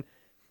Addison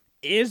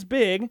is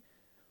big.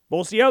 But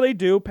we'll see how they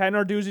do. Pat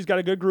Narduzzi's got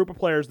a good group of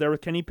players there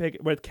with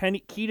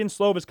Keaton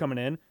Slovis coming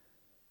in.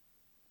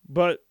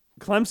 But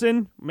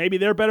Clemson, maybe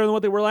they're better than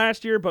what they were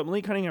last year, but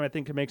Malik Cunningham, I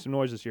think, can make some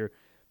noise this year.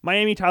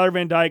 Miami, Tyler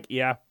Van Dyke,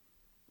 yeah.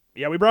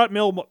 Yeah, we brought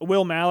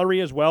Will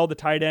Mallory as well, the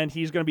tight end.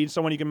 He's going to be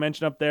someone you can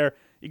mention up there.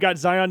 You got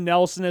Zion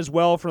Nelson as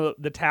well for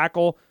the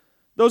tackle.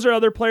 Those are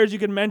other players you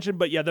can mention,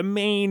 but yeah, the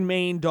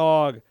main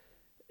dog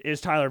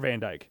is Tyler Van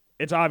Dyke.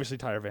 It's obviously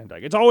Tyler Van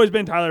Dyke. It's always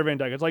been Tyler Van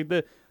Dyke. It's like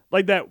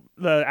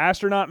the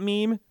astronaut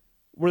meme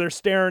where they're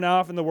staring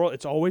off in the world.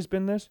 It's always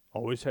been this.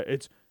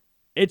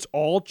 It's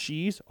all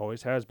cheese.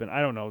 Always has been.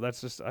 I don't know.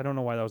 I don't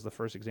know why that was the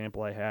first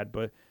example I had,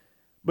 but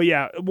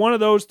yeah, one of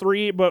those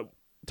three. But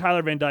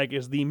Tyler Van Dyke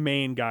is the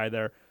main guy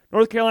there.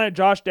 North Carolina,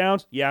 Josh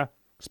Downs, yeah,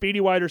 speedy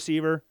wide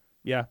receiver.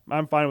 Yeah,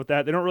 I'm fine with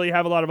that. They don't really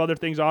have a lot of other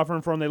things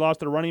offering for them. They lost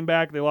their running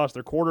back. They lost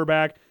their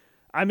quarterback.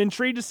 I'm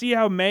intrigued to see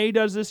how May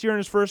does this year in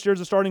his first year as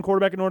a starting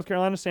quarterback in North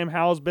Carolina. Sam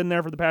Howell's been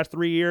there for the past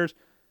 3 years.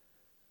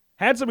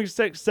 Had some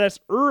success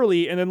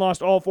early and then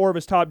lost all 4 of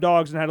his top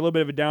dogs and had a little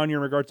bit of a down year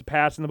in regards to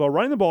passing the ball.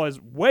 Running the ball is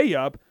way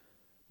up,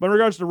 but in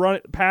regards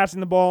to passing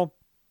the ball,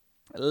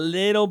 a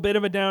little bit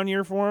of a down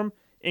year for him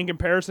in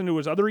comparison to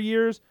his other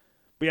years.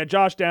 But yeah,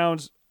 Josh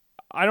Downs,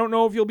 I don't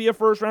know if he'll be a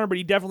first rounder, but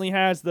he definitely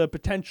has the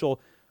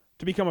potential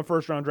to become a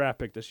first round draft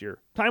pick this year.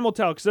 Time will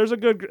tell, because there's a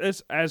good,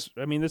 this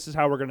is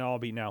how we're going to all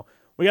be now.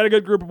 We got a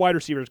good group of wide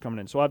receivers coming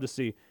in, so we'll have to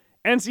see.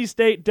 NC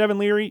State, Devin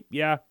Leary,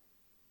 yeah,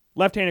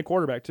 left-handed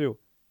quarterback too.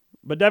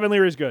 But Devin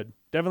Leary is good.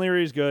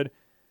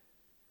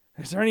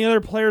 Is there any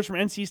other players from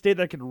NC State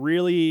that could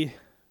really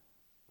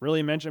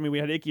mention? I mean, we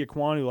had Ike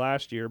Ekwonu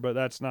last year, but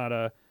that's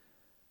not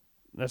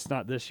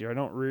this year. I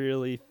don't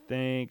really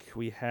think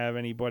we have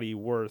anybody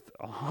worth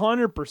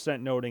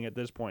 100% noting at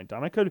this point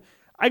in time.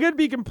 I could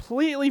be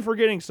completely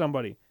forgetting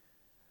somebody.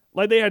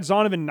 Like they had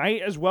Zonovan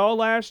Knight as well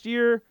last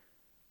year,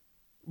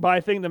 but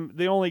I think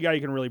the only guy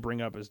you can really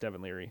bring up is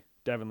Devin Leary.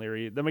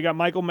 Then we got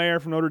Michael Mayer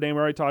from Notre Dame.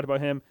 We already talked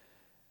about him.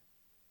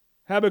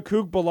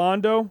 Habakkuk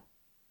Baldonado,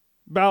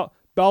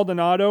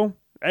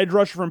 edge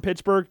rusher from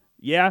Pittsburgh.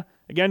 Yeah.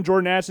 Again,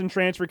 Jordan Addison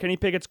transfer. Kenny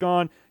Pickett's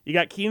gone. You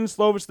got Keaton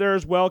Slovis there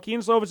as well.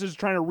 Keaton Slovis is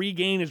trying to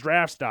regain his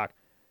draft stock.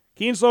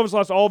 Keaton Slovis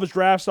lost all of his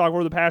draft stock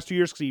over the past 2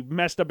 years because he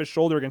messed up his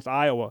shoulder against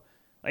Iowa.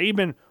 He's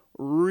been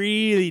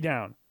really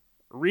down.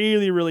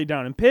 Really, really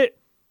down. And Pitt,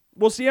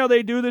 we'll see how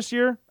they do this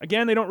year.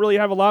 Again, they don't really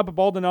have a lot, but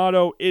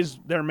Baldonado is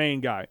their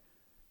main guy.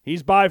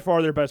 He's by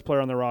far their best player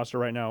on their roster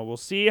right now. We'll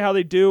see how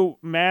they do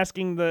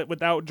masking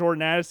without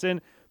Jordan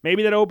Addison.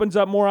 Maybe that opens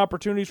up more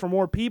opportunities for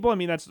more people. I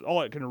mean, that's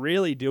all it can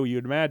really do,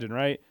 you'd imagine,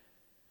 right?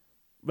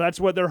 But that's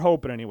what they're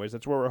hoping anyways.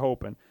 That's what we're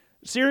hoping.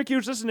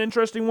 Syracuse, this is an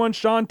interesting one.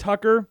 Sean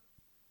Tucker,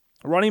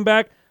 running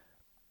back.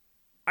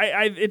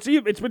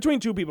 It's between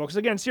two people because,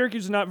 again,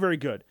 Syracuse is not very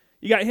good.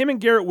 You got him and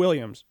Garrett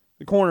Williams,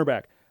 the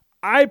cornerback.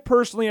 I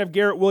personally have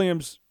Garrett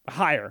Williams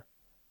higher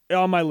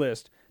on my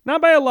list. Not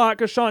by a lot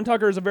because Sean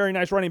Tucker is a very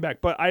nice running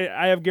back, but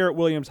I have Garrett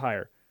Williams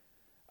higher.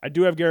 I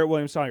do have Garrett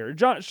Williams higher.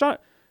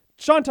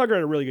 Sean Tucker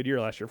had a really good year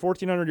last year.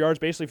 1,400 yards,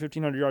 basically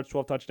 1,500 yards,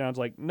 12 touchdowns.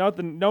 Like,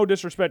 nothing, no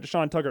disrespect to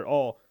Sean Tucker at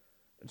all.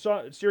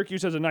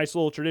 Syracuse has a nice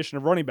little tradition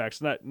of running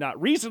backs.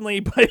 Not recently,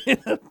 but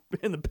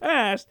in the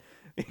past.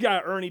 You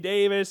got Ernie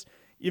Davis.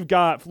 You've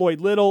got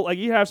Floyd Little. Like,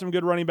 you have some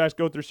good running backs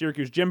go through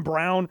Syracuse. Jim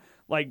Brown,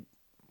 like,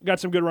 got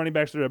some good running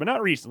backs through there, but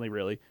not recently,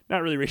 really.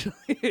 Not really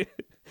recently.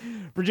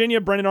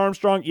 Virginia, Brendan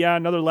Armstrong. Yeah,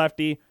 another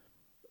lefty.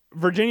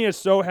 Virginia is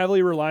so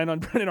heavily reliant on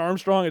Brendan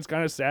Armstrong. It's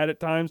kind of sad at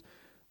times.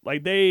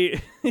 Like,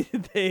 they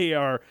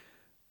are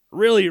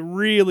Really,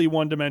 really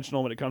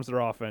one-dimensional when it comes to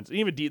their offense. And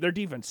even their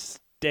defense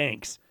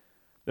stinks.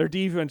 Their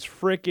defense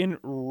freaking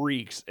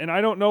reeks. And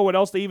I don't know what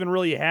else they even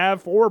really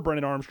have for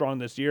Brennan Armstrong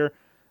this year.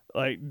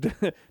 Like,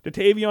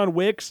 Datavion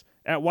Wicks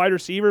at wide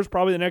receiver is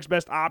probably the next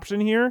best option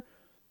here.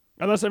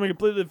 Unless I'm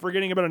completely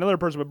forgetting about another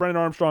person, but Brennan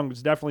Armstrong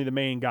is definitely the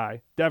main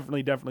guy.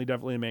 Definitely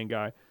the main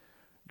guy.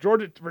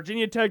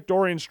 Virginia Tech,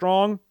 Dorian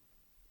Strong.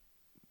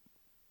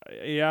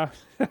 Yeah,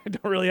 I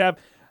don't really have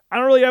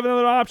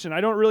another option. I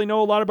don't really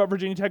know a lot about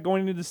Virginia Tech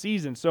going into the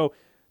season. So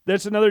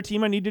that's another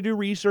team I need to do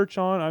research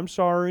on. I'm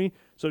sorry.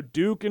 So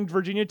Duke and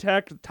Virginia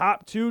Tech,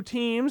 top two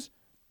teams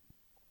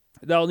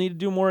that I'll need to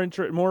do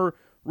more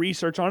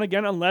research on,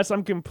 again, unless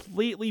I'm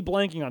completely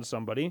blanking on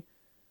somebody,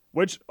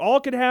 which all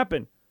could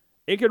happen.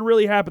 It could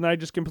really happen that I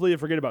just completely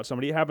forget about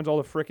somebody. It happens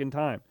all the freaking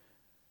time.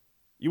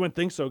 You wouldn't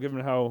think so, given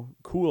how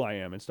cool I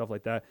am and stuff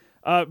like that.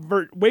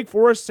 Wake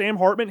Forest, Sam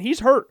Hartman,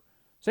 he's hurt.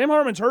 Sam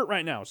Hartman's hurt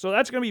right now. So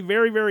that's going to be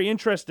very, very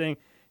interesting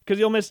because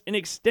he'll miss an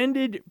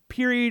extended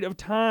period of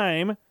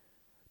time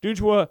due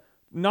to a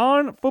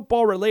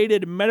non-football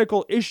related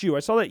medical issue. I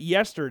saw that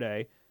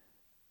yesterday.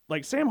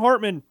 Like, Sam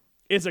Hartman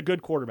is a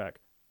good quarterback.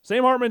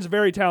 Sam Hartman's a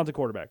very talented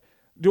quarterback.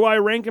 Do I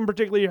rank him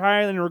particularly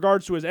high in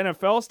regards to his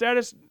NFL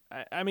status?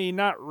 I mean,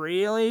 not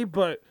really,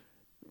 but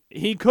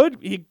he could.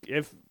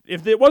 If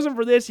it wasn't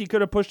for this, he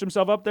could have pushed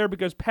himself up there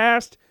because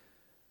past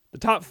the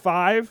top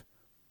five,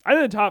 I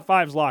think the top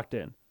five's locked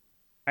in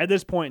at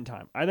this point in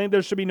time. I think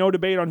there should be no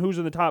debate on who's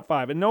in the top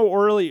five. And no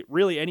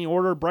really any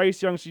order.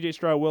 Bryce Young, C.J.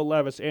 Stroud, Will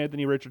Levis,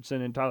 Anthony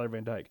Richardson, and Tyler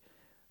Van Dyke.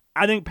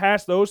 I think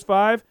past those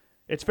five,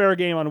 it's fair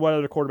game on what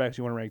other quarterbacks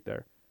you want to rank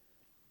there.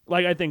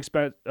 Like, I think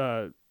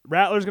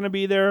Rattler's going to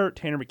be there.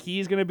 Tanner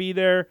McKee's going to be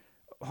there.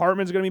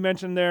 Hartman's going to be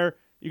mentioned there.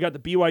 You got the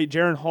BYU,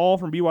 Jaron Hall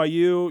from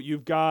BYU.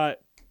 You've got,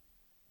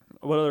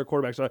 what other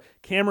quarterbacks?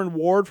 Cameron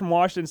Ward from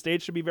Washington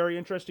State should be very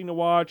interesting to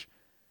watch.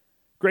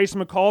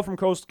 Grayson McCall from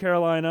Coastal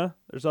Carolina.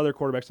 There's other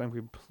quarterbacks I'm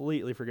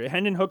completely forgetting.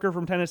 Hendon Hooker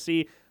from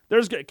Tennessee.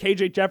 There's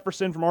KJ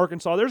Jefferson from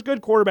Arkansas. There's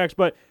good quarterbacks,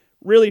 but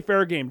really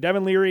fair game.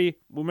 Devin Leary,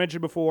 we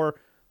mentioned before.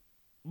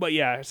 But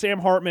yeah, Sam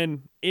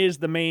Hartman is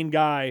the main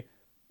guy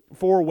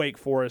for Wake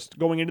Forest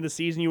going into the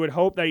season. You would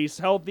hope that he's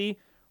healthy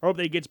or hope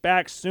that he gets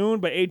back soon,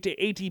 but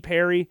A.T.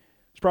 Perry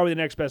is probably the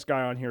next best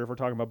guy on here if we're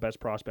talking about best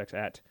prospects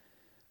at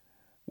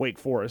Wake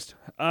Forest.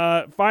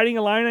 Fighting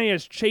Illini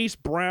is Chase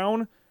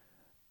Brown.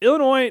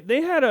 Illinois,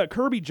 they had a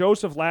Kirby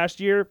Joseph last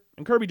year,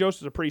 and Kirby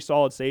Joseph's a pretty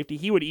solid safety.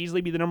 He would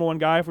easily be the number one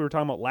guy if we were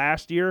talking about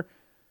last year.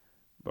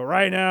 But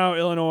right now,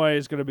 Illinois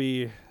is going to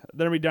be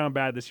down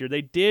bad this year.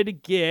 They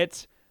did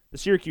get the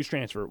Syracuse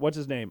transfer. What's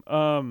his name?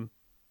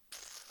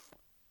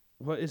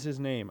 What is his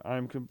name?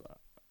 What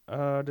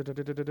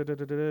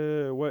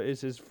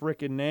is his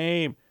freaking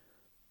name?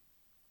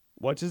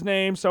 What's his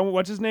name?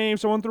 Someone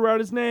threw out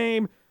his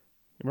name.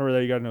 Remember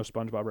that you got to know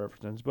SpongeBob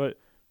references. But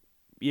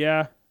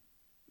yeah,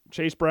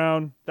 Chase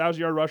Brown,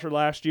 1,000-yard rusher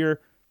last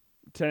year.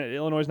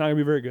 Illinois is not going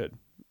to be very good.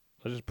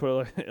 Let's just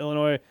put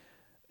Illinois.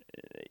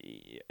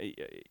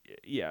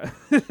 Yeah.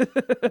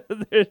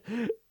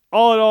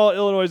 All in all,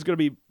 Illinois is going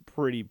to be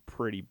pretty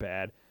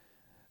bad.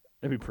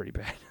 It'd be pretty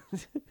bad.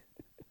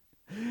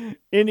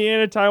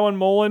 Indiana, Tywan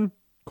Mullen,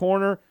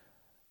 corner.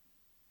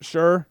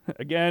 Sure.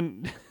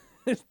 Again,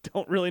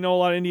 don't really know a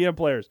lot of Indiana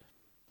players.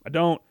 I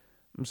don't.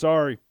 I'm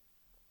sorry.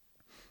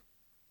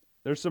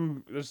 There's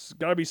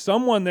got to be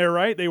someone there,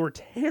 right? They were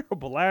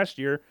terrible last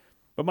year,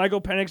 but Michael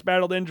Penix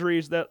battled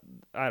injuries that,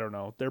 I don't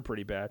know, they're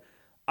pretty bad.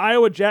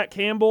 Iowa, Jack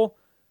Campbell.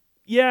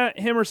 Yeah,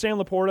 him or Sam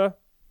Laporta.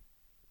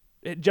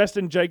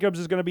 Justin Jacobs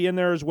is going to be in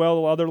there as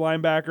well, the other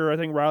linebacker. I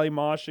think Riley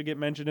Moss should get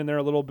mentioned in there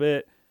a little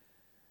bit.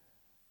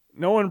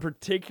 No one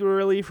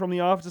particularly from the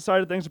offensive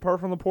side of things apart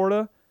from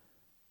Laporta.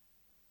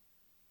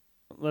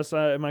 Unless,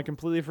 am I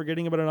completely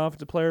forgetting about an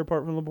offensive player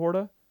apart from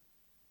Laporta?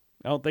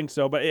 I don't think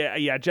so. But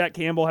yeah, Jack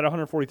Campbell had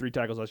 143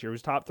 tackles last year. He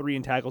was top 3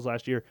 in tackles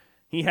last year.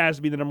 He has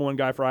to be the number one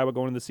guy for Iowa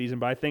going into the season,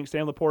 but I think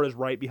Sam Laporta is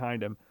right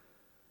behind him.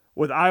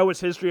 With Iowa's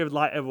history of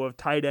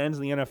tight ends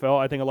in the NFL,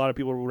 I think a lot of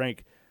people will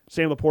rank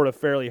Sam Laporta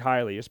fairly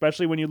highly,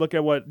 especially when you look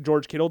at what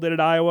George Kittle did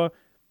at Iowa.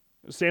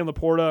 Sam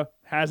Laporta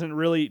hasn't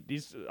really,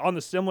 he's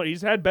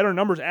had better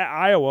numbers at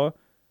Iowa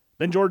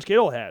than George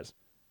Kittle has.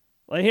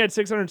 Like, he had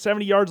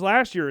 670 yards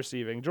last year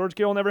receiving. George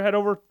Kittle never had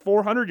over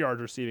 400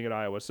 yards receiving at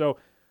Iowa. So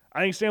I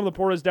think Sam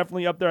Laporta is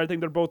definitely up there. I think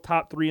they're both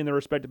top 3 in their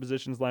respective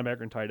positions,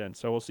 linebacker and tight end.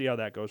 So we'll see how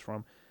that goes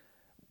from.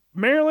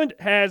 Maryland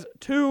has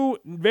 2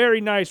 very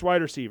nice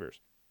wide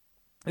receivers.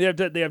 They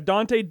have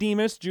Dante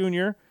Demas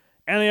Jr.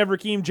 and they have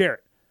Raheem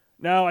Jarrett.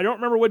 Now, I don't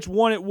remember which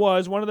one it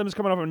was. One of them is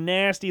coming off a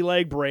nasty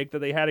leg break that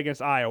they had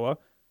against Iowa.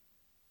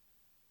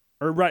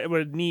 Or right,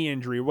 with a knee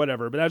injury,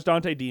 whatever. But that's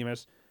Dante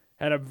Demas.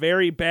 Had a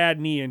very bad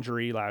knee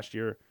injury last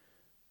year.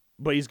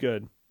 But he's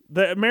good.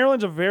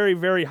 Maryland's a very,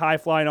 very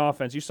high-flying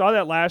offense. You saw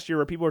that last year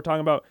where people were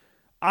talking about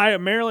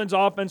Maryland's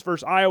offense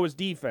versus Iowa's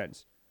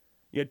defense.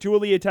 You had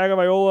Tualia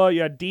Tagovailoa,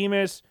 you had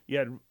Demas, you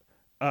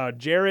had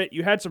Jarrett.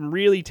 You had some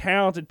really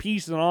talented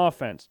pieces on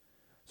offense.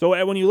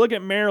 So when you look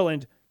at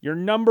Maryland, your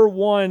number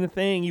one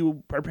thing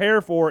you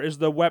prepare for is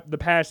the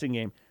passing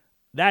game.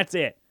 That's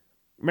it.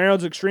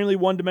 Maryland's an extremely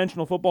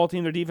one-dimensional football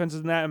team. Their defense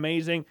isn't that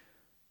amazing.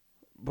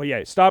 But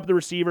yeah, stop the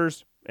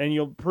receivers, and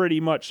you'll pretty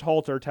much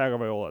halter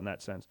Tagovailoa in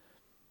that sense.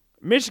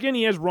 Michigan,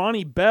 he has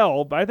Ronnie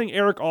Bell, but I think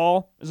Eric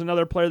All is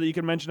another player that you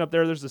can mention up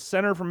there. There's a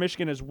center from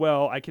Michigan as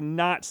well. I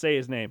cannot say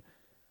his name.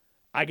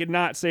 I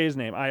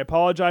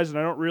apologize, and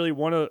I don't really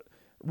want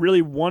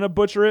to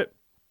butcher it.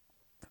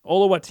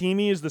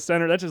 Olawatimi is the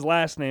center. That's his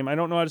last name. I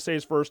don't know how to say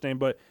his first name,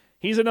 but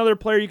he's another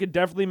player you could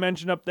definitely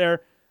mention up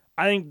there.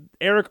 I think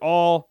Eric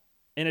All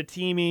and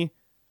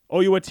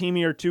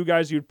Oyuwatimi are two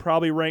guys you'd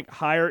probably rank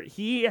higher.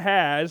 He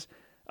has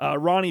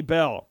Ronnie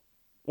Bell,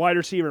 wide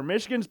receiver.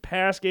 Michigan's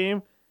pass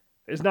game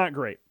is not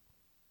great.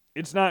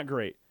 It's not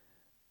great.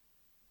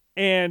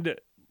 And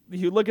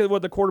you look at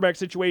what the quarterback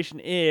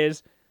situation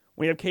is.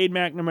 We have Cade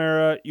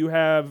McNamara. You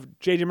have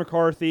J.J.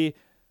 McCarthy.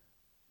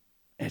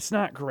 It's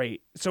not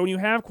great. So when you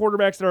have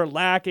quarterbacks that are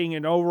lacking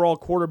in overall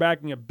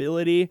quarterbacking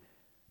ability,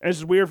 and this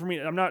is weird for me.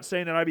 I'm not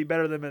saying that I'd be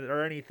better than them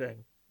or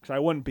anything, because I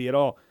wouldn't be at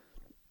all.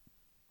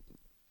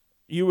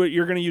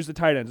 You're going to use the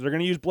tight ends. They're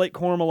going to use Blake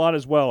Corum a lot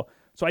as well.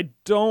 So I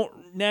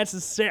don't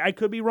necessarily, I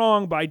could be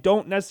wrong, but I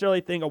don't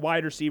necessarily think a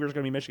wide receiver is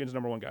going to be Michigan's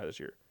number one guy this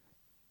year.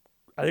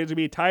 I think it's going to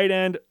be a tight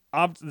end,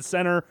 off to the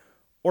center,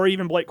 or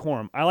even Blake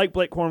Corum. I like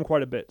Blake Corum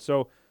quite a bit.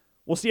 So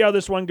we'll see how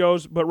this one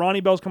goes. But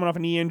Ronnie Bell's coming off a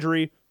knee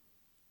injury,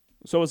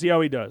 so we'll see how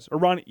he does. Or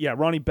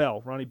Ronnie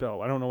Bell.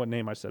 I don't know what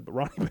name I said, but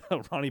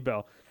Ronnie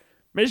Bell.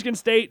 Michigan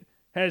State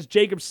has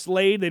Jacob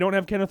Slade. They don't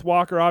have Kenneth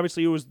Walker,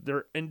 obviously, who was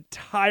their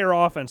entire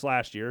offense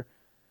last year.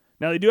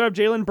 Now, they do have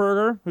Jalen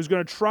Berger, who's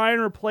going to try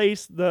and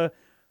replace the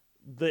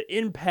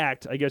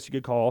impact, I guess you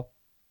could call,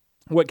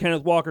 what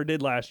Kenneth Walker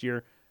did last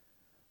year.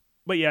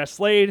 But yeah,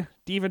 Slade,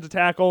 defensive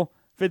tackle,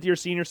 fifth-year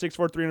senior,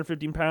 6'4",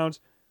 315 pounds.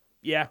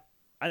 Yeah,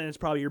 I think it's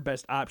probably your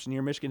best option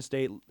here. Michigan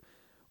State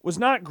was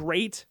not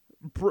great,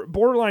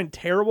 borderline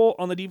terrible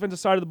on the defensive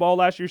side of the ball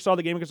last year. You saw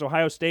the game against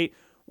Ohio State.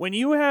 When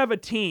you have a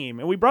team,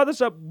 and we brought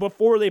this up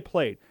before they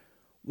played,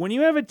 when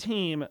you have a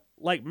team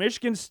like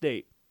Michigan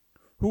State,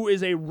 who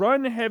is a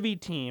run-heavy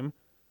team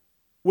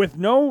with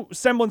no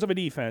semblance of a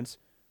defense,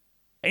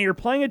 and you're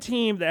playing a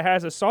team that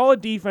has a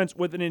solid defense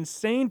with an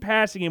insane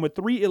passing game with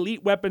three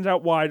elite weapons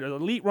out wide, an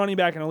elite running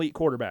back and elite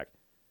quarterback,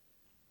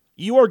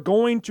 you are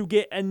going to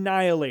get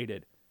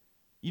annihilated.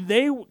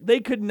 They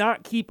could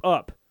not keep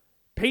up.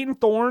 Peyton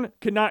Thorne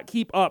could not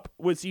keep up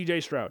with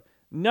C.J. Stroud.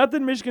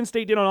 Nothing Michigan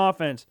State did on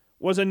offense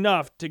was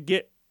enough to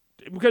get,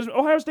 because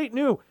Ohio State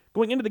knew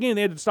going into the game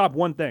they had to stop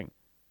one thing.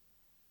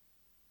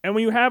 And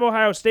when you have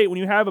Ohio State, when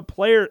you have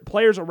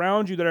players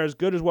around you that are as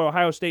good as what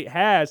Ohio State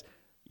has,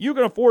 you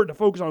can afford to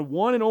focus on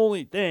one and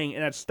only thing,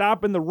 and that's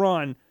stopping the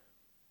run.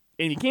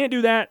 And you can't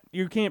do that,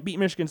 you can't beat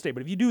Michigan State.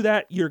 But if you do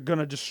that, you're going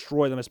to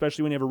destroy them,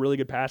 especially when you have a really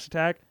good pass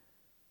attack.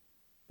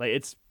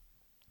 It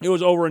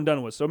was over and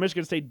done with. So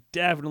Michigan State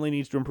definitely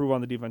needs to improve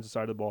on the defensive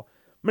side of the ball.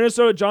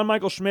 Minnesota, John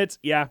Michael Schmitz,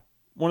 yeah,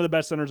 one of the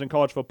best centers in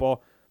college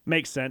football.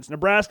 Makes sense.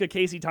 Nebraska,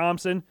 Casey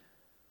Thompson.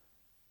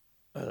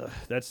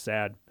 That's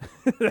sad.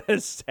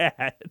 That's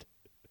sad.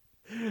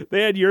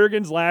 They had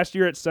Juergens last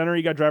year at center.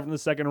 He got drafted in the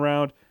second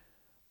round.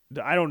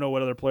 I don't know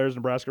what other players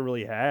Nebraska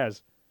really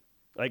has.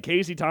 Like,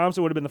 Casey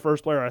Thompson would have been the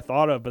first player I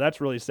thought of, but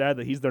that's really sad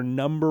that he's their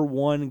number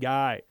one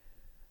guy.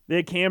 They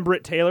had Cam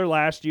Britt-Taylor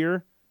last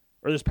year,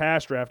 or this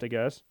past draft, I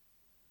guess.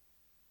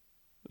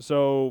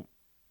 So,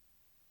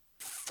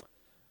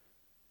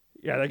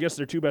 yeah, I guess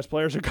their two best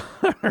players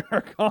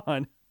are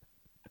gone.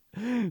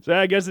 So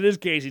I guess it is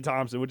Casey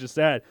Thompson, which is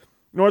sad.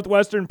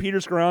 Northwestern, Peter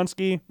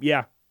Skoronski,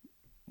 yeah.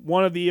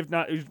 One of the, if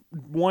not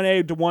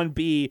 1A to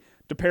 1B,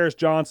 to Paris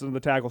Johnson in the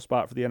tackle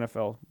spot for the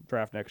NFL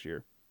draft next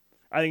year.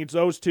 I think it's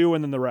those two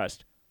and then the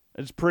rest.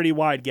 It's a pretty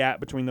wide gap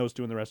between those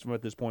two and the rest of them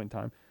at this point in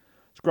time.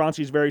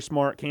 Skoronski's very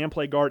smart, can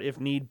play guard if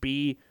need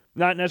be.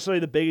 Not necessarily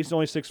the biggest,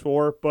 only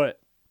 6'4", but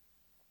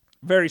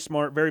very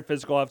smart, very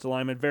physical offensive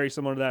lineman, very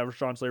similar to that of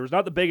Rashawn Slater. He's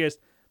not the biggest,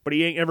 but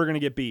he ain't ever going to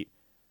get beat.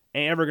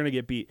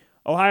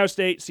 Ohio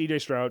State, C.J.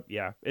 Stroud,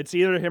 yeah. It's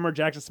either him or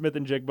Jackson Smith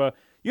and Jigba.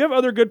 You have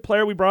other good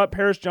player. We brought up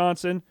Paris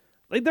Johnson.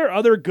 Like, there are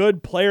other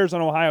good players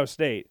on Ohio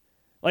State.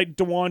 Like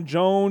DeJuan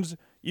Jones.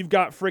 You've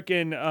got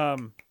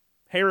freaking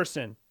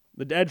Harrison,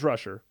 the edge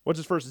rusher. What's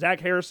his first? Zach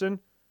Harrison.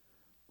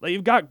 Like,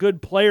 you've got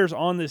good players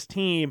on this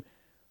team,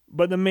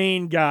 but the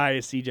main guy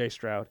is C.J.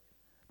 Stroud.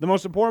 The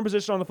most important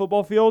position on the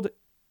football field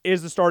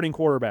is the starting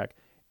quarterback.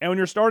 And when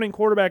your starting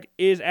quarterback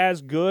is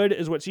as good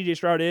as what C.J.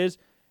 Stroud is,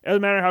 it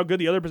doesn't matter how good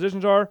the other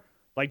positions are.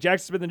 Like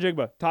Jackson Smith and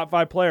Jigba, top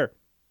 5 player.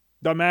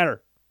 Doesn't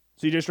matter.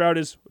 C.J. Stroud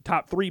is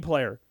top 3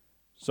 player.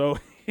 So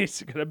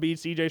he's going to beat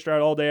C.J.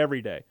 Stroud all day,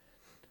 every day.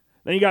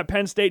 Then you got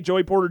Penn State,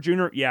 Joey Porter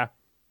Jr. Yeah,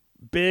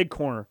 big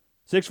corner.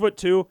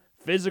 6'2",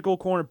 physical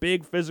corner,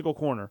 big physical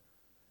corner.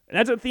 And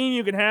that's a theme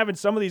you can have in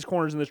some of these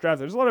corners in this draft.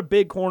 There's a lot of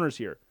big corners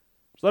here.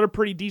 There's a lot of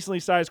pretty decently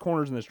sized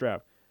corners in this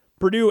draft.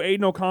 Purdue,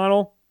 Aiden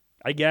O'Connell,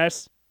 I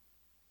guess.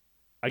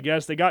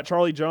 They got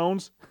Charlie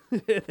Jones.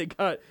 They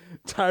got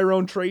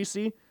Tyrone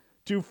Tracy,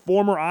 2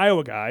 former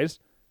Iowa guys.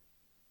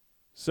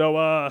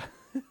 So,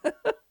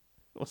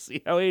 we'll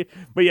see how he...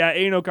 But yeah,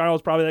 Aiden O'Connell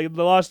is probably...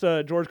 They lost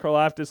George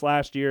Karlaftis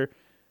last year.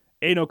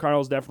 Aiden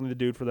O'Connell's definitely the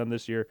dude for them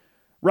this year.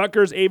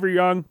 Rutgers, Avery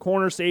Young,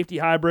 corner safety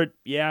hybrid.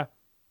 Yeah,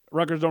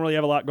 Rutgers don't really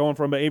have a lot going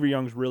for him, but Avery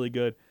Young's really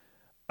good.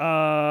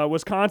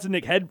 Wisconsin,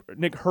 Nick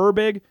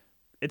Herbig.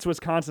 It's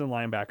Wisconsin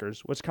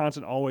linebackers.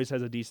 Wisconsin always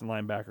has a decent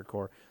linebacker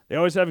core. They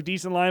always have a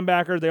decent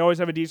linebacker. They always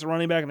have a decent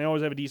running back, and they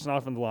always have a decent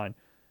offensive line.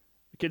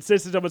 It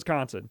consists of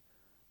Wisconsin.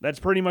 That's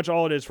pretty much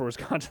all it is for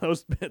Wisconsin.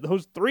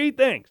 Those three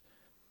things.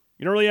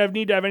 You don't really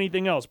need to have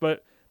anything else.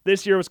 But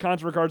this year,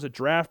 Wisconsin regards to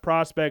draft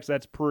prospects.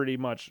 That's pretty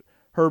much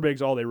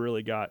Herbig's all they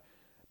really got.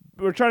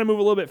 We're trying to move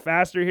a little bit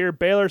faster here.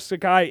 Baylor,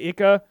 Sakai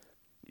Ika,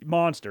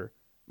 monster.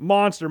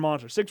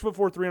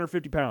 6'4",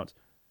 350 pounds.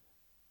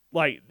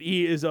 Like,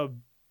 he is a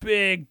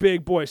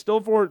big boy.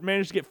 Still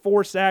managed to get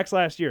 4 sacks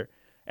last year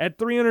at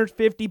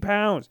 350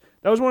 pounds.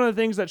 That was one of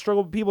the things that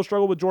people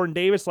struggled with Jordan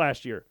Davis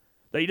last year,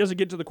 that he doesn't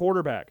get to the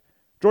quarterback.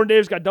 Jordan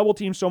Davis got double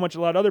teamed so much,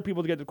 allowed other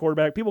people to get to the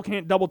quarterback. People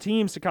can't double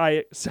team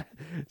Siaka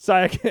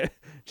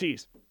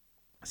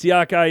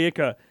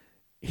Ika.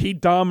 He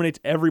dominates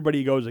everybody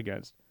he goes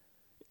against.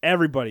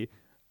 Everybody.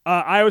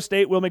 Iowa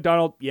State, Will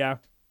McDonald, yeah.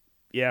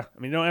 I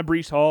mean, they don't have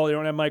Breece Hall. They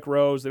don't have Mike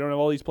Rose. They don't have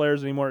all these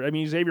players anymore. I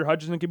mean, Xavier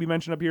Hutchinson could be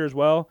mentioned up here as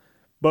well.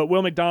 But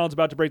Will McDonald's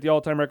about to break the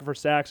all-time record for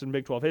sacks in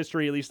Big 12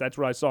 history. At least that's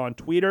what I saw on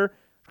Twitter.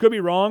 Could be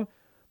wrong.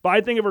 But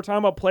I think if we're talking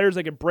about players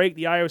that could break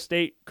the Iowa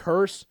State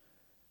curse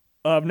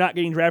of not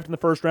getting drafted in the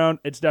first round,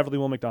 it's definitely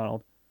Will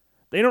McDonald.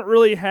 They don't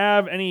really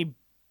have any,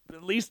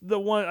 at least the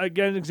one,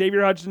 again,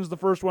 Xavier Hutchinson's the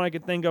first one I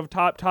could think of,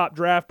 top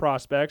draft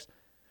prospects.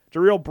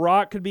 Jarrell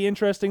Brock could be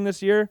interesting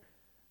this year.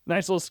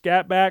 Nice little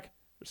scat back.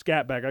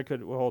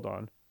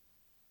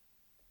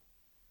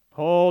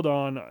 Hold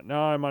on.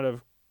 Now I might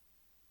have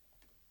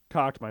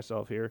cocked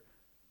myself here.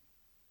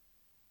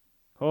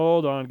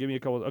 Hold on. Give me a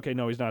couple. Okay,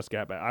 no, he's not a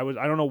scat back. I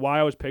don't know why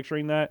I was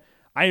picturing that.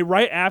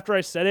 Right after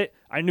I said it,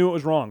 I knew it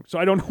was wrong. So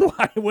I don't know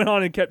why I went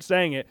on and kept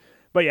saying it.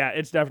 But yeah,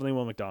 it's definitely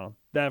Will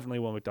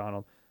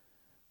McDonald.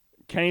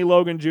 Kenny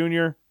Logan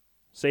Jr.,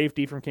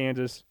 safety from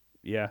Kansas.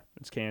 Yeah,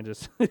 it's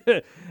Kansas.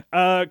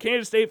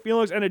 Kansas State,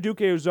 Felix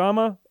Anuduke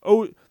Uzomah.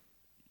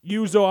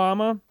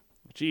 Uzomah.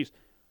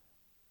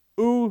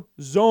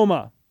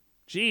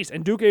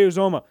 Nduke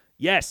Uzomah.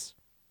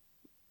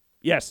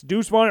 Yes.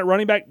 Deuce Vaughn at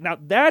running back. Now,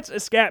 that's a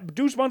scat.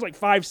 Deuce Vaughn's like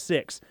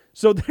 5'6".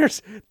 So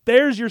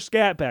there's your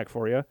scat back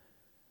for you.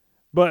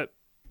 But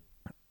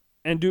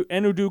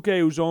Anuduke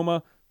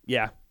Uzomah,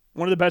 yeah,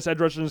 one of the best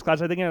edge rushers in this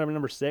class. I think I have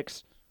number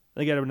 6. I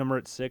think I have a number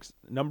at 6.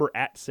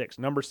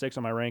 Number 6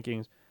 on my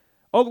rankings.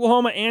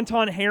 Oklahoma,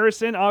 Anton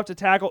Harrison, off to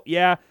tackle.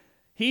 Yeah,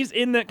 he's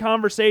in that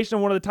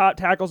conversation, one of the top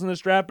tackles in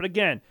this draft. But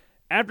again,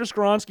 after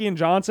Skoronski and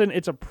Johnson,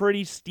 it's a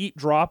pretty steep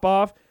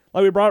drop-off.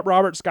 Like we brought up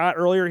Robert Scott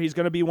earlier. He's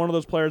going to be one of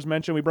those players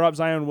mentioned. We brought up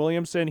Zion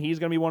Williamson. He's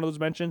going to be one of those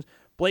mentions.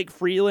 Blake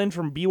Freeland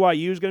from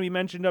BYU is going to be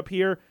mentioned up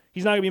here.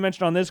 He's not going to be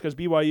mentioned on this because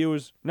BYU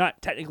is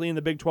not technically in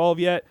the Big 12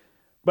 yet.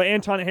 But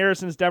Anton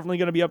Harrison is definitely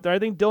going to be up there. I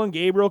think Dylan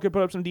Gabriel could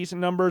put up some decent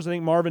numbers. I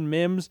think Marvin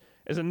Mims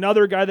is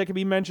another guy that could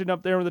be mentioned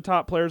up there with the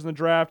top players in the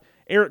draft.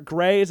 Eric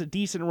Gray is a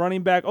decent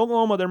running back.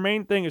 Oklahoma, their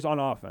main thing is on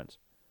offense.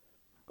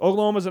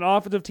 Oklahoma's an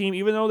offensive team.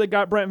 Even though they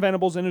got Brent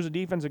Venables in who's a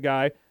defensive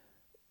guy,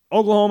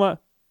 Oklahoma,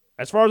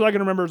 as far as I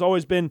can remember, has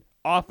always been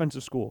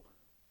offensive school.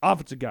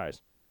 Offensive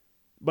guys.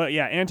 But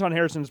yeah, Anton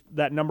Harrison's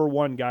that number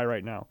 1 guy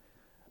right now.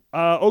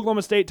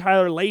 Oklahoma State,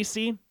 Tyler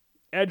Lacey,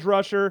 edge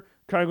rusher.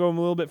 Kind of going a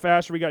little bit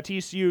faster. We got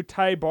TCU,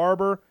 Ty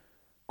Barber,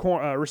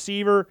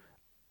 receiver.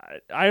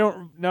 I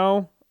don't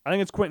know. I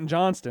think it's Quentin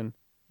Johnston,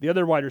 the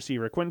other wide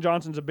receiver. Quentin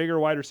Johnston's a bigger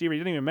wide receiver. He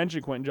didn't even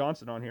mention Quentin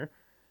Johnston on here.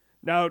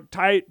 Now,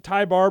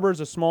 Ty Barber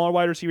is a smaller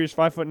wide receiver. He's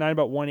 5'9",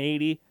 about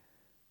 180.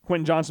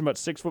 Quentin Johnston about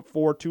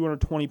 6'4",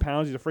 220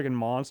 pounds. He's a freaking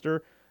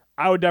monster.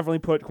 I would definitely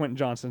put Quentin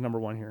Johnston number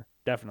 1 here.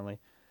 Definitely.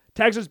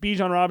 Texas,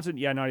 Bijan Robinson.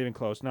 Yeah, not even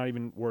close. Not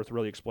even worth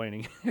really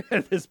explaining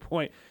at this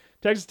point.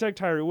 Texas Tech,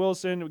 Tyree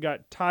Wilson. We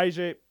got Taj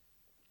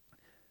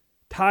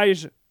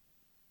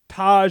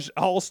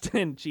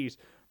Alston,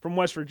 from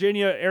West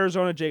Virginia.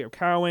 Arizona, Jacob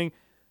Cowing.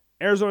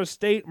 Arizona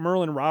State,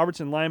 Merlin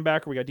Robertson,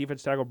 linebacker. We got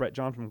defensive tackle Brett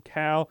Johnson from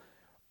Cal.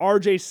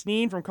 R.J.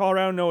 Sneen from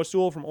Colorado. Noah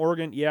Sewell from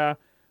Oregon. Yeah,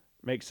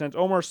 makes sense.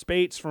 Omar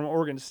Spates from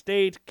Oregon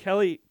State.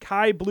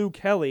 Kai Blue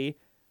Kelly,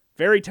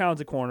 very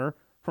talented corner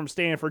from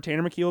Stanford.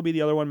 Tanner McKee will be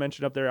the other one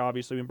mentioned up there.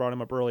 Obviously, we brought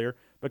him up earlier.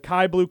 But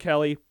Kai Blue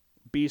Kelly,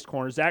 beast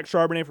corner. Zach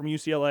Charbonnet from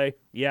UCLA.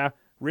 Yeah,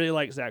 really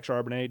like Zach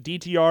Charbonnet.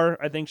 DTR,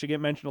 I think, should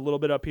get mentioned a little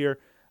bit up here.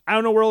 I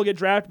don't know where he'll get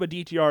drafted, but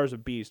DTR is a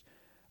beast.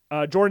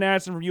 Jordan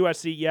Addison from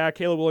USC. Yeah,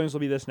 Caleb Williams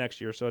will be this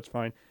next year, so it's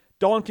fine.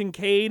 Dalton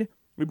Kincaid,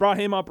 we brought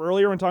him up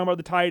earlier when talking about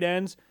the tight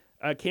ends.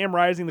 Cam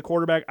Rising, the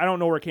quarterback. I don't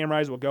know where Cam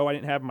Rising will go. I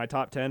didn't have him in my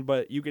top 10,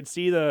 but you could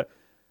see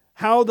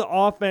how the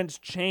offense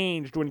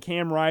changed when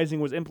Cam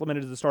Rising was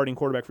implemented as the starting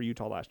quarterback for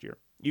Utah last year.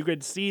 You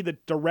could see the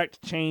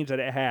direct change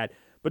that it had,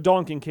 but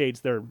Dalton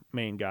Kincaid's their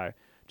main guy.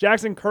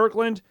 Jackson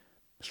Kirkland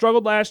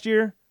struggled last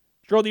year,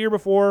 struggled the year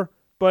before,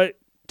 but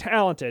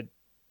talented.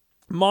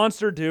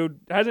 Monster dude.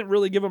 Hasn't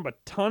really given him a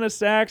ton of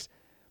sacks,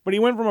 but he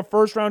went from a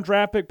first-round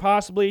draft pick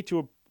possibly to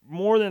a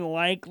more than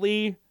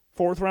likely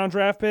fourth-round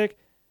draft pick,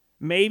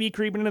 maybe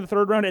creeping into the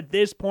third round at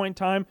this point in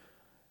time.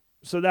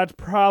 So that's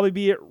probably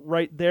be it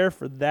right there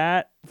for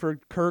that, for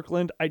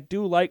Kirkland. I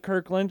do like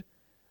Kirkland.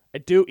 I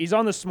do. He's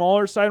on the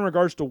smaller side in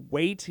regards to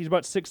weight. He's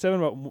about 6'7",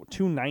 about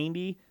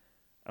 290.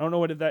 I don't know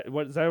what is that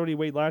what he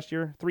weighed last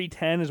year?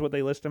 310 is what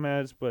they list him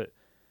as, but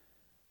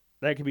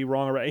that could be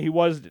wrong. He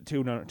was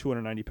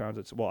 290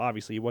 pounds. Well,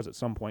 obviously he was at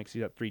some point because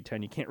he's at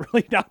 310. You can't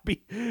really not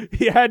be.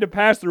 He had to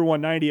pass through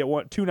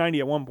 290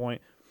 at one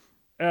point.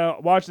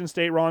 Washington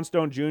State, Ron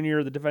Stone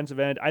Jr., the defensive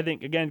end. I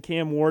think, again,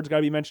 Cam Ward's got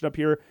to be mentioned up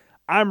here.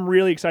 I'm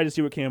really excited to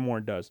see what Cam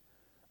Ward does.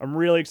 I'm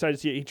really excited to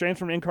see it. He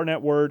transferred from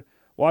Incarnate Word.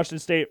 Washington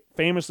State,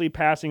 famously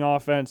passing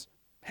offense,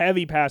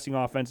 heavy passing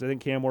offense. I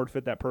think Cam Ward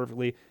fit that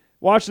perfectly.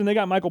 Washington, they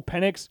got Michael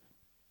Penix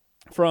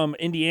from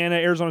Indiana.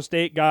 Arizona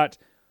State got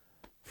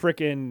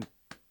frickin'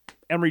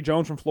 Emory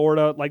Jones from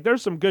Florida. Like,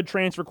 there's some good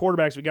transfer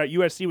quarterbacks. We got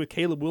USC with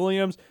Caleb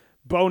Williams.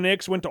 Bo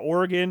Nix went to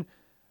Oregon.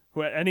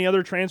 Any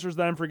other transfers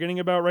that I'm forgetting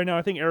about right now?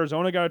 I think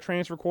Arizona got a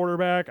transfer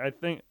quarterback. I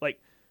think, like,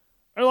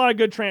 a lot of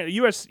good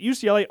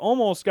UCLA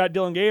almost got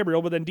Dylan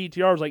Gabriel, but then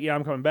DTR was like, yeah,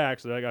 I'm coming back.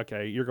 So they're like,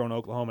 okay, you're going to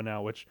Oklahoma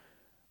now, which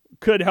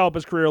could help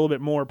his career a little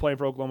bit more playing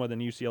for Oklahoma than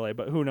UCLA,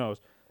 but who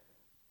knows.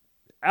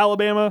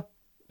 Alabama,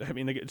 I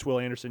mean, it's Will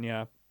Anderson,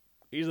 yeah.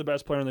 He's the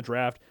best player in the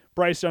draft.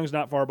 Bryce Young's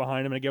not far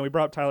behind him. And again, we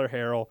brought up Tyler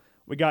Harrell.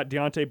 We got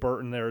Deontay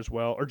Burton there as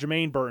well. Or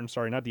Jermaine Burton,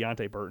 sorry, not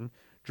Deontay Burton.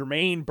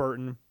 Jermaine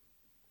Burton.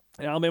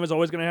 And Alabama's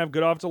always going to have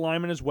good offensive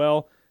linemen as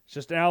well. It's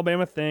just an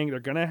Alabama thing. They're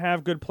going to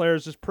have good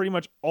players just pretty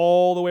much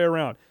all the way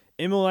around.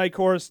 Emily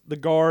Ekor's the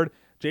guard.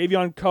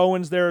 Javion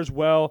Cohen's there as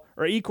well.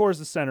 Or Ekor's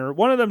the center.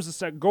 One of them's the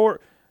center.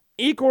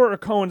 Ekor or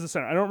Cohen's the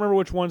center. I don't remember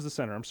which one's the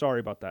center. I'm sorry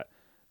about that.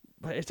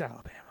 But it's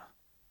Alabama.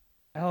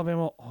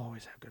 Alabama will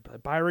always have good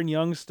players. Byron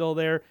Young's still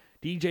there.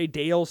 DJ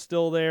Dale's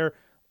still there.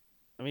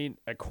 I mean,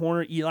 at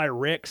corner, Eli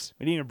Ricks.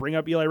 We didn't even bring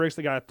up Eli Ricks.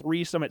 They got a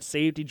threesome at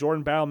safety.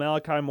 Jordan Bowell,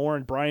 Malachi Moore,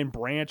 and Brian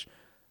Branch.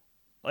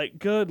 Like,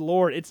 good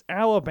Lord, it's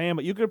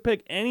Alabama. You could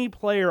pick any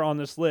player on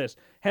this list.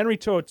 Henry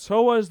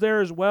To'oTo'o is there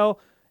as well.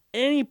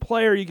 Any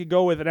player you could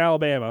go with in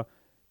Alabama,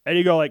 and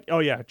you go like, oh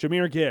yeah,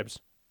 Jahmyr Gibbs.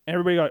 And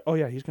everybody go, oh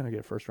yeah, he's going to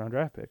get a first-round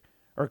draft pick.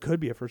 Or it could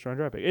be a first-round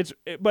draft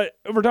pick. But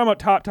if we're talking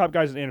about top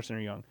guys, Anderson or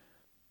Young.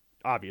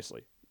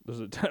 Obviously.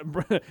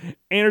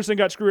 Anderson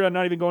got screwed on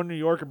not even going to New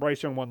York, and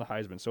Bryce Young won the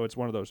Heisman, so it's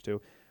one of those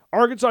two.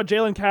 Arkansas,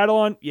 Jalen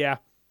Catalon, yeah.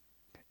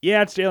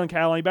 Yeah, it's Jalen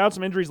Catalon. He battled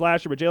some injuries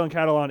last year, but Jalen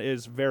Catalon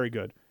is very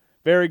good.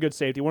 Very good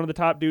safety. One of the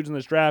top dudes in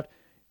this draft.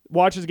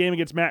 Watched his game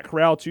against Matt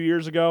Corral 2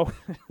 years ago.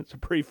 It's a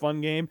pretty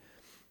fun game.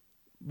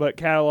 But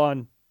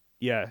Catalon,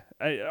 yeah.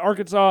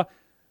 Arkansas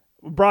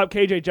brought up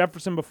KJ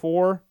Jefferson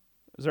before.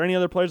 Is there any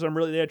other players that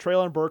they had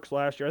Traylon Burks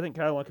last year. I think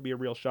Catalon could be a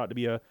real shot to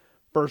be a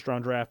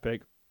first-round draft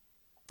pick.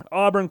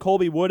 Auburn,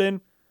 Colby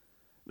Wooden.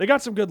 They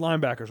got some good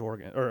linebackers,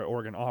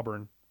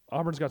 Auburn.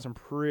 Auburn's got some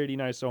pretty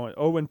nice.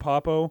 Owen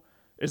Papo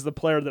is the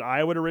player that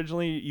I would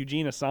originally.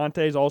 Eugene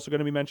Asante is also going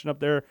to be mentioned up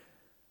there.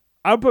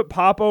 I would put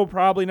Papo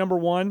probably number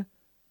one.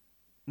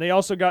 They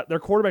also got their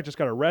quarterback just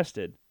got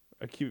arrested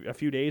a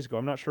few days ago.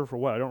 I'm not sure for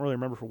what. I don't really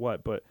remember for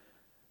what. But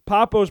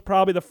Papo's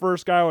probably the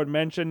first guy I would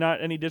mention.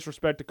 Not any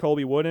disrespect to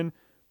Colby Wooden,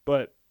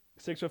 but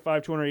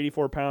 6'5",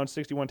 284 pounds,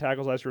 61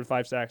 tackles last year with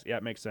 5 sacks. Yeah,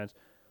 it makes sense.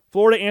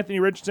 Florida, Anthony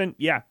Richardson.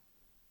 Yeah,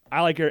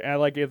 I like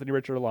Anthony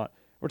Richardson a lot.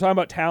 We're talking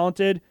about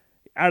talented.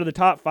 Out of the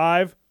top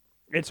 5,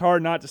 it's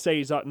hard not to say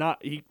he's up.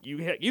 You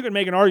can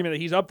make an argument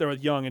that he's up there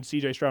with Young and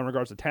C.J. Stroud in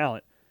regards to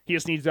talent. He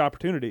just needs the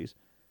opportunities.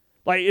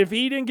 Like, if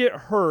he didn't get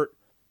hurt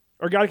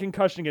or got a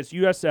concussion against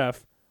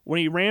USF when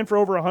he ran for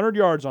over 100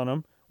 yards on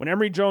him, when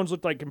Emory Jones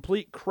looked like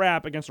complete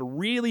crap against a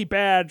really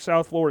bad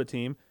South Florida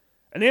team,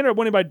 and they ended up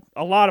winning by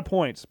a lot of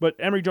points, but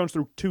Emory Jones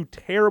threw 2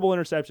 terrible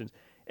interceptions.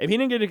 If he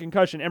didn't get a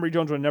concussion, Emory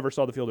Jones would have never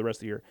saw the field the rest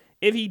of the year.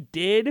 If he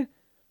did,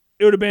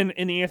 it would have been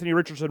in the Anthony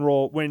Richardson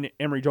role when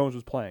Emory Jones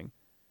was playing.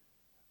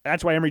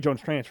 That's why Emory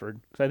Jones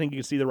transferred, because I think you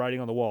can see the writing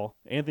on the wall.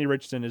 Anthony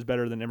Richardson is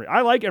better than Emory.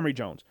 I like Emory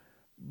Jones,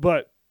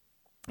 but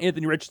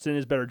Anthony Richardson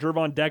is better.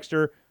 Jervon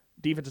Dexter,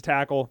 defensive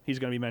tackle, he's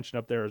going to be mentioned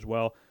up there as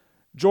well.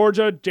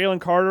 Georgia, Jalen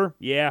Carter,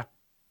 yeah.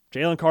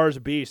 Jalen Carter's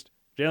a beast.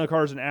 Jalen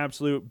Carter's an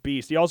absolute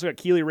beast. He also got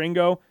Keely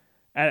Ringo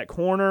at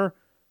corner.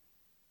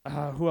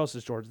 Who else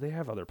is Georgia? They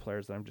have other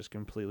players that I'm just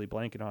completely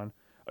blanking on.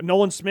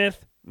 Nolan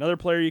Smith, another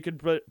player you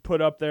could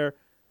put up there.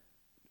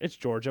 It's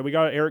Georgia. We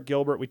got Eric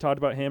Gilbert. We talked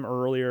about him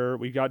earlier.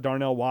 We got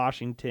Darnell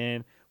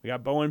Washington. We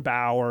got Bowen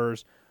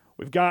Bowers.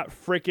 We've got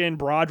frickin'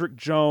 Broderick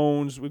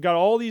Jones. We've got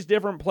all these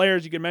different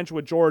players you can mention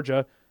with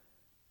Georgia.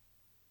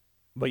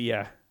 But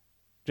yeah,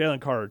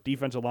 Jalen Carter,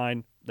 defensive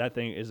line, that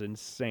thing is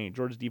insane.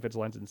 Georgia's defensive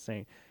line's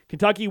insane.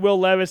 Kentucky, Will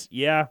Levis,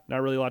 yeah,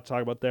 not really a lot to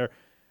talk about there.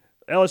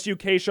 LSU,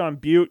 Kayshawn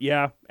Butte,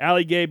 yeah.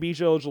 Ali Gay,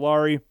 Bijah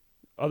Ojolari,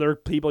 other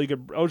people you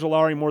could,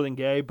 Ojolari more than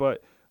Gay,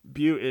 but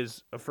Butte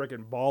is a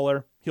freaking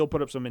baller. He'll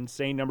put up some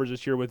insane numbers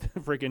this year with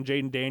freaking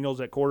Jaden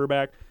Daniels at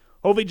quarterback.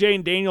 Hopefully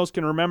Jaden Daniels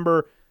can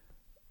remember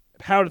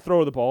how to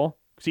throw the ball,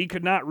 because he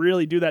could not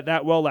really do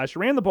that well last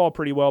year. Ran the ball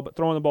pretty well, but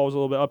throwing the ball was a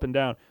little bit up and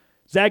down.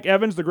 Zach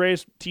Evans, the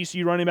greatest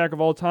TCU running back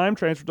of all time,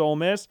 transferred to Ole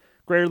Miss.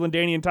 Greater than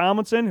Danian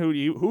Tomlinson,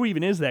 who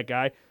even is that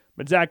guy?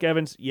 But Zach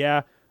Evans,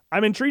 yeah.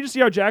 I'm intrigued to see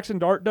how Jackson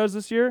Dart does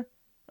this year.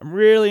 I'm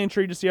really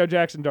intrigued to see how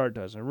Jackson Dart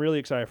does. I'm really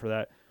excited for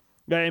that.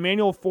 Got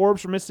Emmanuel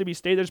Forbes from Mississippi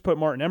State. They just put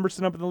Martin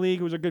Emerson up in the league,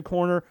 who's a good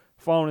corner,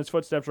 following his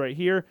footsteps right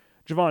here.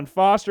 Javon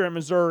Foster at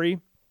Missouri.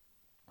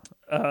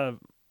 There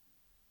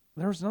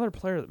was another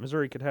player that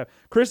Missouri could have.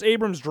 Chris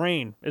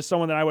Abrams-Drain is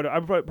someone that I would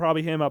put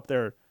probably him up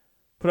there.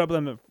 Put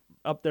them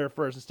up there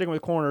first. And sticking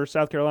with corner,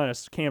 South Carolina,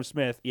 Cam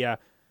Smith. Yeah,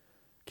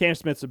 Cam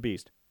Smith's a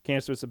beast.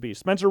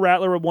 Spencer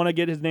Rattler would want to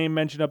get his name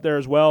mentioned up there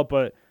as well,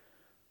 but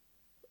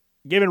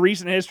given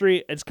recent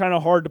history, it's kind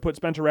of hard to put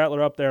Spencer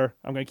Rattler up there.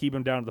 I'm going to keep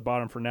him down at the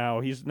bottom for now.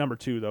 He's number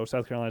 2, though.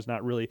 South Carolina's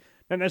not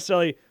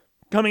necessarily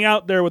coming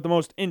out there with the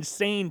most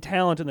insane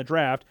talent in the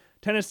draft.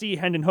 Tennessee,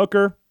 Hendon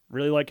Hooker.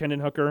 Really like Hendon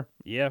Hooker.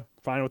 Yeah,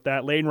 fine with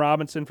that. Layden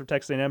Robinson from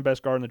Texas A&M,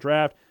 best guard in the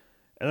draft.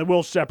 And then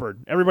Will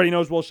Sheppard. Everybody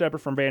knows Will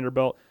Sheppard from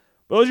Vanderbilt.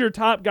 But those are your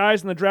top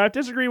guys in the draft.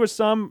 Disagree with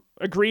some,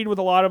 agreed with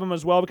a lot of them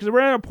as well, because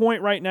we're at a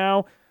point right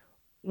now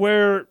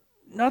where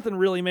nothing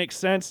really makes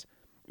sense.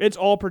 It's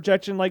all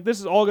projection. Like, this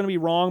is all going to be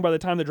wrong by the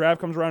time the draft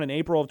comes around in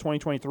April of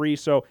 2023.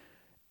 So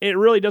it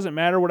really doesn't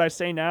matter what I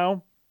say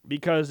now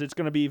because it's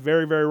going to be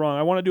very, very wrong.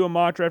 I want to do a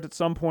mock draft at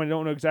some point. I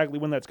don't know exactly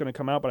when that's going to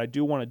come out, but I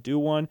do want to do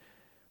one.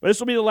 But this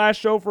will be the last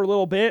show for a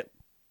little bit.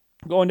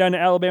 I'm going down to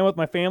Alabama with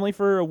my family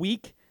for a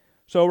week.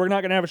 So we're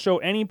not going to have a show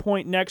any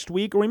point next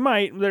week, or we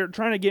might. They're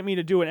trying to get me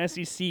to do an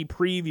SEC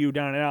preview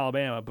down in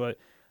Alabama, but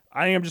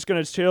I think I'm just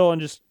going to chill and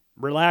just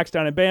relax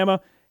down in Bama,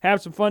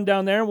 have some fun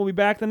down there, and we'll be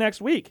back the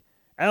next week.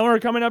 And we're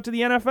coming up to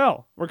the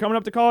NFL. We're coming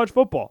up to college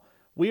football.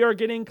 We are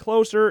getting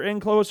closer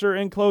and closer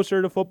and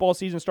closer to football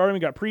season starting.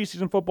 We got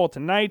preseason football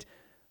tonight.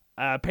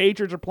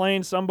 Patriots are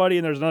playing somebody,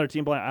 and there's another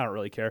team playing. I don't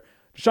really care.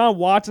 Deshaun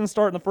Watson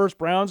starting the first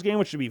Browns game,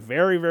 which should be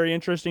very, very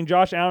interesting.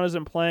 Josh Allen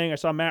isn't playing. I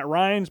saw Matt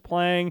Ryan's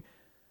playing.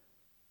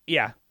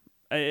 Yeah.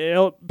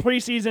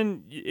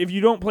 Preseason, if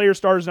you don't play your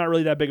starters, not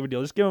really that big of a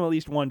deal. Just give them at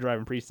least one drive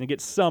in preseason.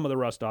 Get some of the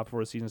rust off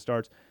before the season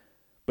starts.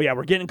 But yeah,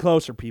 we're getting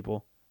closer,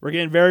 people. We're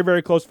getting very,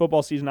 very close to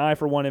football season. I,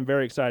 for one, am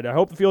very excited. I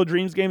hope the Field of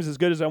Dreams game is as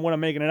good as I want to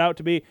making it out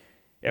to be.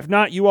 If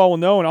not, you all will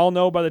know, and I'll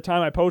know by the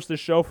time I post this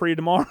show for you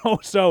tomorrow.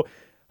 So,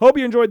 hope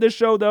you enjoyed this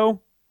show,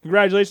 though.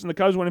 Congratulations on the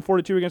Cubs winning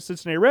 4-2 against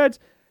Cincinnati Reds.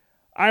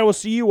 I will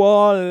see you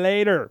all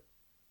later.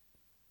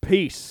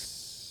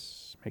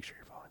 Peace. Make sure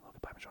you're following Logan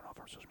Blackman Show on all of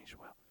our social media as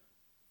well.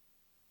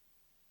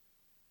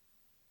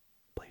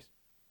 Please.